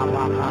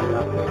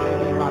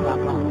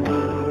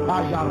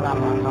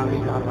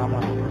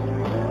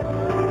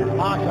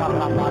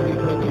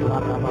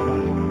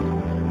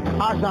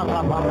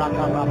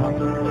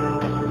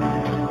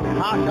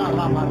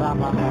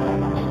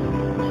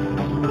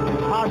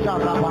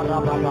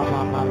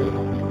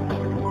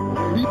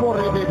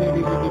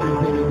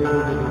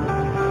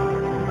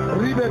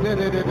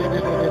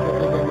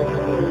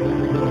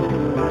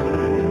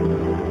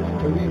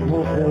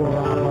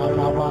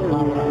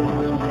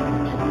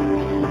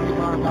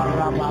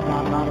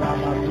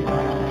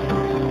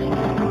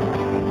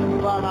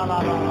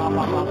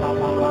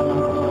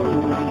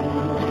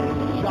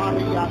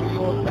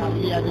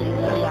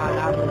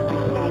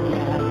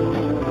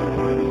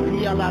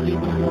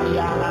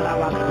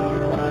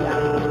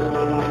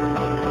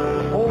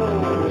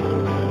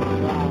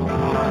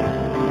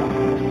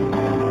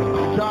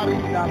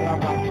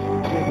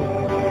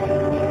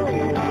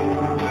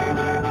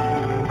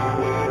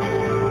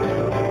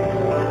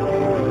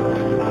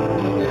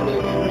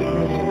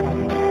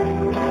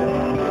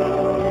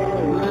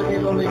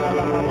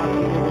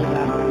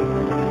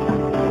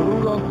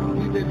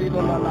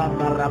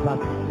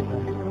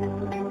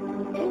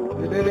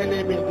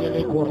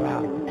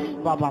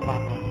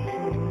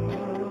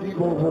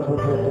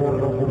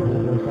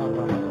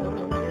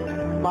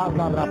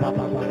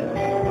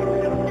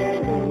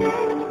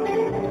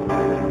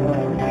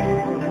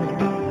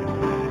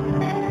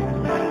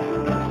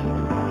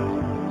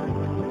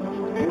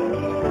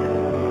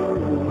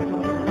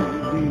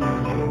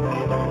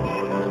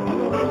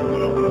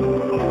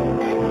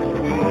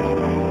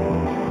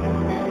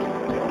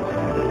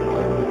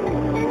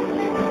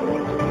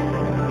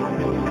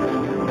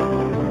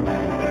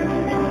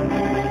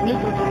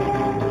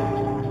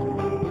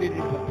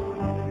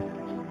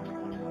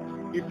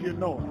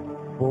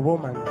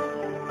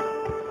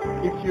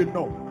 If you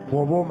know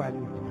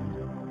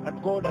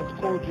that God has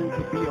called you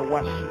to be a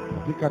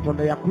worshiper,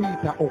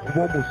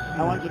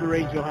 I want you to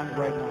raise your hand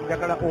right now.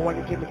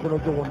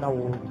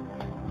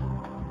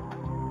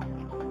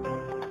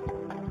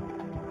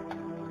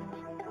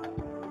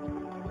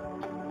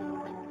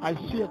 I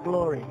see a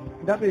glory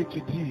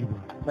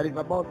that is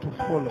about to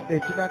follow.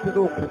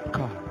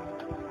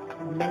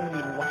 Men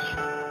in worship.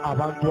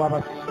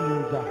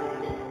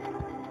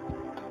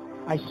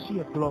 I see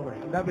a glory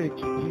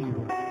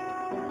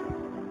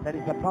that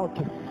is about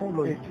to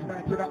follow you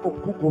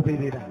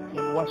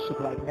in worship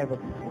like never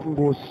before.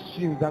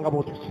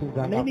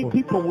 Many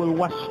people will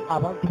worship,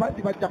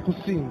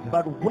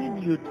 but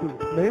when you do,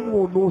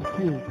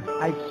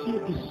 I see a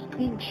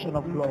distinction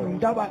of glory.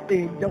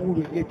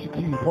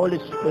 Holy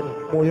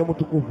Spirit,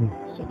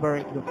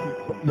 separate your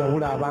people.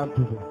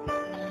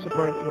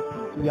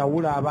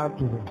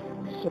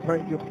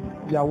 Separate your people. Separate your people.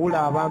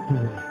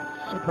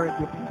 Separate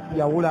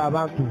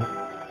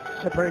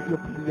your people. Separate your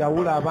people.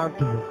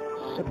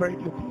 Separate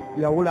your people.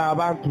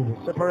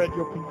 Separate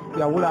your people.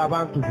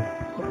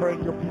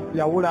 Separate your people.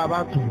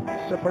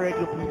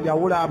 Separate your people.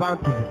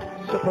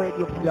 Separate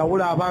your people.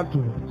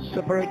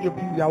 Separate your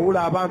people.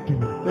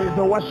 There is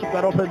a worship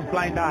that opens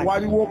blind eyes.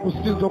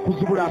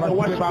 There is a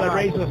worship that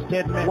raises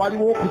dead men.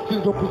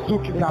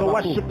 There is a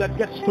worship that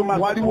gets to my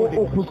body. There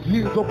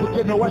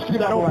is a worship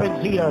that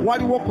opens ears.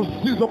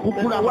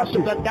 There is a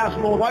worship that does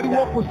more than that.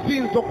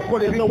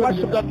 There is a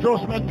worship that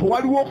draws men to repent.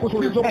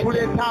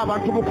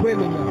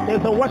 There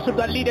is a worship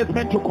that leads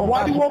men to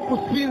conversion.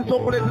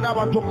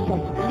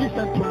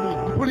 Listen to me.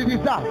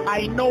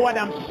 I know what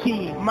I'm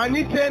seeing.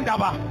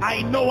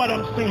 I know what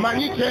I'm seeing.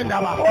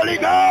 Holy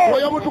Ghost!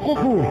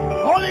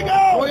 Holy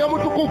Ghost!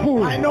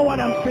 I know what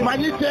I'm seeing.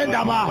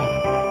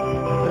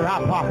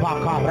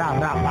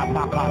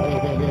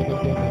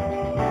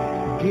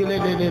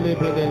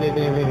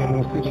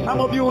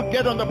 Some of you would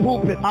get on the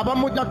pulpit.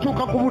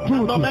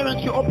 The moment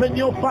you open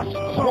your first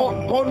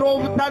song,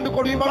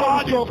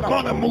 God is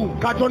going to move.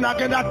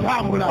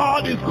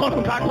 God is going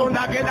to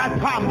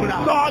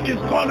God is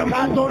going to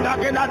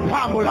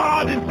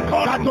God is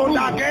going to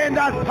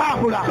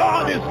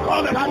God is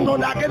going to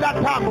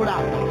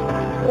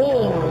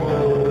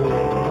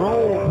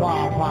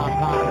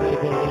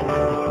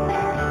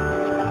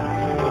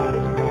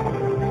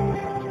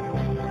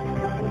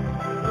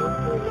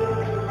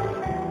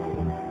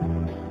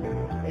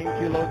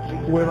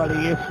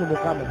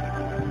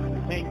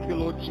Thank you,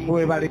 Lord Jesus.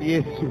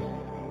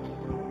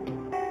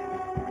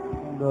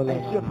 I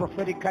see a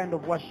prophetic kind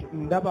of worship.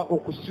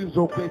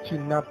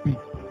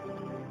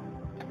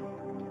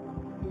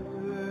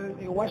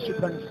 You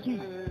worship and see.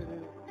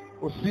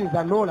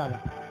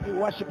 You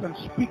worship and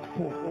speak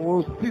for.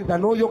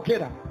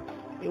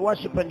 You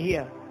worship and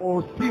hear.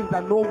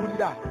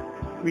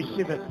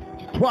 Receive it.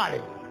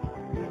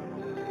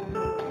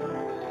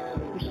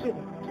 Receive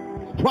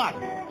it.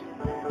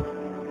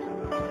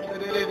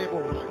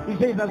 He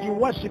says as you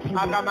worship him.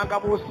 agamba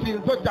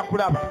ng'osinza ojja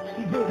kulaba.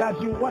 He says as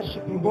you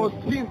worship him.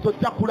 Ng'osinza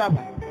ojja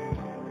kulaba.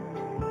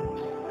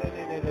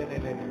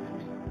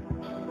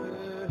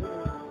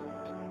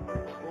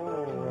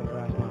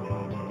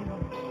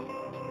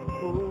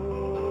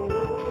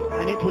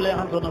 I need to lay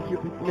hands on a few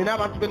people. Nina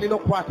abantu be nina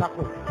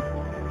okukwatako.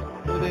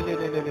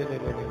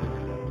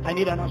 I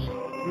need an usher.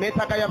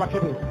 Neetagayo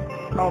abakebezi.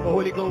 Power of the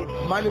Holy Ghost.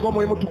 Maanyi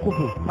g'omwoyo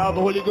mutukuvu. Power of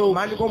the Holy Ghost.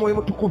 Maanyi g'omwoyo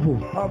mutukuvu.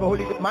 Power of the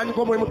Holy Ghost. Maanyi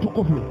g'omwoyo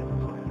mutukuvu.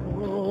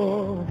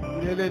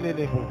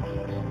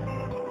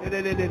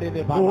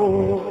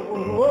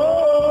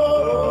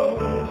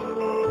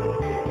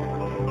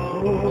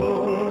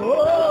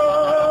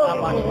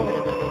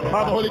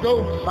 Power of the Holy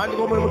Ghost. Maanyi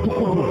g'omwoyo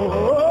mutukuvu.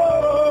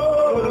 Maanyi g'omwoyo mutukuvu.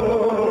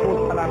 Power of the Holy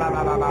Ghost. Maanyi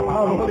g'omwoyo mutukuvu.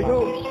 Power of the Holy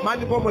Ghost.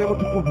 Maanyi g'omwoyo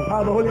mutukuvu.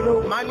 Power of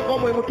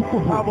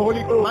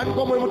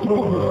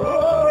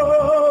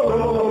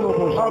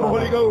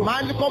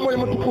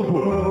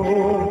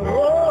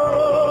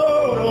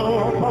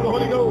the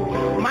Holy Ghost.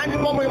 Maanyi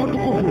g'omwoyo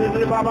mutukuvu. Power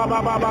of the Holy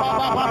Ghost. Maanyi g'omwoyo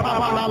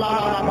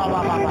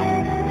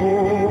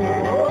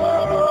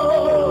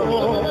mutukuvu.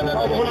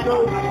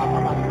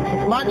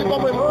 Maanyi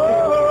g'omwoyo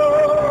mutukuvu.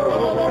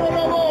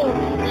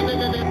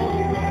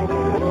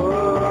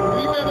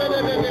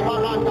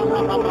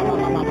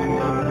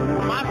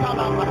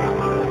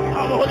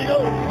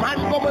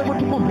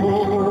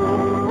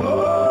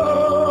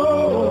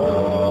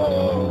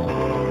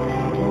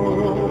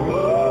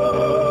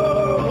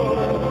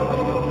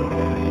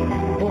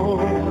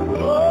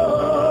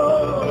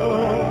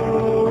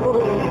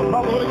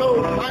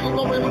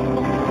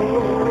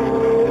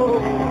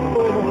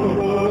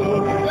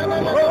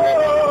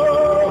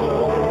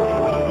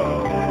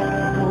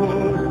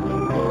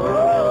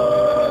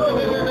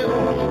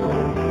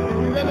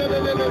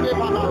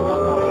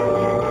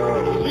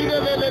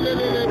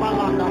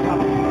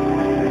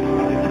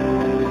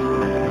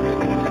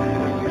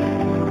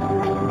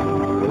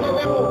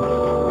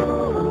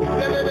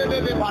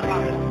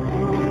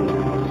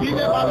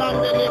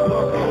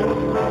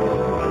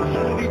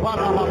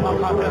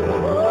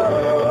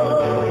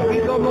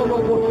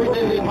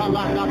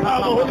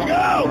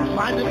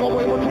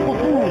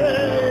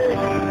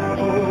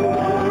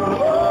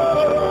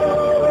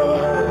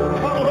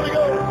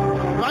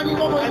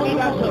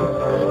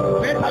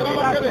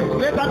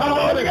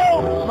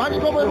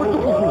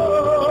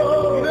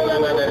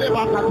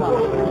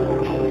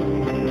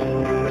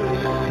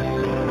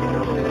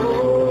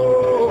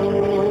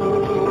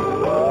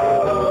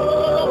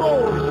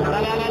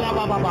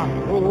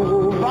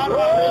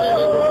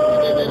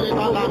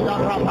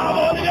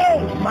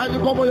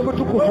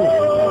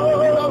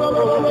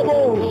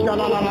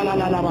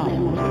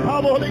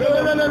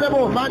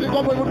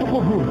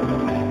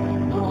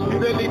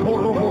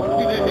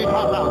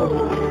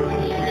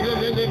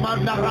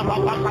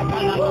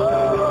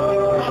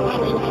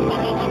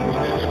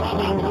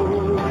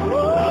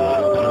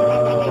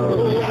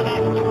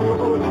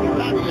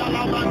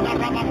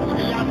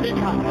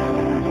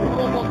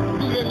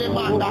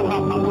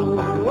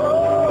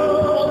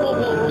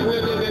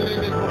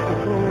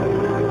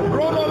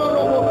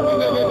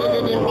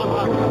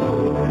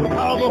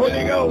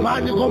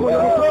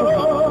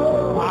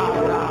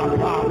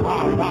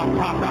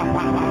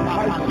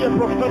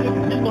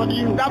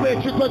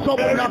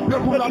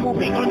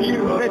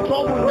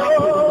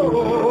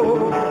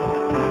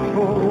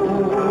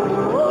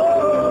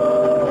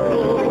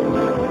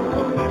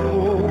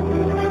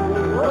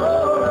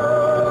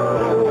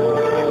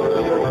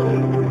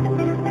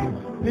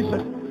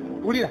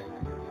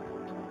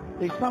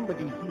 There's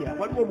somebody here.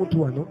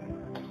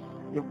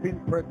 You've been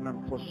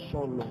pregnant for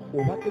so long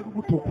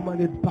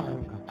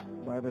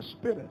by the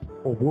Spirit.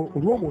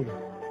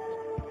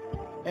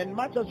 And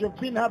much as you've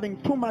been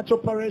having too much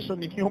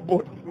operation in your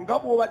body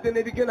on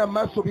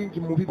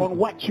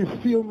what you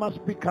feel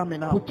must be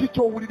coming out,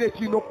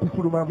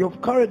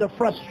 you've carried a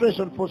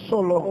frustration for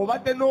so long.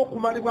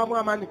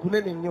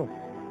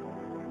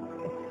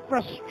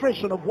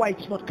 Frustration of why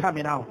it's not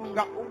coming out.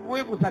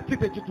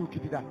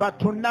 But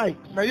tonight,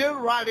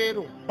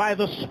 by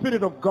the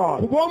Spirit of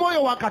God,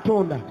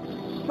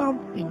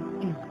 something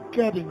is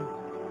getting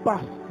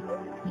past.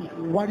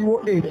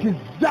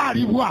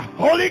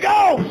 Holy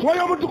Ghost!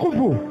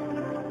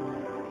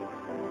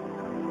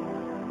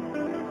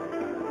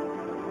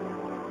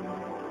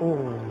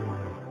 Oh,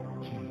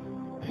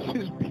 this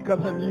is bigger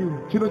than you.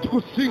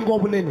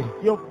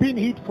 You've been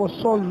hit for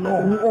so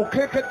long.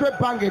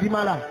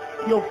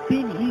 You've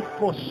been hit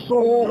for so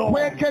long.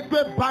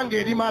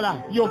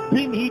 You've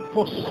been hit for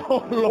so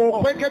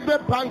long.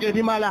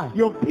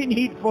 You've been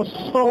hit for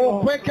so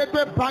long.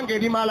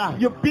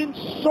 You've been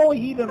so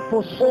hidden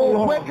for so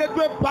long.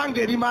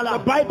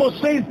 The Bible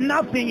says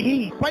nothing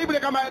hid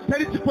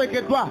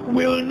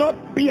will not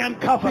be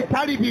uncovered.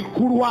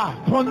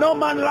 For no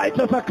man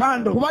lighteth a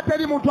candle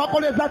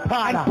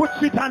and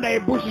puts it under a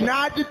bushel.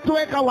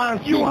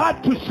 You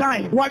had to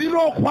shine. You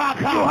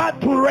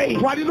had to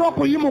raise. You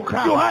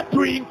had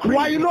to increase.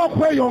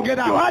 increase. You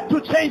had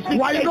to change the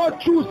Why not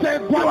choose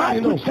You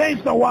had to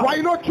change the world. Why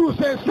not choose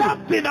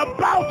Something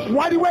about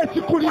why what's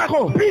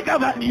bigger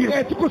than you.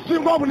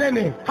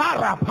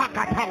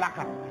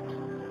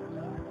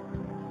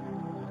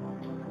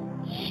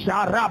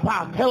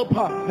 Sharaba, help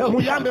her.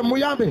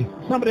 Muyambe.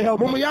 Somebody help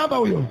me. Muyamba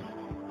uyo.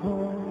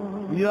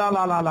 Ya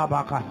la la la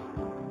baka.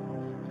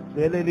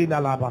 Lele la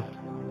la ba.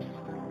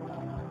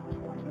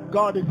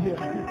 God is here.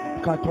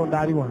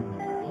 Katondari one.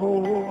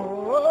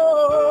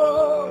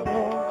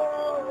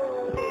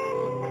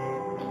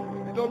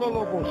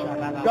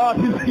 God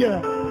is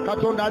here.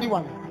 Katondari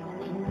one.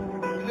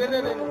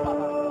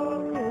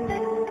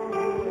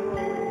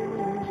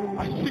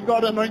 I see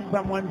God anoint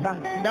someone's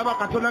hand. Everything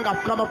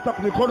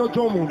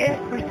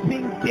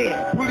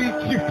there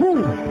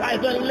as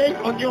a lay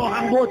on your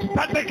hand will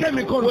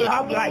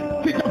have light.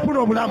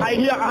 I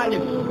hear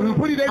Alice.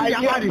 I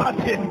hear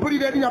Martin.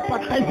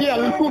 I hear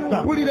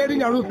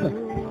Luther.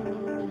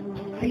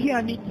 I hear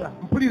Anita.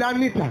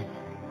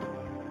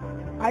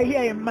 I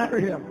hear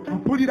Mariam.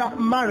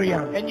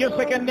 And your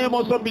second name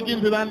also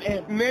begins with an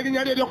M.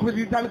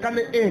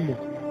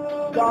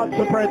 God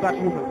separate that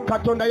woman.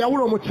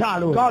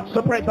 God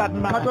separate that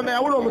man.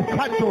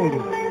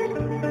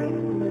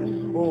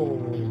 Oh.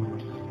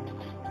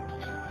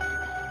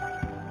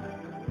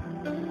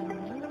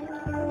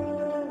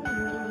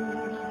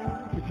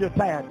 If you're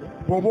tired,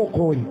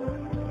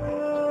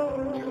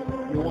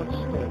 you want to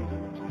stay.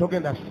 Don't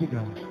get that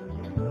cigarette.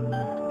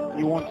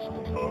 You want to stay.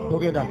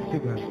 Don't get that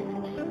cigarette.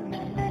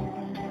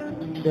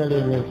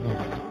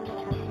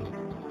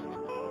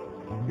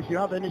 If you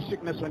have any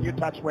sickness when you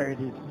touch where it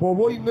is, I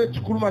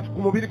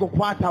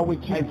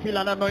feel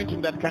an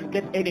anointing that can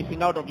get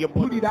anything out of your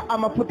body.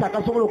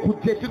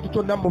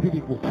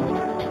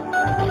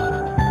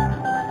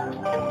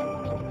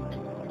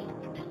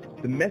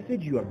 The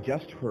message you have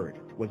just heard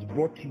was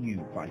brought to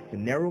you by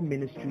Phaneroo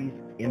Ministries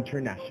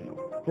International.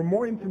 For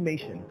more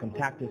information,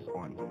 contact us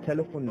on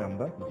telephone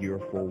number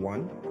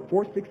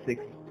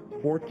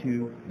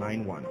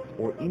 041-466-4291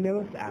 or email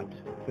us at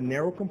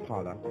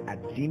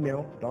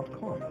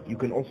phanerokampala@gmail.com. You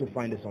can also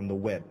find us on the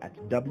web at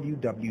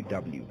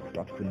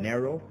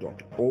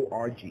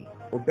www.phaneroo.org.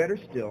 Or better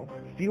still,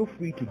 feel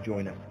free to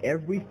join us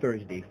every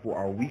Thursday for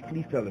our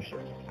weekly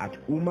fellowship at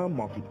Uma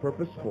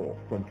Multipurpose Hall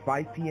from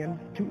 5 p.m.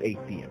 to 8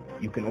 p.m.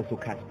 You can also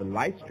catch the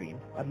live stream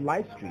at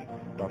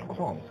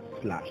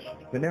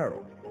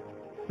livestream.com/Phaneroo.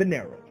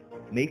 Phaneroo,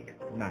 make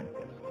manifest.